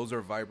 Mhm. like those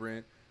are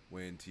vibrant.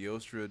 When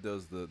Teostra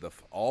does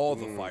all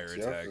the fire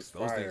Teostra's attacks,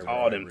 those fire, things bro. are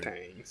All them vibrant.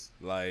 things.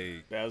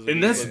 Like Bowser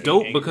And that's looking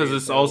dope angry because as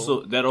it's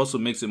hell. also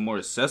makes it more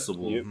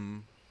accessible. Yep.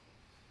 Mhm.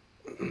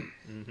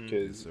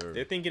 Because sir.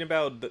 They're thinking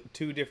about the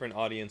two different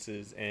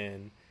audiences,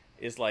 and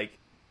it's like,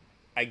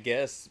 I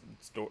guess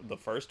the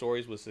first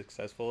stories was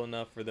successful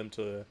enough for them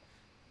to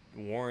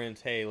warrant,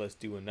 hey, let's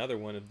do another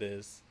one of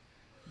this.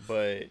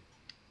 But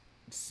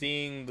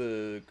seeing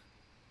the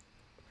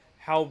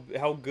how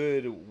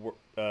good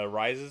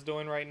Rise is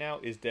doing right now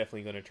is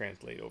definitely going to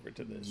translate over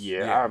to this.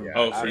 yeah,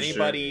 Oh, for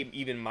Anybody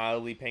even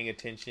mildly paying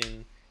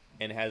attention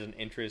and has an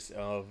interest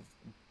of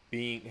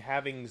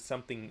having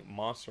something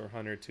Monster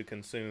Hunter to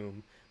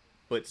consume,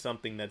 but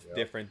something that's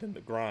different than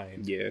the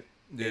grind. yeah.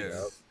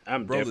 yeah,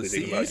 I'm bro, the definitely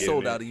thinking CE about getting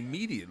sold it. out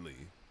immediately.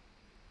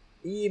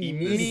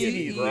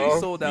 Immediately, CE bro.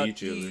 sold out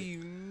Immediately.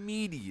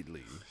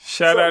 immediately.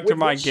 Shout So out to which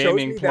my shows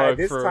gaming me that plug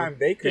this for time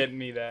they could- getting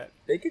me that.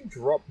 They could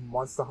drop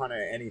Monster Hunter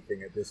at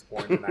anything at this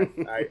point.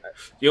 And I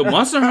Yo,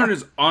 Monster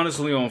Hunter's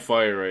honestly on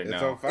fire right It's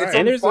now. on fire. It's And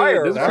on there's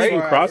fire, a That's freaking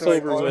why I feel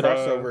like crossover all with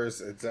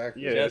crossovers,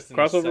 exactly. yeah, Justin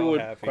is crossover so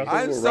with happy. crossover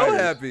I'm with so Riders.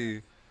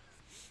 happy.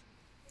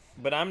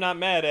 But I'm not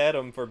mad at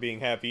him for being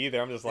happy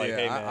either. I'm just like, yeah,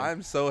 hey man,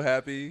 I'm so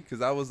happy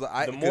because I was the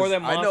more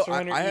that I know Monster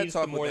Hunter I had eats, the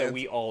talked more with that Ant-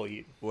 we all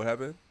eat. What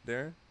happened,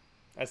 Darren?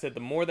 I said the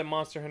more that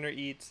Monster Hunter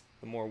eats,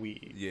 the more we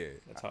eat. Yeah.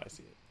 That's how I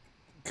see it.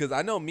 Because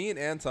I know me and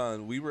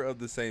Anton, we were of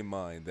the same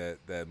mind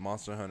that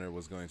Monster Hunter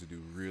was going to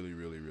do really,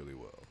 really, really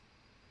well.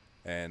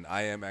 And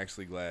I am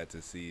actually glad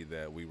to see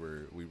that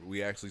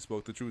we actually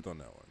spoke the truth on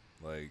that one.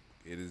 Like,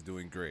 it is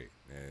doing great.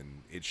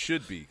 And it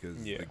should be,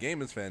 because the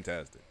game is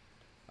fantastic.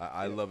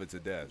 I love it to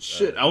death.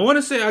 Shit, I want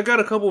to say I got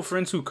a couple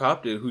friends who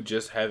copped it who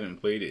just haven't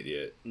played it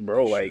yet.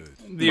 Bro, like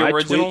the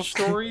original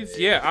stories?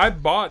 Yeah, I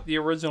bought the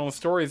original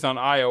stories on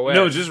iOS.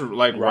 No, just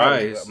like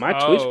Rise. My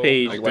Twitch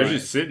page, like they're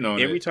just sitting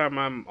on every it. time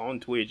I'm on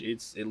Twitch,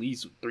 it's at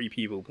least 3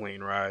 people playing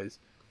Rise.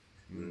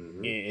 Mm-hmm.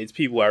 And it's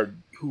people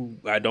who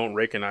I don't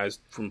recognize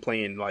from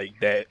playing like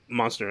that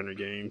Monster Hunter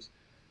games.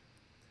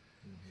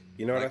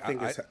 You know what I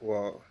think is...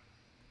 Well,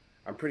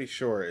 I'm pretty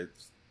sure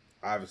it's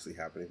obviously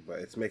happening, but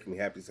it's making me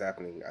happy it's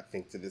happening, I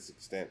think, to this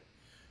extent,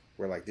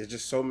 where like there's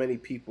just so many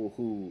people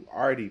who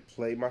already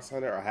play Monster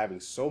Hunter are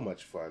having so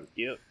much fun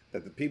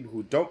that the people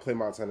who don't play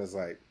Monster Hunter is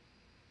like,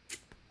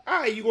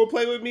 alright, you gonna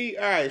play with me?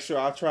 Alright, sure,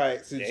 I'll try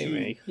it since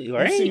you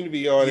seem to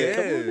be on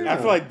it. I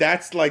feel like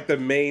that's like the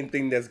main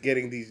thing that's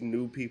getting these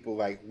new people,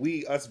 like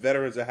us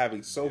veterans are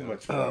having so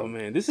much fun. Oh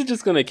man, this is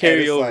just gonna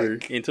carry over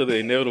into the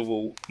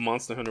inevitable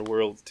Monster Hunter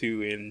World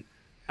 2, and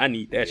I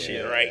need that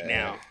shit right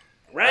now.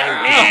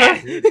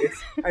 Dude,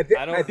 at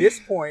this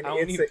point,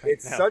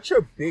 it's such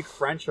a big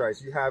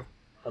franchise. You have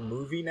a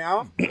movie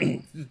now.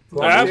 What movie?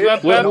 Oh,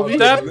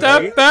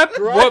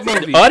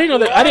 I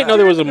didn't know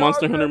there was a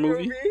Monster Hunter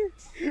movie.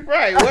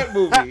 Right? What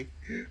movie?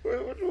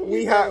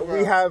 We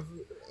have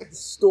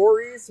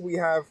stories. We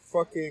have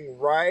fucking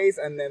Rise,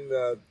 and then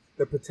the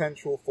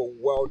potential for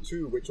World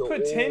 2, which are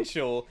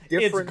potential. All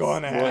different. It's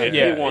gonna happen.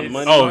 Yeah,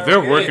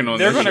 they're working on.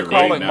 They're this gonna shit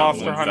call right it now,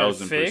 Monster Hunter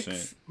 1000%.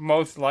 6,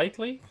 most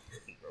likely.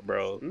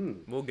 Bro,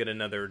 we'll get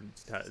another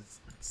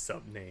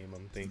sub name.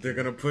 I'm thinking they're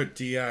gonna put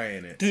T.I.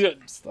 in it.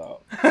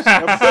 Stop. You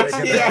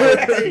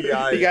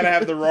gotta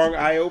have the wrong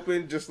eye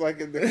open, just like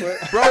in the clip.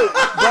 Bro,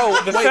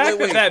 the fact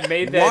that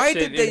made that why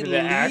shit did they into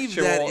the leave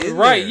actual that in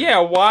right? there? Yeah,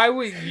 why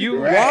would you?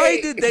 Why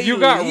did they? You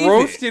got leave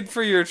roasted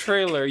for your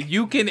trailer.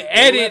 You can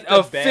edit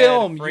a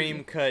film.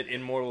 Frame cut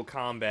in Mortal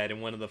Kombat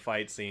in one of the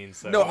fight scenes.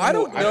 So. No, I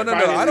don't. No,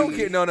 I don't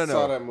care.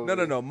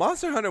 No.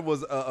 Monster Hunter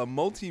was a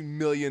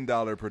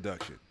multi-million-dollar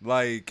production.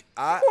 Like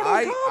I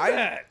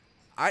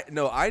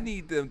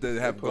need them to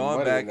have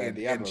gone back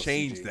and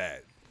changed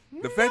that.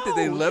 The fact that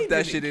they left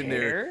that shit in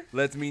there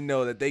lets me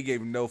know that they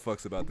gave no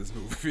fucks about this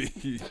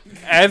movie.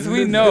 As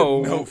we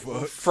know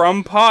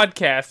from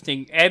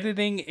podcasting,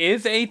 editing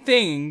is a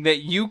thing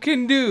that you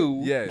can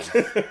do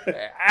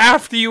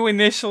after you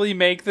initially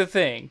make the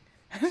thing.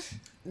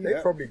 They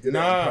probably did it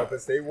on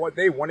purpose. They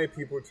wanted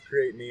people to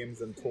create memes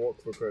and talk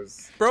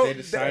because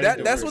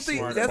that's what they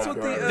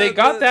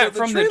got that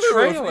from the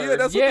trailer. Yeah,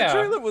 that's what the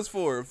trailer was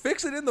for.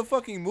 Fix it in the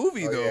fucking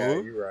movie though. Yeah,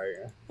 you're right.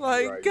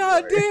 Like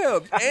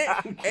goddamn,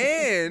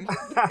 and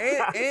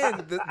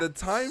the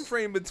time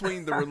frame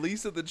between the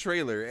release of the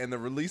trailer and the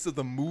release of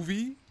the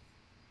movie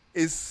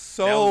is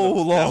so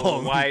long. That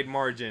was a wide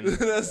margin.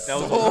 That's that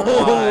was so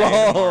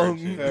long.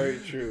 Margin. Very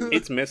true.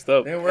 It's messed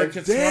up. They work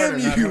Damn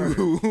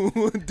you!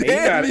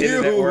 Damn you!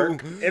 Internet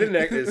work.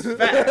 Internet is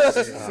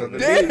fast.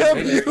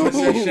 Damn you! Put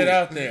some shit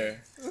out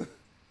there.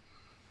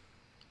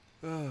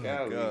 Oh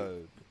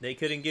God. They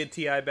couldn't get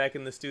T.I. back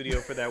in the studio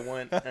for that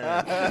one.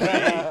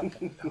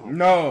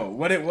 No,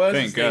 what it was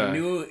is God.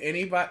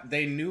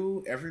 they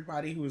knew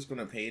everybody who was going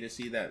to pay to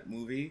see that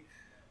movie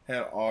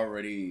had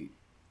already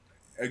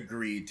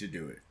agreed to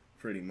do it.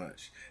 Pretty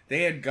much,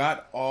 they had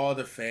got all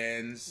the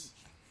fans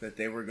that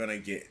they were going to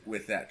get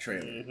with that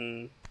trailer.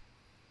 Mm-hmm.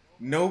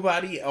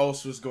 Nobody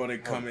else was going to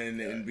come in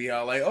and be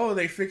all like, "Oh,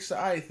 they fixed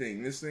the eye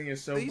thing. This thing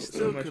is so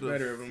much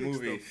better of a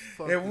movie."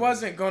 It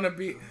wasn't going to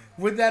be.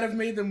 Would that have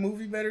made the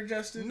movie better,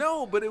 Justin?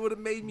 No, but it would have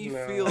made me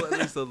feel at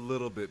least a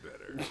little bit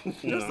better.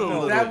 Just a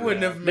little. That bit.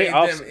 wouldn't have made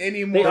them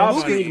any more.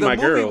 The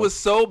movie was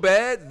so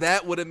bad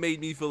that would have made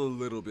me feel a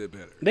little bit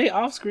better. They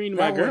off-screened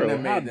my girl.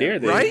 How dare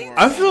they? Right?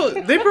 I feel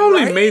they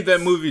probably made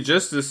that movie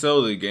just to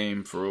sell the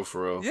game for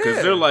real.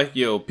 Because they're like,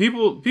 yo,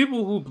 people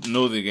who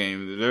know the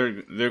game,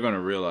 they're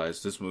gonna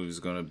realize this movie's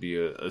gonna be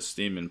a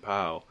steaming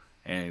pile,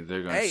 and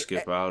they're gonna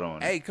skip out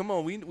on it. Hey, come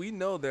on, we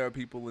know there are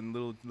people in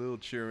little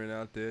cheering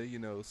out there,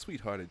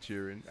 sweethearted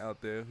cheering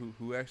out there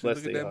who actually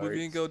look at that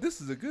movie and go, "This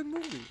is a good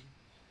movie."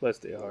 Bless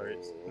their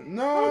hearts.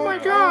 No, oh my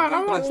God,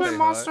 I want to play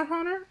Monster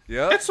Hunter.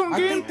 Yeah, it's on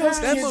Game Pass.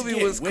 That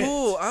movie was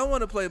cool. I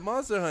want to play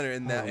Monster Hunter,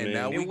 and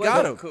now we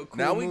got him.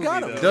 Now we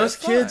got him.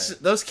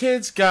 Those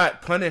kids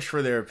got punished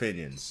for their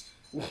opinions.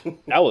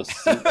 I was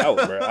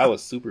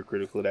super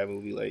critical of that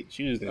movie. Like,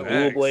 she was using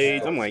dual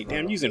blades. I'm like,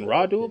 damn, using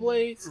raw dual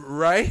blades,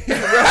 right?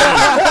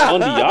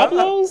 On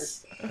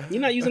Diablos,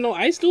 you're not using no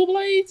ice dual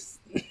blades,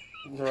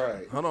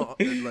 right? Hold on,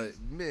 like,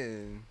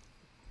 man.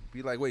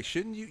 Be like, wait,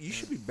 shouldn't you? You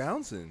should be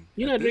bouncing.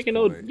 You're not drinking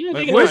no. You're not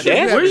drinking where's no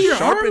dash. your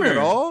armor? At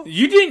all?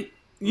 You didn't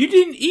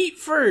eat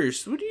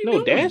first. What are you doing?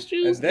 No dash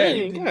juice.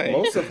 And then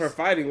most of her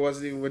fighting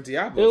wasn't even with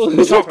Diablo. It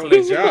was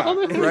Tony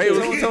Jaa. Right? It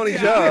was Tony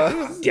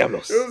Jaa.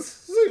 Diablos.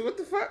 What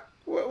the fuck?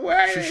 What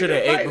She should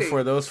have ate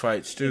before those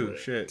fights too.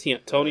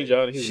 Shit. Tony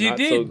John, his She not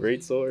did. so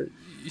great sword.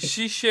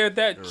 She shared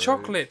that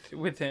chocolate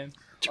with him.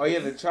 Oh yeah,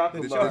 the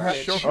chocolate bar.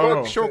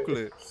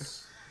 Chocolate.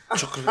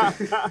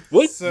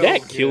 What So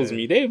that kills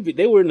me.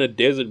 They were in the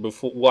desert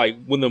before, like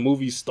when the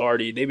movie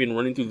started. They've been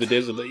running through the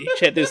desert. Like, each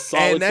had this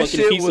solid And that fucking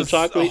shit piece of was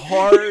chocolate.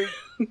 hard.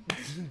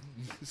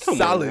 Come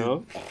solid.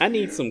 on now. I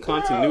need some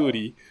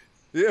continuity.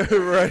 Yeah,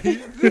 right.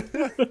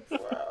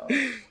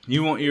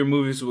 You want your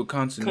movies with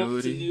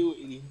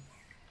continuity?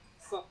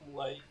 Something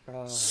like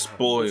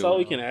Spoiled. that's all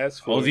we can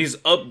ask for. All these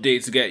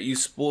updates got you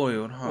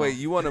spoiled, huh? Wait,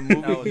 you want a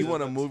movie? You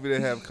want a movie to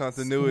have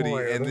continuity,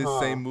 Spoiled, and this huh?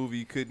 same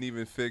movie couldn't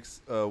even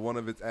fix one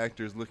of its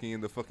actors looking in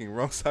the fucking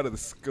wrong side of the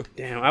scope.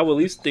 Damn, I would at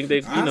least think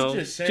they,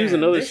 choose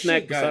another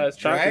snack besides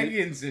chocolate.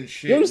 Dragons and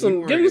shit.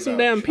 Give them some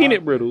damn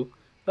peanut brittle.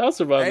 That'll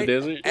survive the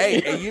desert.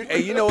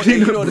 Hey, you know what?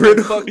 You know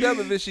what's fucked up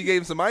if she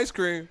gave him some ice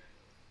cream.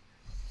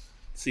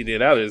 See, then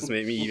that just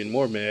made me even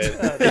more mad.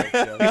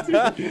 If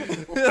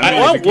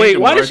you Wait, keep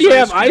why does she March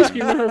have ice ice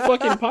cream in her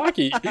fucking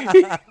pocket?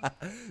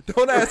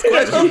 Don't ask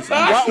questions.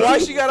 Why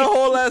she got a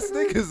whole ass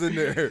Snickers in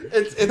there?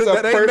 It's a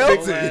That ain't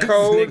perfect melted.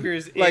 cone,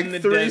 Snickers in like the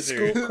 3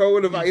 desert. scoop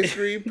cone of ice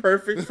cream,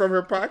 perfect from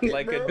her pocket.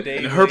 Like a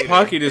day. Her later.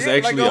 pocket is Yeah,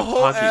 actually like a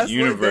whole pocket ass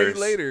universe.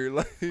 later.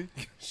 Like,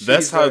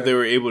 That's how Jesus. they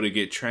were able to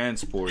get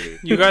transported.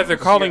 You guys are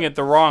calling it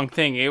the wrong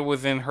thing. It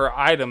was in her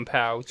item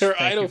pouch. Her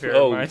Thank idol. you very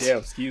Oh, much. damn,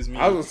 excuse me.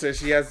 I was gonna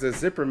say she has the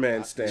Zipper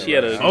Man stand. She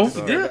had a- Oh,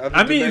 Sorry, yeah. the other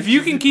I mean, if you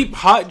dimension. can keep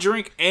hot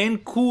drink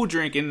and cool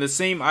drink in the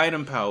same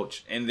item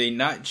pouch and they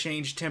not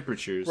change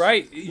temperatures,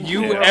 Right?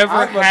 You Yeah. ever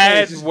I was gonna say had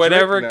it's just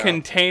whatever drink now.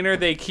 container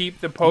they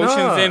keep the potions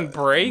Nah. in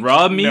break?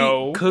 Raw meat,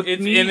 no, cooked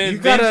it's meat, an you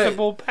gotta-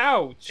 invincible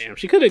pouch. Damn,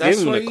 she could have That's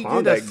given why him the you get a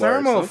Klondike bar or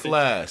thermo something.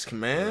 flask,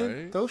 man.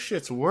 Right. Those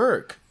shits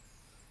work.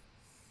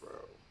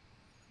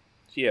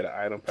 She had an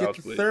item Get pouch.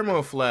 the But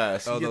thermo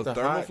flask. oh, You those get the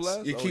thermal hot.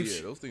 flasks? You Oh, keep.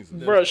 yeah, those things.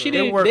 bro, she They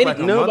didn't. work They like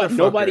didn't. a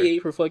Nobody motherfucker.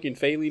 ate for fucking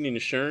failing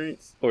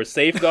insurance or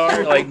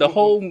safeguard. Like the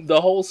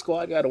whole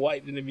squad got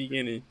wiped in the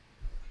beginning.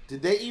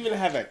 Did they even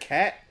have a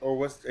cat or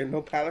was and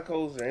no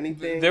palicos or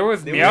anything? There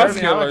was They were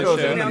Meowskiller Meowskiller Chef.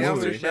 Chef,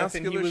 Meowskiller Chef,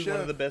 and he was Chef. one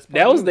of the best.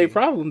 That was their movie.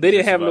 problem. They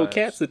didn't Just have no vibes.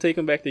 cats to take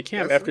them back to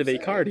camp That's after what they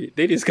I'm carded.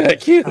 They just got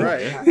killed.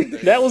 Right.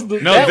 That was the.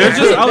 No, that they're was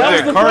just the, out that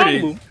there was the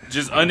carded, problem.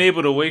 just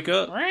unable to wake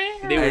up.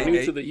 They were new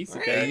Hey, to the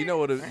isekai. Hey, you know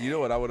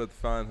what I would have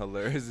found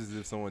hilarious is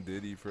if someone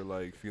did eat for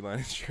like feline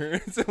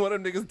insurance and one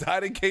of them niggas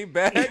died and came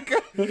back.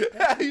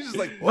 He's just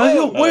like, Well,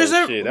 yo, whoa. where's Oh,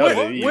 that? shit, that would've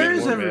been Where even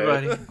is more mad.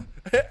 everybody?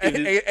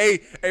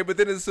 Hey, but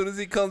then as soon as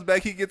he comes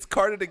back, he gets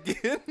carded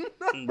again.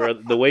 Bro,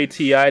 the way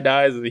T.I.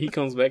 dies and he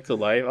comes back to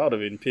life, I would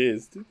have been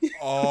pissed.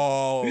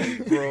 Oh,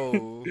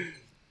 bro,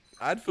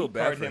 I'd feel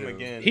bad Card for him him.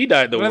 again. He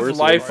died the That's worst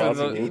life way of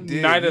the- possible. He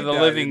did. Night of He the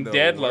died Living in the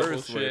Dead level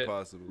worst way shit.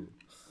 possible.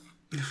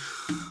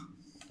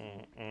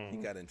 He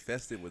got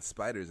infested with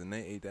spiders and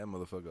they ate that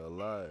motherfucker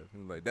alive. He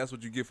was like, that's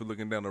what you get for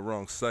looking down the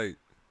wrong site.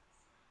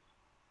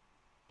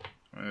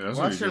 Man, that's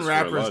what he Watching gets for a lot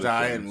rappers of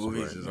die in things,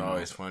 movies but, is you know.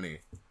 always funny.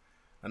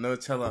 I know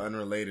it's hella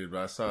unrelated,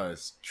 but I saw a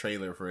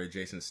trailer for a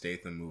Jason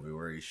Statham movie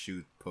where he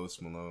shoots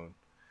Post Malone,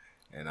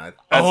 and I've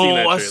Oh, seen that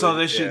I trailer. saw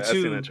that shit I've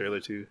too. seen that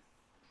trailer too.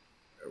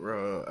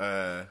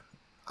 bro,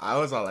 I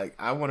was all like,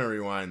 I want to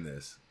rewind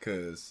this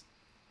because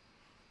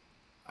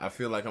I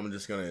feel like I'm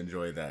just gonna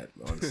enjoy that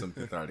on some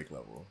cathartic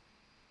level.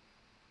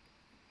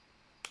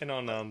 And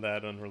on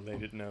that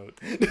unrelated note,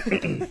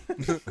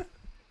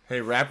 Hey,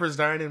 rappers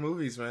dying in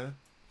movies, man.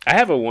 I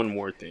have one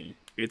more thing.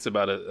 It's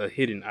about a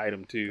hidden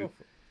item too.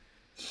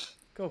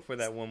 go for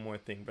that one more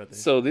thing, brother.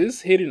 So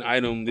this hidden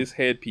item, this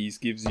headpiece,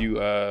 gives you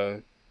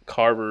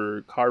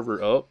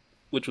carver up,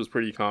 which was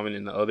pretty common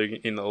in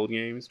the old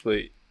games,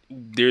 but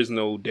there's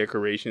no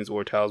decorations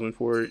or talisman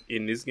for it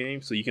in this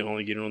game, so you can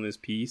only get it on this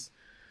piece,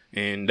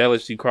 and that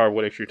lets you carve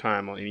what extra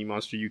time on any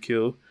monster you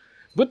kill.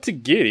 But to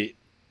get it,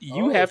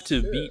 you have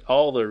to beat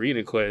all the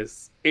arena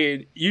quests,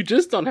 and you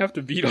just don't have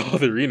to beat all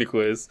the arena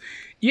quests.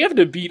 You have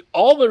to beat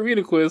all the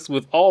arena quests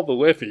with all the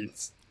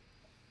weapons.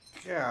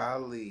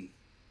 Golly.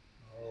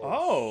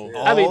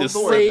 I made the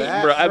for same,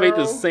 that, bro. I made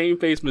the bro? same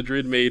face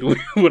Madrid made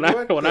when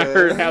I What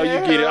heard the how you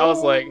get it. I was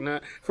hell? like, nah,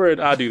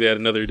 Fred, I'll do that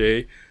another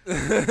day.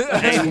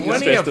 That's 20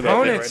 stressed about that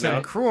opponents right now.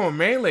 in Cruel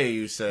Melee,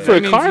 you said. For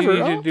That means Carver,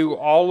 you need oh. to do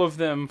all of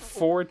them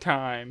 4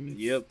 times.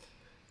 Yep.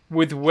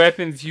 With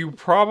weapons you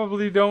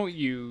probably don't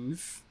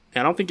use.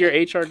 And I don't think your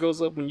HR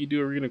goes up when you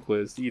do arena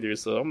quest either.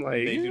 So I'm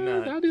like, They do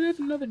not. I'll do that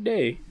another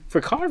day. For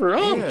Carver,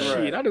 oh Yeah.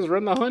 shit, I just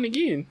run the hunt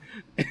again.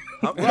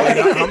 How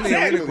many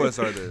arena quests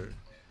are there?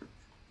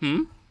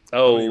 Hmm.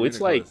 How many Oh, it's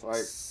arena like,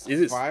 quests? Like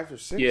is it 5 or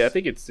 6? Yeah, I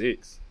think it's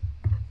 6.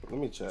 Let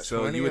me check.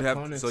 So 20 you would have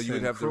opponents to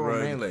in run Cruel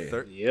Melee.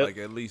 Yep. like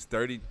at least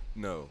 30.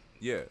 No,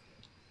 yeah,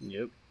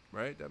 Yep.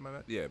 right. That my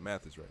math? Yeah,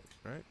 math is right.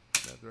 Right,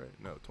 math is right.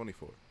 No,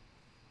 24.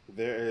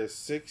 There is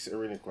 6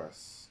 arena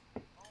quests.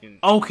 Okay.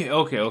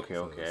 So 6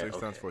 okay.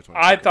 times 4, 20.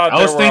 I thought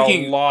I was there were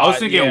thinking, a lot. I was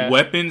thinking yeah.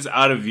 weapons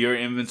out of your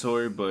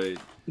inventory, but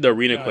The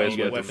arena No, quest,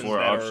 you you got got the weapons 4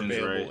 that are options,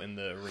 available right? in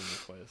the arena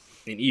quest.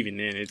 and even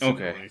then, it's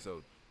Okay. annoying.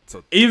 So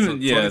Even- so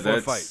yeah, 24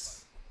 that's- fights.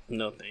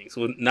 No thanks.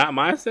 Well, not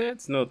my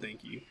sets. No,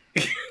 thank you.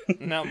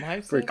 Not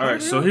my For fault. All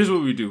right, so here's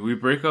what we do: we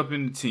break up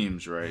into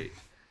teams, right?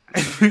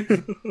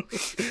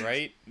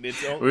 Right?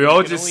 We all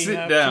you can just only sit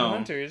have down. 2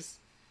 hunters.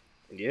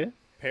 Yeah.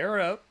 Pair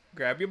up,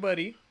 grab your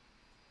buddy,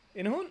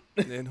 and hunt.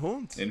 And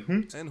hunt. And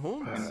hunt. And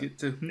hunt. Get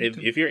to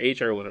If your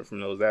HR went up from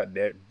those, that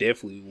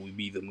definitely would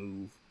be the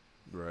move.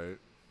 Right.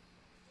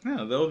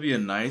 Yeah, that would be a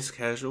nice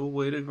casual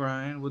way to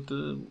grind with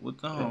the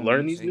homies.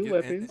 Learn these And new get-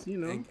 weapons, and- you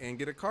know. and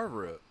get a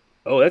carver up.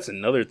 Oh, that's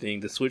another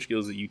thing. The switch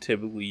skills that you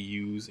typically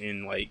use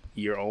in like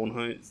your own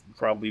hunts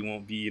probably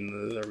won't be in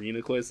the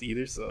arena quest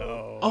either.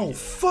 So, Oh,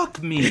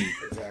 fuck me!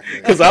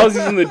 because I was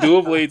using the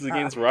dual blades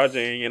against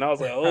Rajang, and I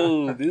was like,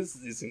 "Oh, this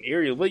is an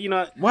aerial." But you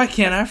know, Why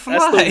can't I fly?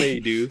 that's the way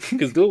you do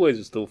because dual blades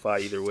will still fly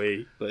either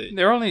way. But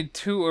There are only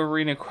 2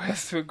 arena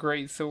quests with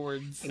great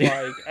swords,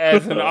 like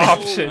as an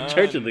option.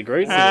 Church of the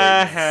Great Sword is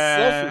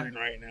Uh-huh. suffering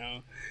right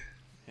now.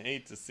 I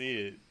hate to see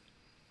it.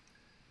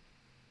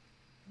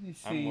 Let me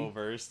I'm see. well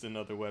versed in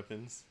other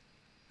weapons.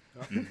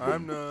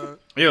 I'm not.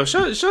 Yo,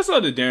 shouts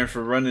out to Darren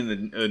for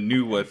running a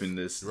new weapon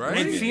this. Right?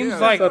 It Yeah, seems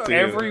that's like up to you.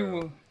 every.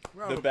 Round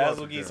The of applause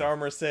Basil for Geese Darren.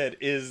 armor set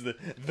is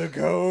the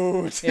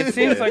goat. It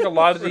seems like a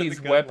lot of For the these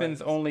gun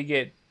weapons lines. only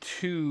get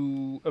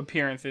 2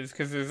 appearances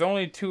because there's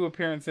only 2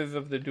 appearances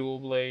of the dual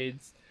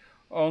blades,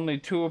 only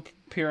 2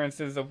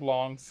 appearances of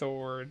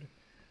longsword.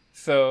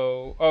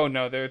 So, oh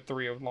no, there are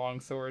 3 of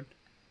longsword.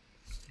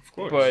 Of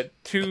course. But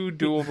 2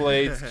 dual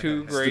blades,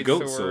 2 the great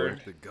goat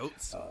sword. sword. The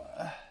goats.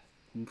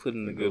 We put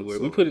in the good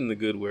word. We put in the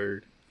good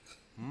word.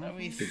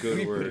 The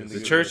good word. The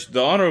church,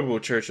 the honorable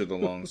church of the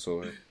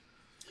longsword.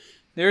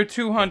 There are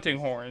 2 hunting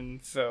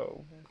horns,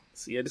 so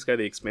See, I just got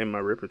to expand my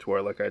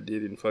repertoire like I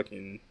did in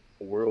fucking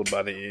World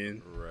by the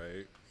end.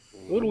 Right.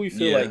 What do we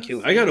feel like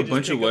killing? I got a just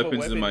bunch of pick up a weapons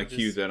in weapon my and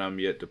queue just- that I'm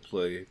yet to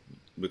play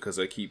because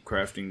I keep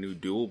crafting new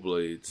dual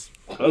blades.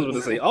 I was going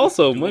to say,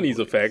 also, money's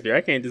a factor.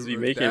 I can't just be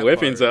making That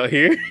weapons part. out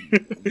here.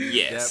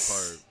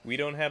 That We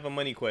don't have a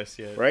money quest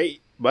yet. Right?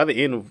 By the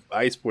end of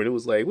Iceport, it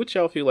was like, what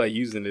y'all feel like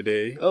using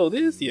today? Oh,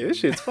 this? Yeah, this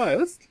shit's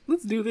fine.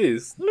 Let's do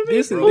this.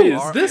 This and part.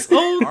 this. Our, This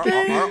old our,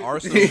 thing. our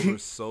arsenals were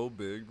so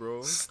big,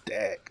 bro.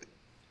 Stack.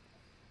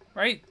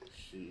 right.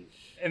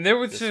 And there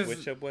was Just just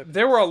switch up weapons.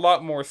 there were a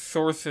lot more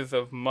sources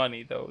of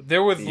money though.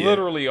 There was Yeah.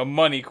 literally a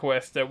money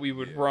quest that we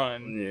would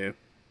run. Yeah.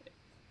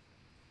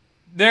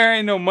 There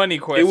ain't no money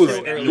quest. It was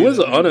right now. it was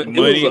an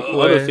Money an quest.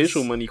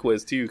 unofficial money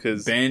quest too,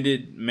 because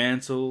Bandit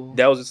mantle.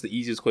 that was just the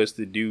easiest quest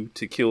to do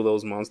to kill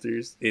those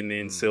monsters and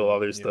then sell all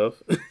their stuff.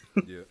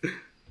 Yeah.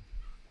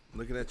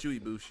 Looking at you,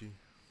 Ibushi.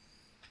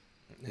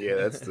 Yeah,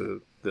 that's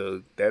the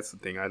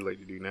thing I'd like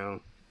to do now.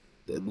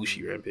 The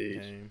Bushi Rampage.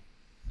 Okay.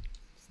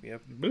 We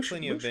have Bush-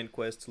 plenty Bush. of event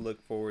quests to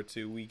look forward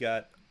to. We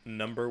got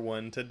number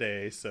 1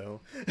 today,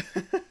 so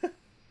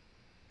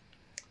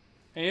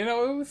And you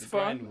know, it was The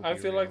grind fun. will I be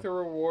feel real. like the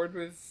reward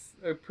was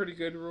a pretty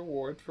good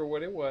reward for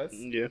what it was.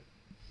 Yeah,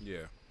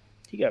 Yeah.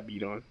 he got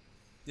beat on.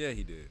 Yeah,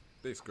 he did.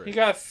 That's great. He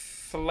got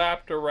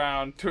slapped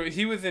around.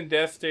 He was in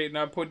death state, and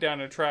I put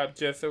down a trap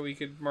just so we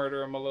could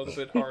murder him a little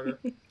bit harder.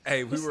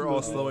 Hey, we were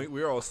all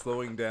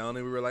slowing down,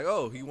 and we were like,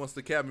 "Oh, he wants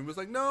to cap me." He was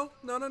like, "No,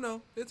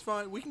 it's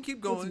fine. We can keep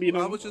going." beat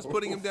I him. was just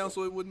putting him down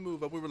so it wouldn't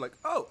move. And we were like,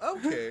 "Oh,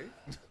 okay."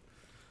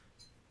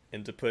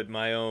 and to put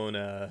my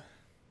own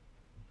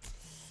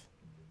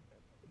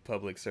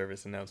public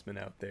service announcement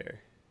out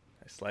there,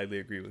 I slightly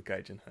agree with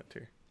Gaijin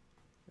Hunter,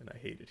 and I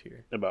hate it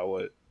here. About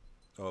what?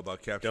 Oh,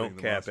 about capturing Don't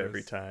the cap monsters.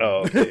 every time.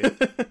 Oh, okay.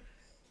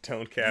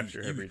 Don't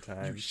capture every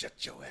time. You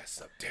shut your ass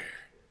up there.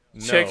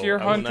 Check No, your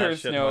I will not hunter's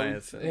shut my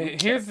notes. ass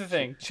up. Here's the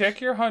thing.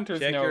 Check your hunter's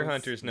Check notes. your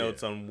hunter's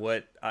notes on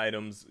what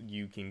items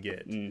you can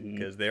get, Mhm.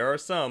 because there are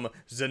some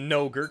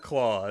Zenogre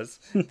claws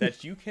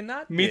that you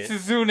cannot get.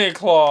 Mitsuzune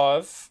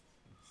claws.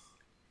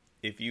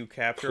 If you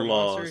capture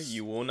Claws. a monster,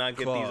 you will not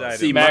get Claws. these items.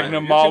 See, You're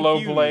Magnum Malo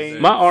confused.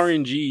 blade. My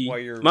RNG, While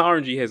you're- my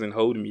RNG hasn't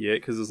holding me yet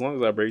because as long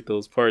as I break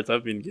those parts,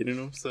 I've been getting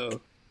them. So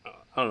I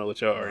don't know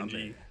what your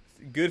RNG.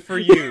 Good for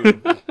you.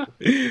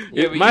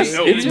 Yeah, but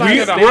it's my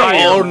at a We're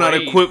higher all not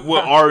rate. equipped with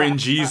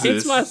RNGs.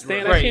 It's my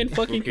stand. I Right. can't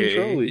fucking Okay.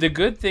 control it. The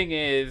good thing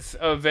is,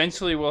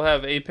 eventually we'll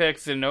have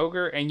Apex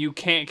Zenogre, and you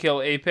can't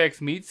kill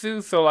Apex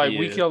Mitsu. So, like,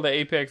 we Yeah. killed the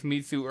Apex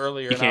Mitsu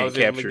earlier, You and I can't was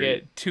able to capture get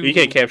it. 2 You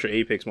can't capture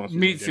Apex monsters. in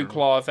Mitsu general.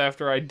 claws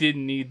after I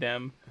didn't need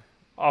them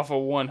off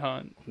of one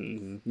hunt.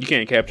 Mhm. You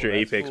can't capture Well,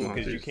 that's Apex cool, 'cause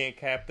monsters. you can't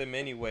cap them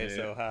anyway.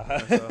 Yeah.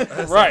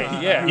 So,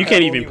 Right, yeah. You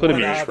can't even Only put them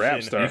in one your trap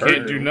option. star. You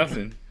can't do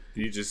nothing.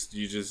 You just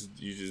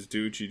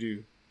do what you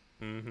do.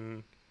 Mm-hmm.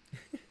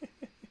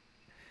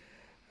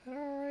 All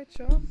right,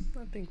 y'all.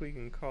 I think we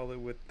can call it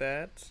with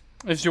that.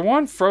 Is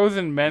Jawan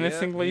frozen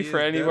menacingly he for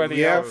is anybody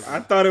Yeah, else? I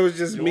thought it was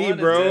just You me, wanted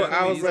bro. to-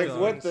 I was he's like, gone.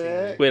 what the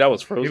heck? Wait, I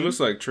was He frozen. looks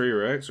like Trey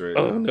Rex right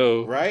Oh now.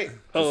 no! Right?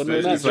 Oh no!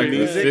 It's Not just like Trey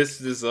the Rex.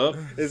 fist is up.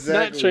 Not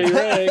Exactly. Trey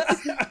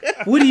Rex.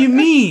 What do you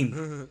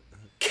mean?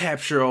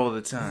 Capture all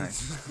the time.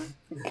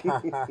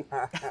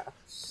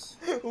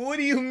 What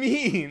do you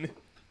mean?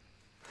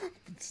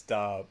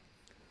 Stop.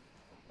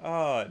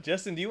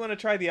 Justin, do you want to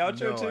try the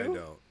outro No, too?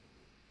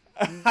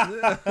 I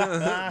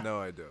don't. No,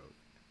 I don't.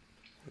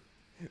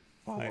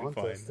 Fine.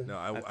 No,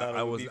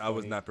 I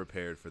was not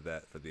prepared for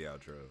that for the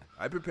outro.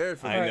 I prepared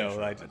for the I know.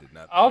 outro. I did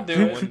not. I'll prepare.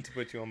 do I it. wanted to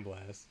put you on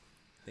blast.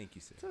 Thank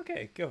you, sir. It's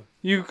okay. Go.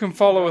 You can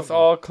follow us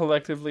all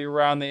collectively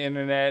around the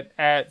internet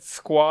at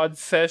Squad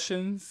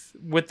Sessions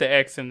with the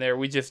X in there.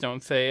 We just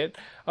don't say it.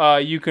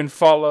 You can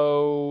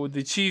follow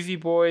the Cheesy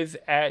Boys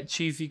at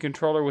Cheesy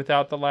Controller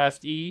without the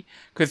last E,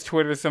 because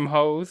Twitter's some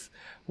hoes.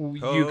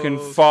 You can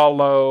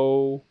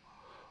follow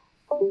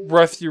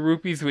Rusty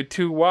Rupees with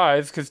 2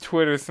 Y's, because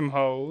Twitter's some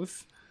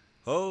hoes.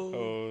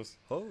 Hoes.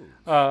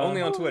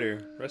 Only on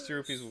Twitter. Rusty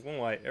Rupees with 1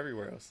 Y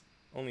everywhere else.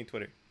 Only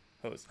Twitter.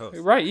 Hoes.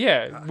 Right,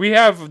 yeah. We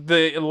have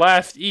the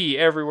last E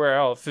everywhere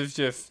else. It's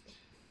just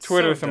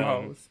Twitter So some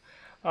dumb.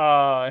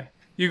 hoes.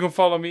 You can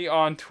follow me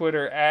on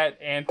Twitter at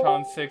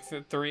Anton6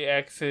 at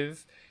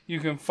 3X's.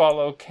 You can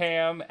follow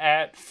Cam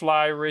at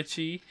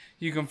FlyRichie.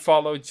 You can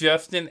follow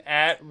Justin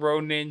at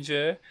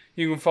RoNinja.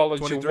 You can follow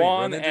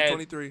Jawan at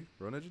 23.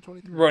 RoNinja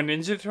 23.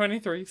 RoNinja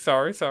 23.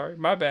 Sorry,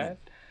 my bad.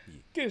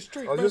 Get it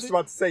straight, I was just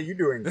about to say, you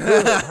doing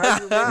good. How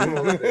you remember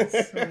all of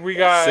this? We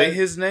got Say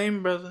his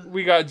name, brother.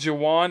 We got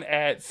Jawan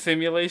at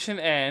Simulation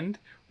End.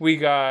 We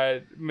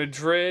got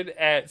Madrid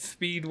at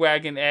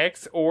Speedwagon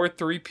X or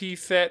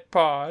 3-piece set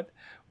pod.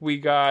 We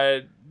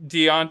got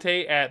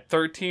Deontay at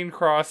 13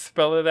 Cross.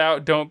 Spell it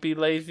out. Don't be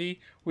lazy.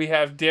 We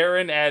have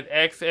Darren at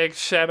XX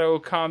Shadow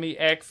Kami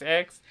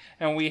XX.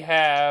 And we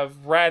have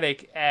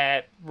Radic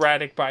at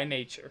Radic by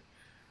Nature.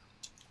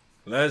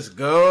 Let's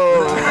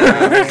go.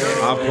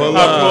 I pull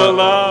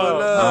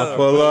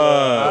Let's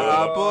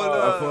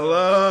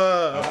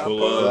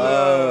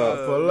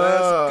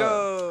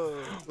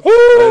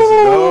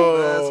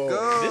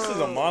go. This is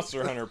a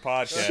Monster Hunter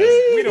podcast.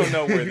 We don't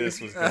know where this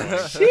was going.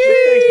 Thank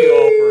you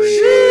all for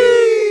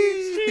enjoying.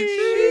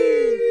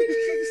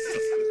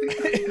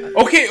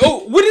 Okay.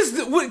 Oh, what does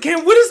this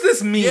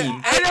mean?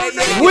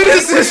 What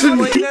does this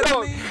mean?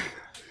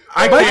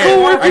 My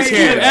coworkers keep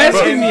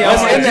asking me.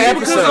 I'm like,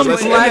 because I'm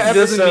black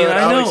doesn't mean I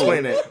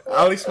know.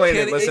 I'll explain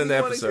it. Let's end the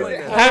episode.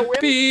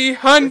 Happy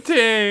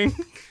hunting!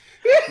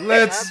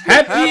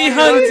 Happy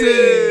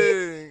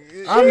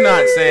hunting! I'm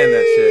not saying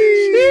that shit.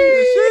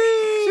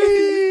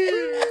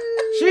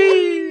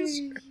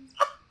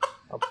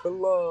 I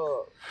pull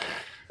up.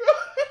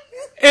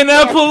 And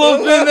I pull up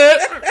in that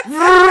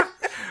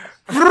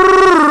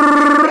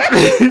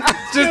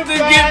just to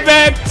get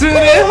back to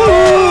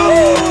that.